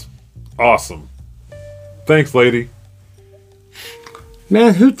glass. Awesome. Thanks, lady.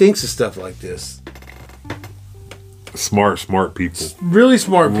 Man, who thinks of stuff like this? Smart people. Really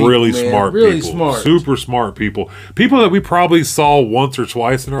smart people. Really man. smart really people. Smart. Super smart people. People that we probably saw once or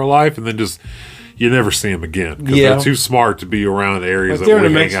twice in our life, and then just you never see them again because they're too smart to be around areas like that they're we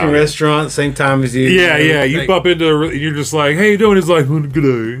in a hang Mexican out restaurant, same time as you. Yeah. You like, bump into, you're just like, "Hey, you doing?" He's like, "Good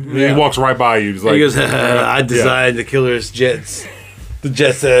day." And he walks right by you. He's like, he goes, "I designed the killer's jets, the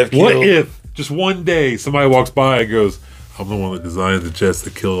jets that have killed." What if just one day somebody walks by and goes, "I'm the one that designed the jets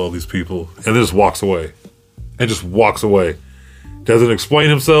that killed all these people," and then just walks away, doesn't explain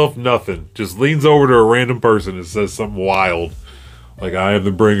himself, nothing, just leans over to a random person and says something wild, like, "I am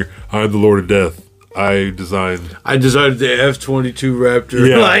the bringer, I am the Lord of Death. I designed the F-22 Raptor."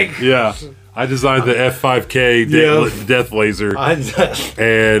 Yeah, I designed the F-5K death laser,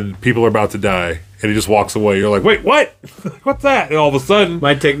 and people are about to die. And he just walks away. You're like, wait, what? What's that? And all of a sudden,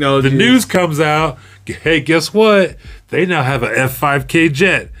 my technology. The news comes out. Hey, guess what? They now have an F-5K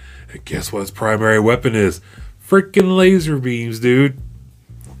jet. And guess what its primary weapon is? Freaking laser beams, dude.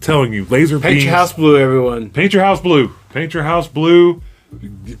 I'm telling you, laser beams. Paint your house blue, everyone. Paint your house blue. Paint your house blue.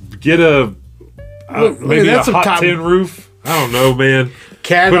 Get a maybe a hot tin roof. I don't know, man.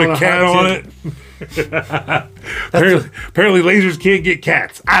 Put a cat on it. apparently, lasers can't get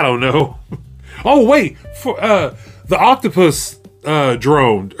cats. I don't know. Oh wait, for the octopus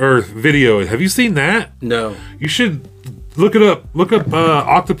drone or video. Have you seen that? No. You should look it up. Look up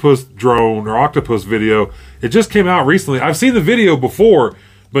octopus drone or octopus video. It just came out recently. I've seen the video before,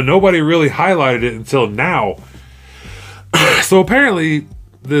 but nobody really highlighted it until now. So apparently,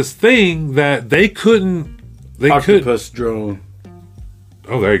 this thing that they couldn't. Octopus drone.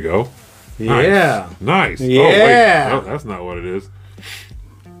 Oh, there you go. Yeah. Nice. Yeah. Oh, wait. No, that's not what it is.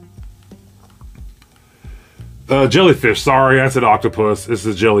 Jellyfish. Sorry, I said octopus. This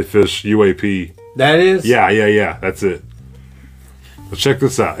is jellyfish UAP. That is? Yeah. That's it. Let's check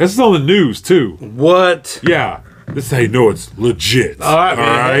this out. This is on the news, too. What? Yeah. This is how you know it's legit. All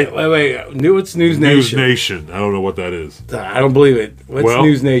right. Wait. What's News Nation? News Nation. I don't know what that is. I don't believe it. What's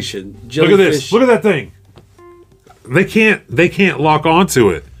News Nation? Jellyfish. Look at this. Look at that thing. They can't lock onto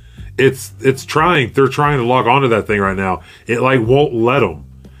it. It's trying. They're trying to lock onto that thing right now. It like won't let them,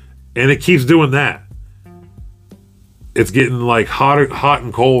 and it keeps doing that. It's getting like hot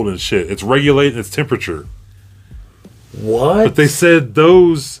and cold and shit. It's regulating its temperature. What? But they said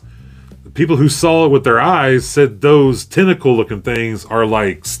the people who saw it with their eyes said those tentacle-looking things are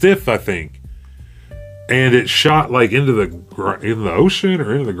like stiff, I think, and it shot like into the ocean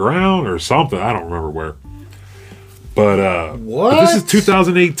or into the ground or something. I don't remember where. But what? But this is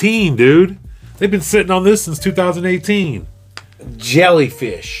 2018, dude. They've been sitting on this since 2018.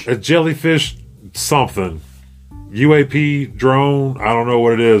 Jellyfish. A jellyfish something. UAP drone, I don't know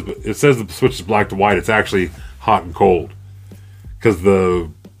what it is, but it says the switch is black to white. It's actually hot and cold because the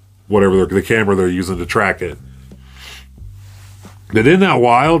camera they're using to track it. But isn't that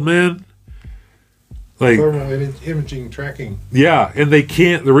wild, man? Like thermal imaging tracking. Yeah, and they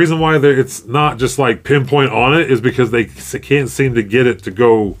can't. The reason why it's not just like pinpoint on it is because they can't seem to get it to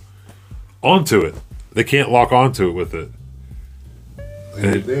go onto it. They can't lock onto it with it.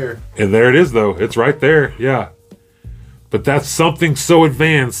 And there it is, though. It's right there. Yeah. But that's something so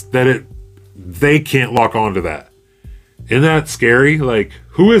advanced that they can't lock onto that. Isn't that scary? Like,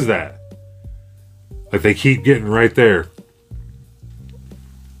 who is that? Like, they keep getting right there.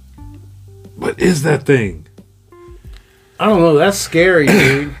 What is that thing? I don't know. That's scary,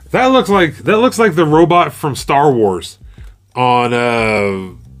 dude. That looks like the robot from Star Wars on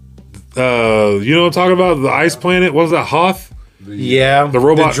you know what I'm talking about? The ice planet. What was that, Hoth? Yeah. The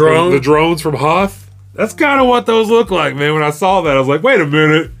robot drone. The drones from Hoth. That's kind of what those look like, man. When I saw that, I was like, wait a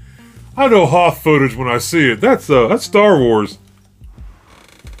minute. I know Hoth footage when I see it. That's Star Wars.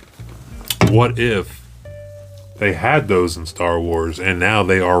 What if they had those in Star Wars and now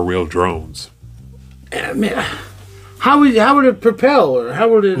they are real drones? Man, how would it propel, or how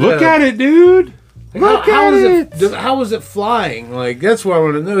would it look at it, dude? Look at it. How is it flying? Like, that's what I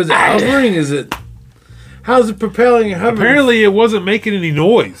want to know. Is it hovering? How's it propelling and hovering? Apparently, it wasn't making any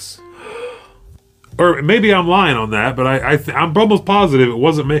noise. Or maybe I'm lying on that, but I'm almost positive it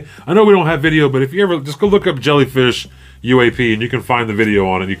wasn't. I know we don't have video, but if you ever just go look up jellyfish UAP and you can find the video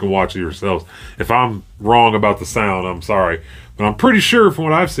on it. You can watch it yourselves. If I'm wrong about the sound, I'm sorry, but I'm pretty sure from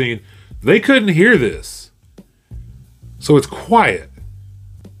what I've seen, they couldn't hear this, so it's quiet.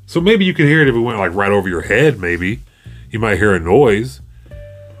 So maybe you could hear it if it went like right over your head. Maybe you might hear a noise,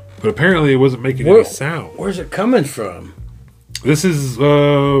 but apparently it wasn't making any sound. Where's it coming from? This is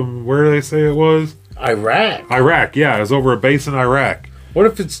where do they say it was? Iraq, yeah. It was over a base in Iraq. What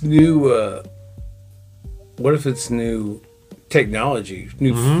if it's new? What if it's new technology?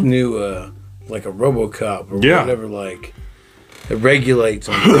 New, like a RoboCop or whatever. Like, it regulates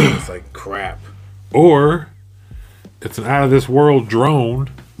on things like crap. Or it's an out of this world drone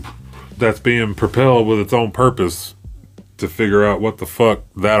that's being propelled with its own purpose to figure out what the fuck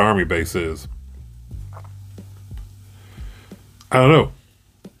that army base is. I don't know.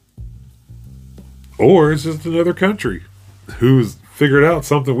 Or it's just another country who's figured out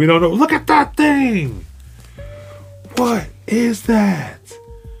something we don't know. Look at that thing! What is that?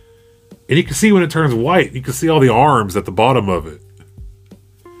 And you can see when it turns white, you can see all the arms at the bottom of it.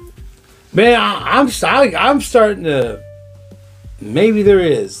 Man, I'm starting to. Maybe there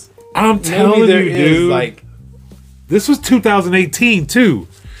is. I'm telling you, dude. Like, this was 2018 too.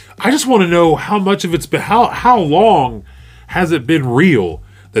 I just want to know how much of it's been. How long has it been real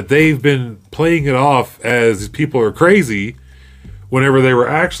that they've been playing it off as these people are crazy whenever they were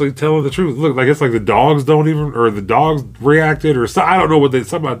actually telling the truth? Look, I guess like the dogs don't even, or the dogs reacted, or I don't know what they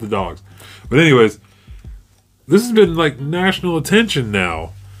said about the dogs. But anyways, this has been like national attention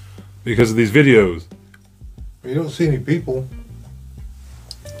now because of these videos. You don't see any people.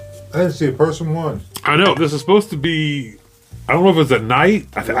 I didn't see a person once. I know this is supposed to be. I don't know if it's at night.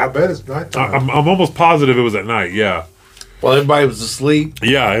 I bet it's nighttime. I'm almost positive it was at night. Yeah. While everybody was asleep.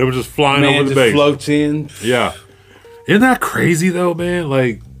 Yeah, it was just flying over the base. Floats in. Yeah. Isn't that crazy though, man?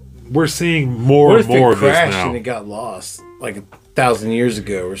 Like, we're seeing more and more of this now. What if it crashed and it got lost like 1,000 years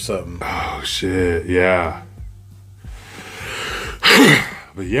ago or something? Oh shit! Yeah.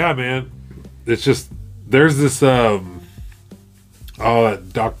 But yeah, man, it's just there's this Dr.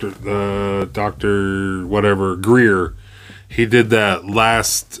 whatever Greer. He did that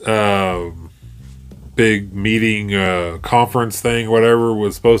last big meeting conference thing, whatever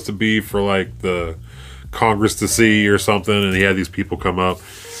was supposed to be for like the Congress to see or something, and he had these people come up,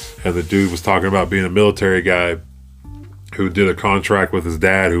 and the dude was talking about being a military guy who did a contract with his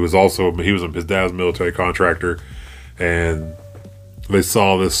dad, his dad's a military contractor, and they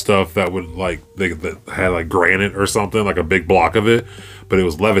saw this stuff that would that had like granite or something, like a big block of it, but it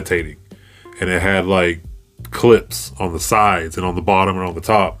was levitating, and it had like clips on the sides and on the bottom and on the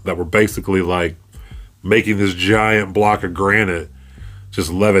top that were basically like making this giant block of granite just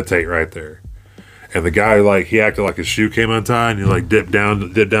levitate right there. And the guy, like, he acted like his shoe came untied, and he like dipped down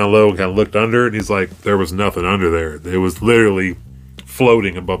low and kind of looked under it, and he's like, there was nothing under there. It was literally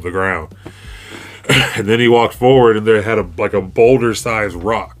floating above the ground. And then he walked forward, and there had a boulder-sized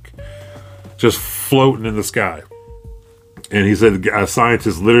rock just floating in the sky. And he said a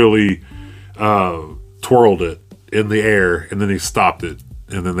scientist literally twirled it in the air, and then he stopped it,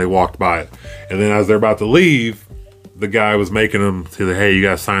 and then they walked by it. And then as they're about to leave, the guy was making him say, hey, you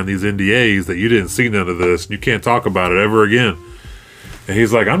got to sign these NDAs that you didn't see none of this. And you can't talk about it ever again. And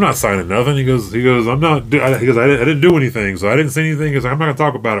he's like, I'm not signing nothing. He goes, I'm not. He goes, I didn't do anything, so I didn't see anything. He goes, I'm not gonna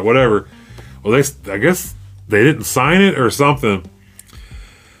talk about it. Whatever. Well, I guess they didn't sign it or something.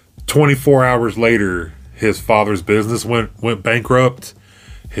 24 hours later, his father's business went bankrupt.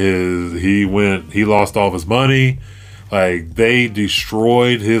 He lost all of his money. Like, they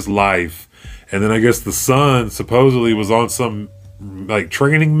destroyed his life. And then I guess the son supposedly was on some like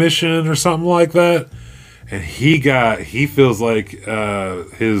training mission or something like that. And he feels like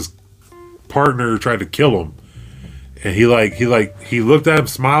his partner tried to kill him. And he looked at him,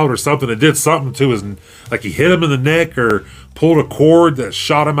 smiled or something, and did something to his, like he hit him in the neck or pulled a cord that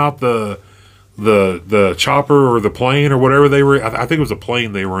shot him out the chopper or the plane or whatever they were. I think it was a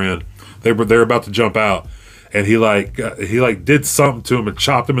plane they were in. They were about to jump out. And he did something to him and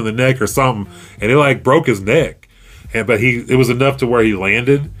chopped him in the neck or something, and it like broke his neck. But it was enough to where he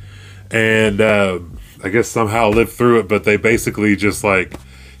landed, and I guess somehow lived through it. But they basically just like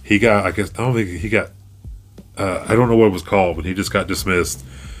I don't know what it was called, but he just got dismissed.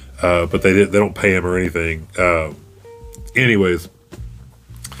 But they don't pay him or anything. Anyways.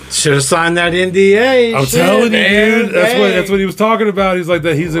 Should have signed that NDA. I'm telling you, dude. That's what he was talking about. He's like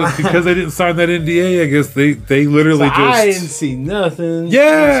that. Because they didn't sign that NDA. I guess they literally just. I didn't see nothing.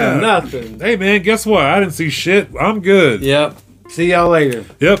 Yeah, nothing. Hey man, guess what? I didn't see shit. I'm good. Yep. See y'all later.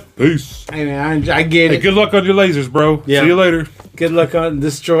 Yep. Peace. Hey man, I get it. Hey, good luck on your lasers, bro. Yep. See you later. Good luck on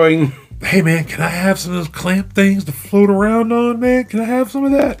destroying. Hey man, can I have some of those clamp things to float around on, man? Can I have some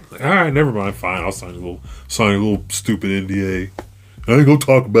of that? All right, never mind. Fine, I'll sign a little stupid NDA. I ain't gonna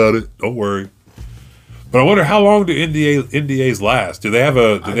talk about it. Don't worry. But I wonder how long do NDAs last? Do they have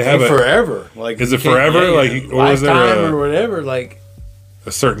forever? Like, is it forever? Like, or is there or whatever? Like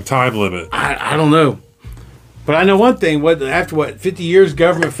a certain time limit? I don't know. But I know one thing. After 50 years,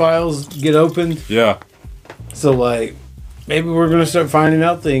 government files get opened. Yeah. So like, maybe we're gonna start finding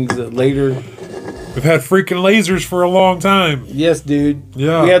out things that later. We've had freaking lasers for a long time. Yes, dude.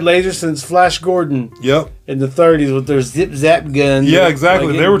 Yeah. We had lasers since Flash Gordon. Yep. In the 30s with their zip zap guns. Yeah,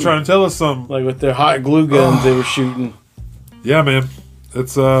 exactly. Like, they were trying to tell us something. Like with their hot glue guns they were shooting. Yeah, man.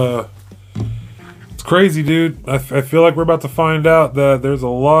 It's crazy, dude. I feel like we're about to find out that there's a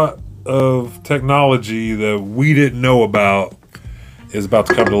lot of technology that we didn't know about is about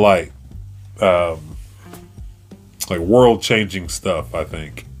to come to light. Like world-changing stuff, I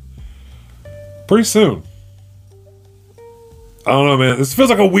think. Pretty soon. I don't know, man. This feels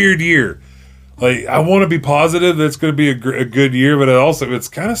like a weird year. Like, I want to be positive that it's going to be a good year, but it's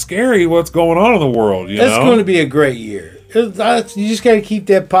kind of scary what's going on in the world. It's going to be a great year. You just got to keep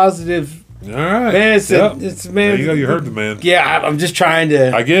that positive. All right, man. It's man. You heard the man. Yeah, I'm just trying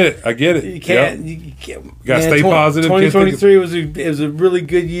to. I get it. You can't. Yep. You got to stay positive. 2023 was a really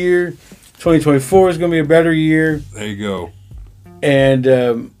good year. 2024 is going to be a better year. There you go. And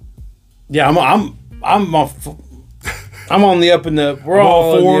yeah, I'm on the up and up. We're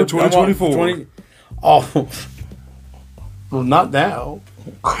all for 2024. Well, not now.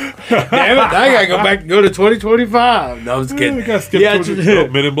 Damn it! I gotta go to 2025. No, I'm just kidding. Gotta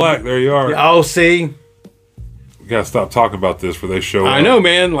skip Men in Black. There you are. Oh, see. We gotta stop talking about this before they show up. I know,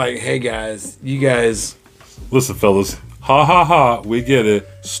 man. Like, hey guys, you guys. Listen, fellas. Ha ha ha. We get it.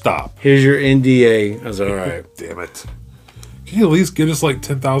 Stop. Here's your NDA. I was all right. Damn it. Can you at least get us like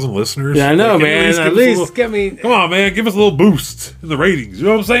 10,000 listeners? Yeah, I know, man. At least get me. Come on, man. Give us a little boost in the ratings. You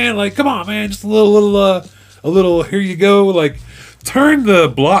know what I'm saying? Like, come on, man. Just a little. Here you go. Like, turn the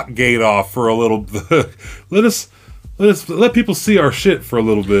block gate off for a little. let people see our shit for a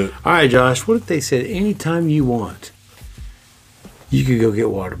little bit. All right, Josh. What if they said anytime you want, you could go get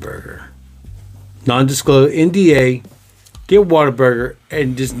Whataburger, non-disclosed NDA, get Whataburger,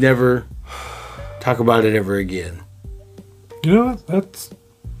 and just never talk about it ever again. You know, that's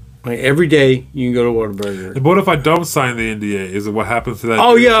like every day you can go to Whataburger. But what if I don't sign the NDA? Is it what happens to that?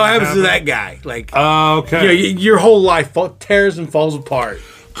 Oh yeah, what happens to that guy? Like, okay, your whole life tears and falls apart.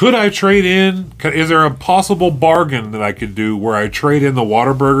 Could I trade in? Is there a possible bargain that I could do where I trade in the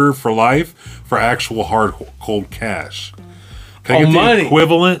Whataburger for life for actual hard cold cash? Can I get money. The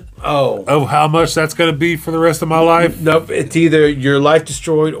equivalent of how much that's going to be for the rest of my life? Nope, it's either your life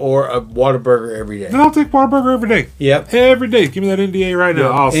destroyed or a Whataburger every day. Then I'll take Whataburger every day. Yep. Every day. Give me that NDA right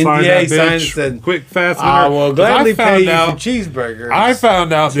now. I'll sign that bitch quick, fast. I will gladly pay you for cheeseburgers. I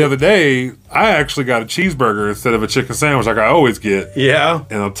found out the other day, I actually got a cheeseburger instead of a chicken sandwich like I always get. Yeah.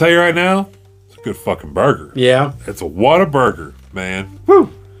 And I'll tell you right now, it's a good fucking burger. Yeah. It's a Whataburger, man.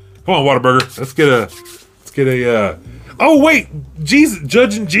 Woo. Come on, Whataburger. Let's get a oh wait, Jesus,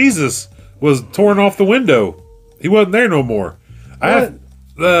 Judging Jesus was torn off the window He wasn't there no more. I had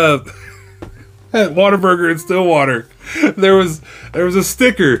at Whataburger in Stillwater. There was a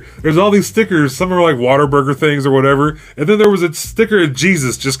sticker. There's all these stickers. Some are like Whataburger things or whatever. And then there was a sticker of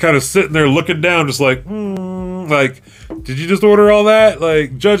Jesus just kind of sitting there looking down, just like, like, did you just order all that?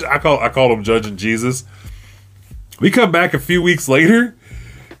 Like, Judge, I called him Judge and Jesus. We come back a few weeks later,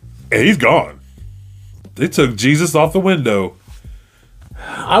 and he's gone. They took Jesus off the window.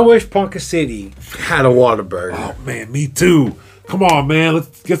 I wish Ponca City had a Whataburger. Oh man, me too. Come on, man.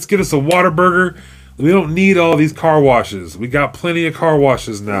 Let's get us a Whataburger. We don't need all these car washes. We got plenty of car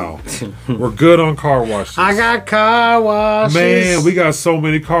washes now. We're good on car washes. I got car washes. Man, we got so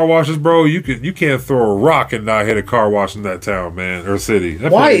many car washes, bro. You can't throw a rock and not hit a car wash in that town, man, or city.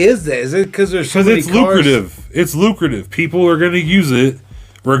 Why is that? Is it because there's so many it's cars? lucrative. It's lucrative. People are going to use it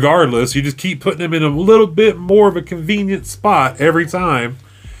regardless. You just keep putting them in a little bit more of a convenient spot every time.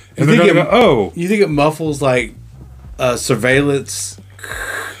 And they're going to go, oh. You think it muffles like surveillance,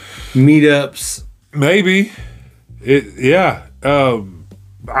 meetups? Maybe. Yeah. But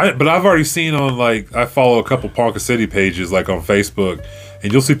I've already seen on, like, I follow a couple Ponca City pages, like, on Facebook,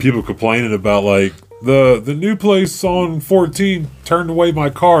 and you'll see people complaining about, like, the new place on 14 turned away my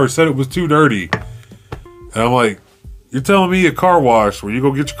car, said it was too dirty. And I'm like, you're telling me a car wash, where you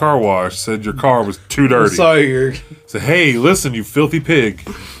go get your car wash, said your car was too dirty. I'm sorry. So, hey, listen, you filthy pig.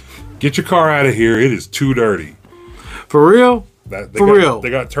 Get your car out of here. It is too dirty. For real? They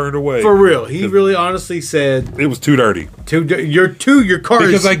got turned away. For real. He really honestly said it was too dirty. Your car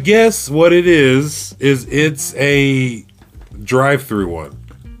because I guess what it is it's a drive-through one.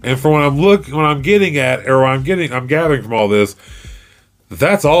 And from what I'm getting at, or I'm gathering from all this,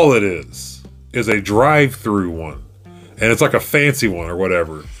 that's all it is a drive-through one. And it's like a fancy one or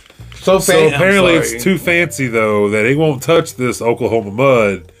whatever. So apparently it's too fancy though that it won't touch this Oklahoma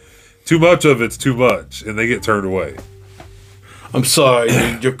mud. Too much of it's too much, and they get turned away. I'm sorry,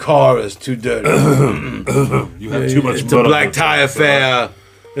 your car is too dirty. You have too much. It's a black tie affair.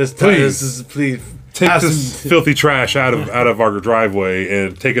 Please take this filthy trash out of our driveway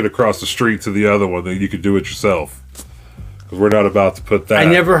and take it across the street to the other one that you could do it yourself. Because we're not about to put that. I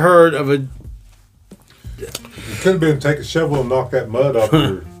never heard of a. You could have been take a shovel and knock that mud off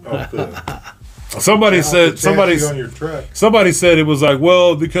the. Somebody said on your truck. Somebody said it was like,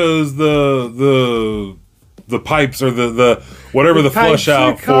 well, because the pipes or the whatever the flush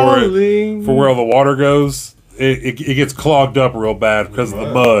out for where all the water goes, it gets clogged up real bad because of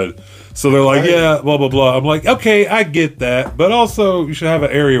the mud. So they're like, yeah, blah blah blah. I'm like, okay, I get that, but also you should have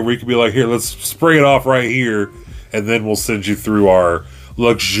an area where you can be like, here, let's spray it off right here, and then we'll send you through our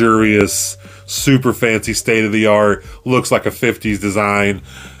luxurious, super fancy, state of the art, looks like a 50s design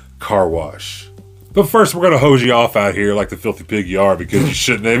car wash. But first, we're gonna hose you off out here like the filthy pig you are, because you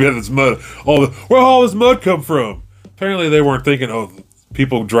shouldn't have had this mud. Where all this mud come from? Apparently, they weren't thinking. Oh,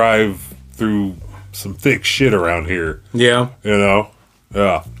 people drive through some thick shit around here. Yeah, you know.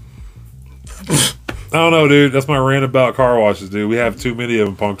 Yeah. I don't know, dude. That's my rant about car washes, dude. We have too many of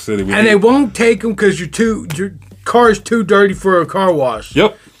them in Ponca City. They won't take them because your car is too dirty for a car wash.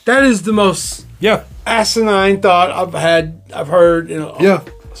 Yep. That is the most asinine thought I've heard. Yeah.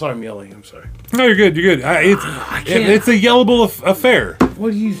 Sorry, I'm yelling. I'm sorry. No, you're good. You're good. It's a yellable affair.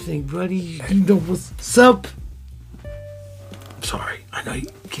 What do you think, buddy? You know what's up? I'm sorry. I know you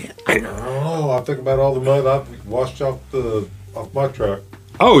can't. I don't know. I think about all the mud I've washed off my truck.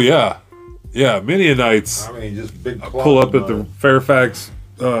 Oh yeah, yeah. Many a nights. I mean, just big. I pull up at the Fairfax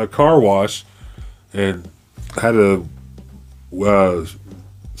car wash, and had to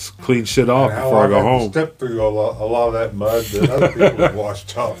clean shit off before I go home. Step through a lot of that mud that other people have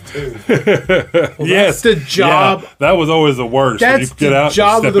washed off too. Yes, the job. Yeah, that was always the worst. That's the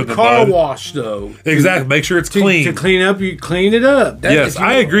job of the car wash, though. Exactly. Make sure it's clean. To clean up, you clean it up. Yes,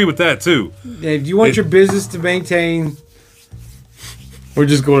 I agree with that too. If you want your business to maintain, we're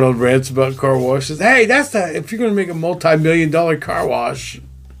just going on rants about car washes. Hey, if you're going to make a multi-million-dollar car wash,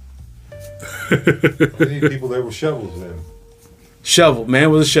 we need people there with shovels in. Shovel,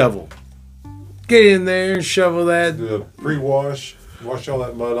 man with a shovel. Get in there and shovel that. Do a pre-wash, wash all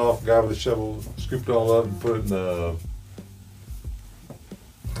that mud off, guy with a shovel, scoop it all up and put it in the...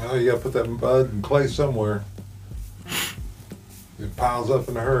 Oh, you gotta put that mud and clay somewhere. It piles up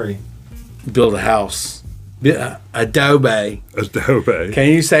in a hurry. Build a house. Adobe. Adobe. Can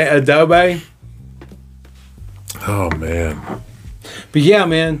you say adobe? Oh, man. But yeah,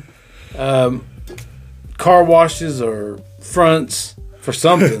 man. Car washes or fronts for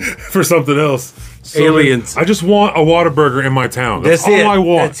something. For something else. Aliens. I just want a Whataburger in my town. That's That's all it. I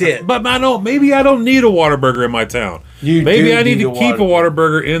want. That's it. But maybe I don't need a Whataburger in my town. Maybe I need to keep a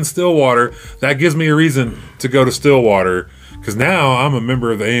Whataburger in Stillwater. That gives me a reason to go to Stillwater because now I'm a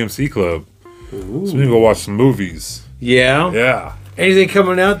member of the AMC Club. Ooh. So we can go watch some movies. Yeah. Yeah. Anything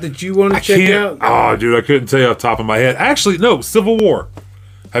coming out that you want to check out? Oh, dude, I couldn't tell you off the top of my head. Actually, no, Civil War.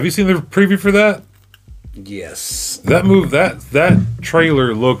 Have you seen the preview for that? Yes. That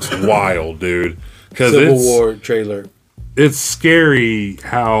trailer looks wild, dude. Civil War trailer. It's scary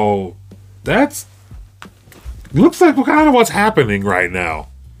how looks like kind of what's happening right now.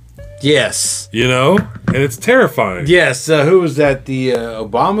 Yes. You know? And it's terrifying. Yes. Who was that? The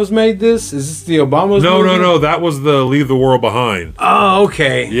Obamas made this? Is this the Obamas? No. That was the Leave the World Behind. Oh,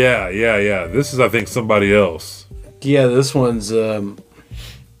 okay. Yeah. This is, I think, somebody else. Yeah, this one's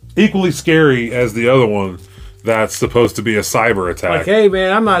equally scary as the other one that's supposed to be a cyber attack. like, hey,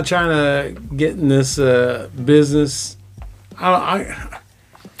 man, I'm not trying to get in this business.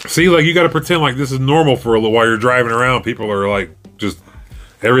 See, like, you got to pretend like this is normal for a little while you're driving around. People are like just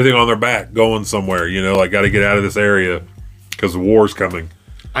everything on their back going somewhere, you know, like got to get out of this area because the war's coming.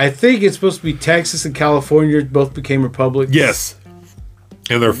 I think it's supposed to be Texas and California both became republics. Yes.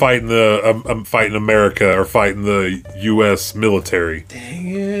 And they're fighting fighting America or fighting the U.S. military.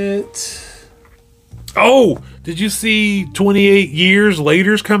 Dang it. Oh, did you see 28 Years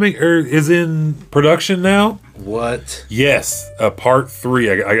Later's coming or is in production now? What? Yes, part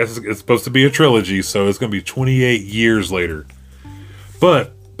 3. I guess it's supposed to be a trilogy, so it's going to be 28 years later.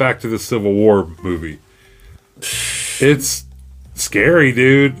 But back to the Civil War movie. It's scary,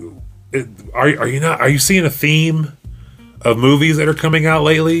 dude. Are you seeing a theme of movies that are coming out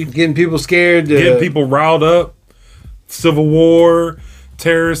lately? Getting people scared. Getting people riled up. Civil War,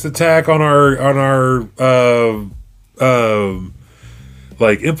 terrorist attack on our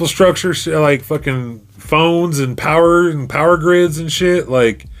like infrastructure, like fucking phones and power grids and shit.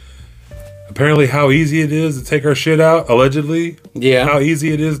 Like, apparently how easy it is to take our shit out, allegedly. Yeah. How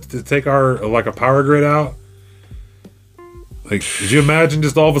easy it is to take our, like, a power grid out. Like, could you imagine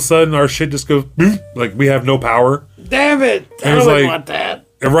just all of a sudden our shit just goes, like, we have no power? Damn it. I don't want that.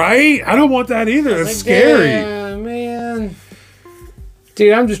 Right? I don't want that either. That's scary. Yeah, man.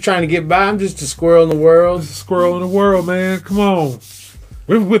 Dude, I'm just trying to get by. I'm just a squirrel in the world. Just a squirrel in the world, man. Come on.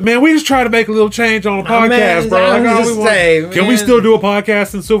 We just try to make a little change on a podcast, bro. Can we still do a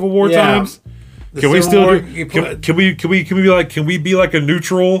podcast in Civil War times? Can we be like a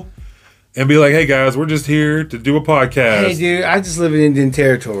neutral and be like, hey guys, we're just here to do a podcast. Hey dude, I just live in Indian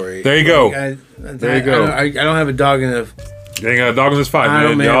territory. There you go. There you go. I don't have a dog in the. You ain't got a dog in this fight,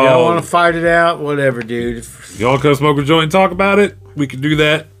 man. Y'all want to fight it out? Whatever, dude. Y'all come smoke a joint and talk about it. We can do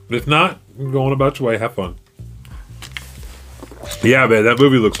that. But if not, go on about your way. Have fun. Yeah, man, that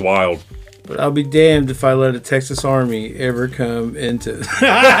movie looks wild. But I'll be damned if I let a Texas Army ever come into you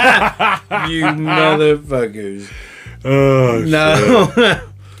motherfuckers. Oh, no. Shit.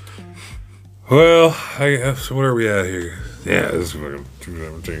 Well, I guess, what are we at here? Yeah, this is fucking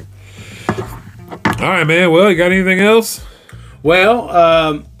 217. All right, man. Well, you got anything else?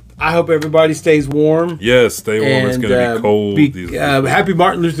 Well, I hope everybody stays warm. Yes, stay warm. It's going to be cold. Happy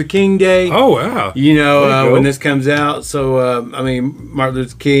Martin Luther King Day. Oh, wow. You know, when this comes out. So, Martin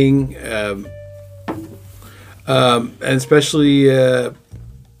Luther King, and especially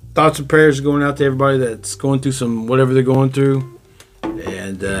thoughts and prayers going out to everybody that's going through some, whatever they're going through.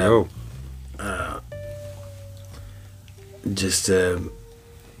 And just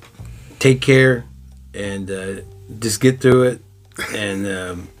take care and just get through it.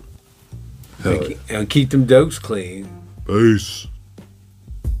 And keep them dokes clean. Peace.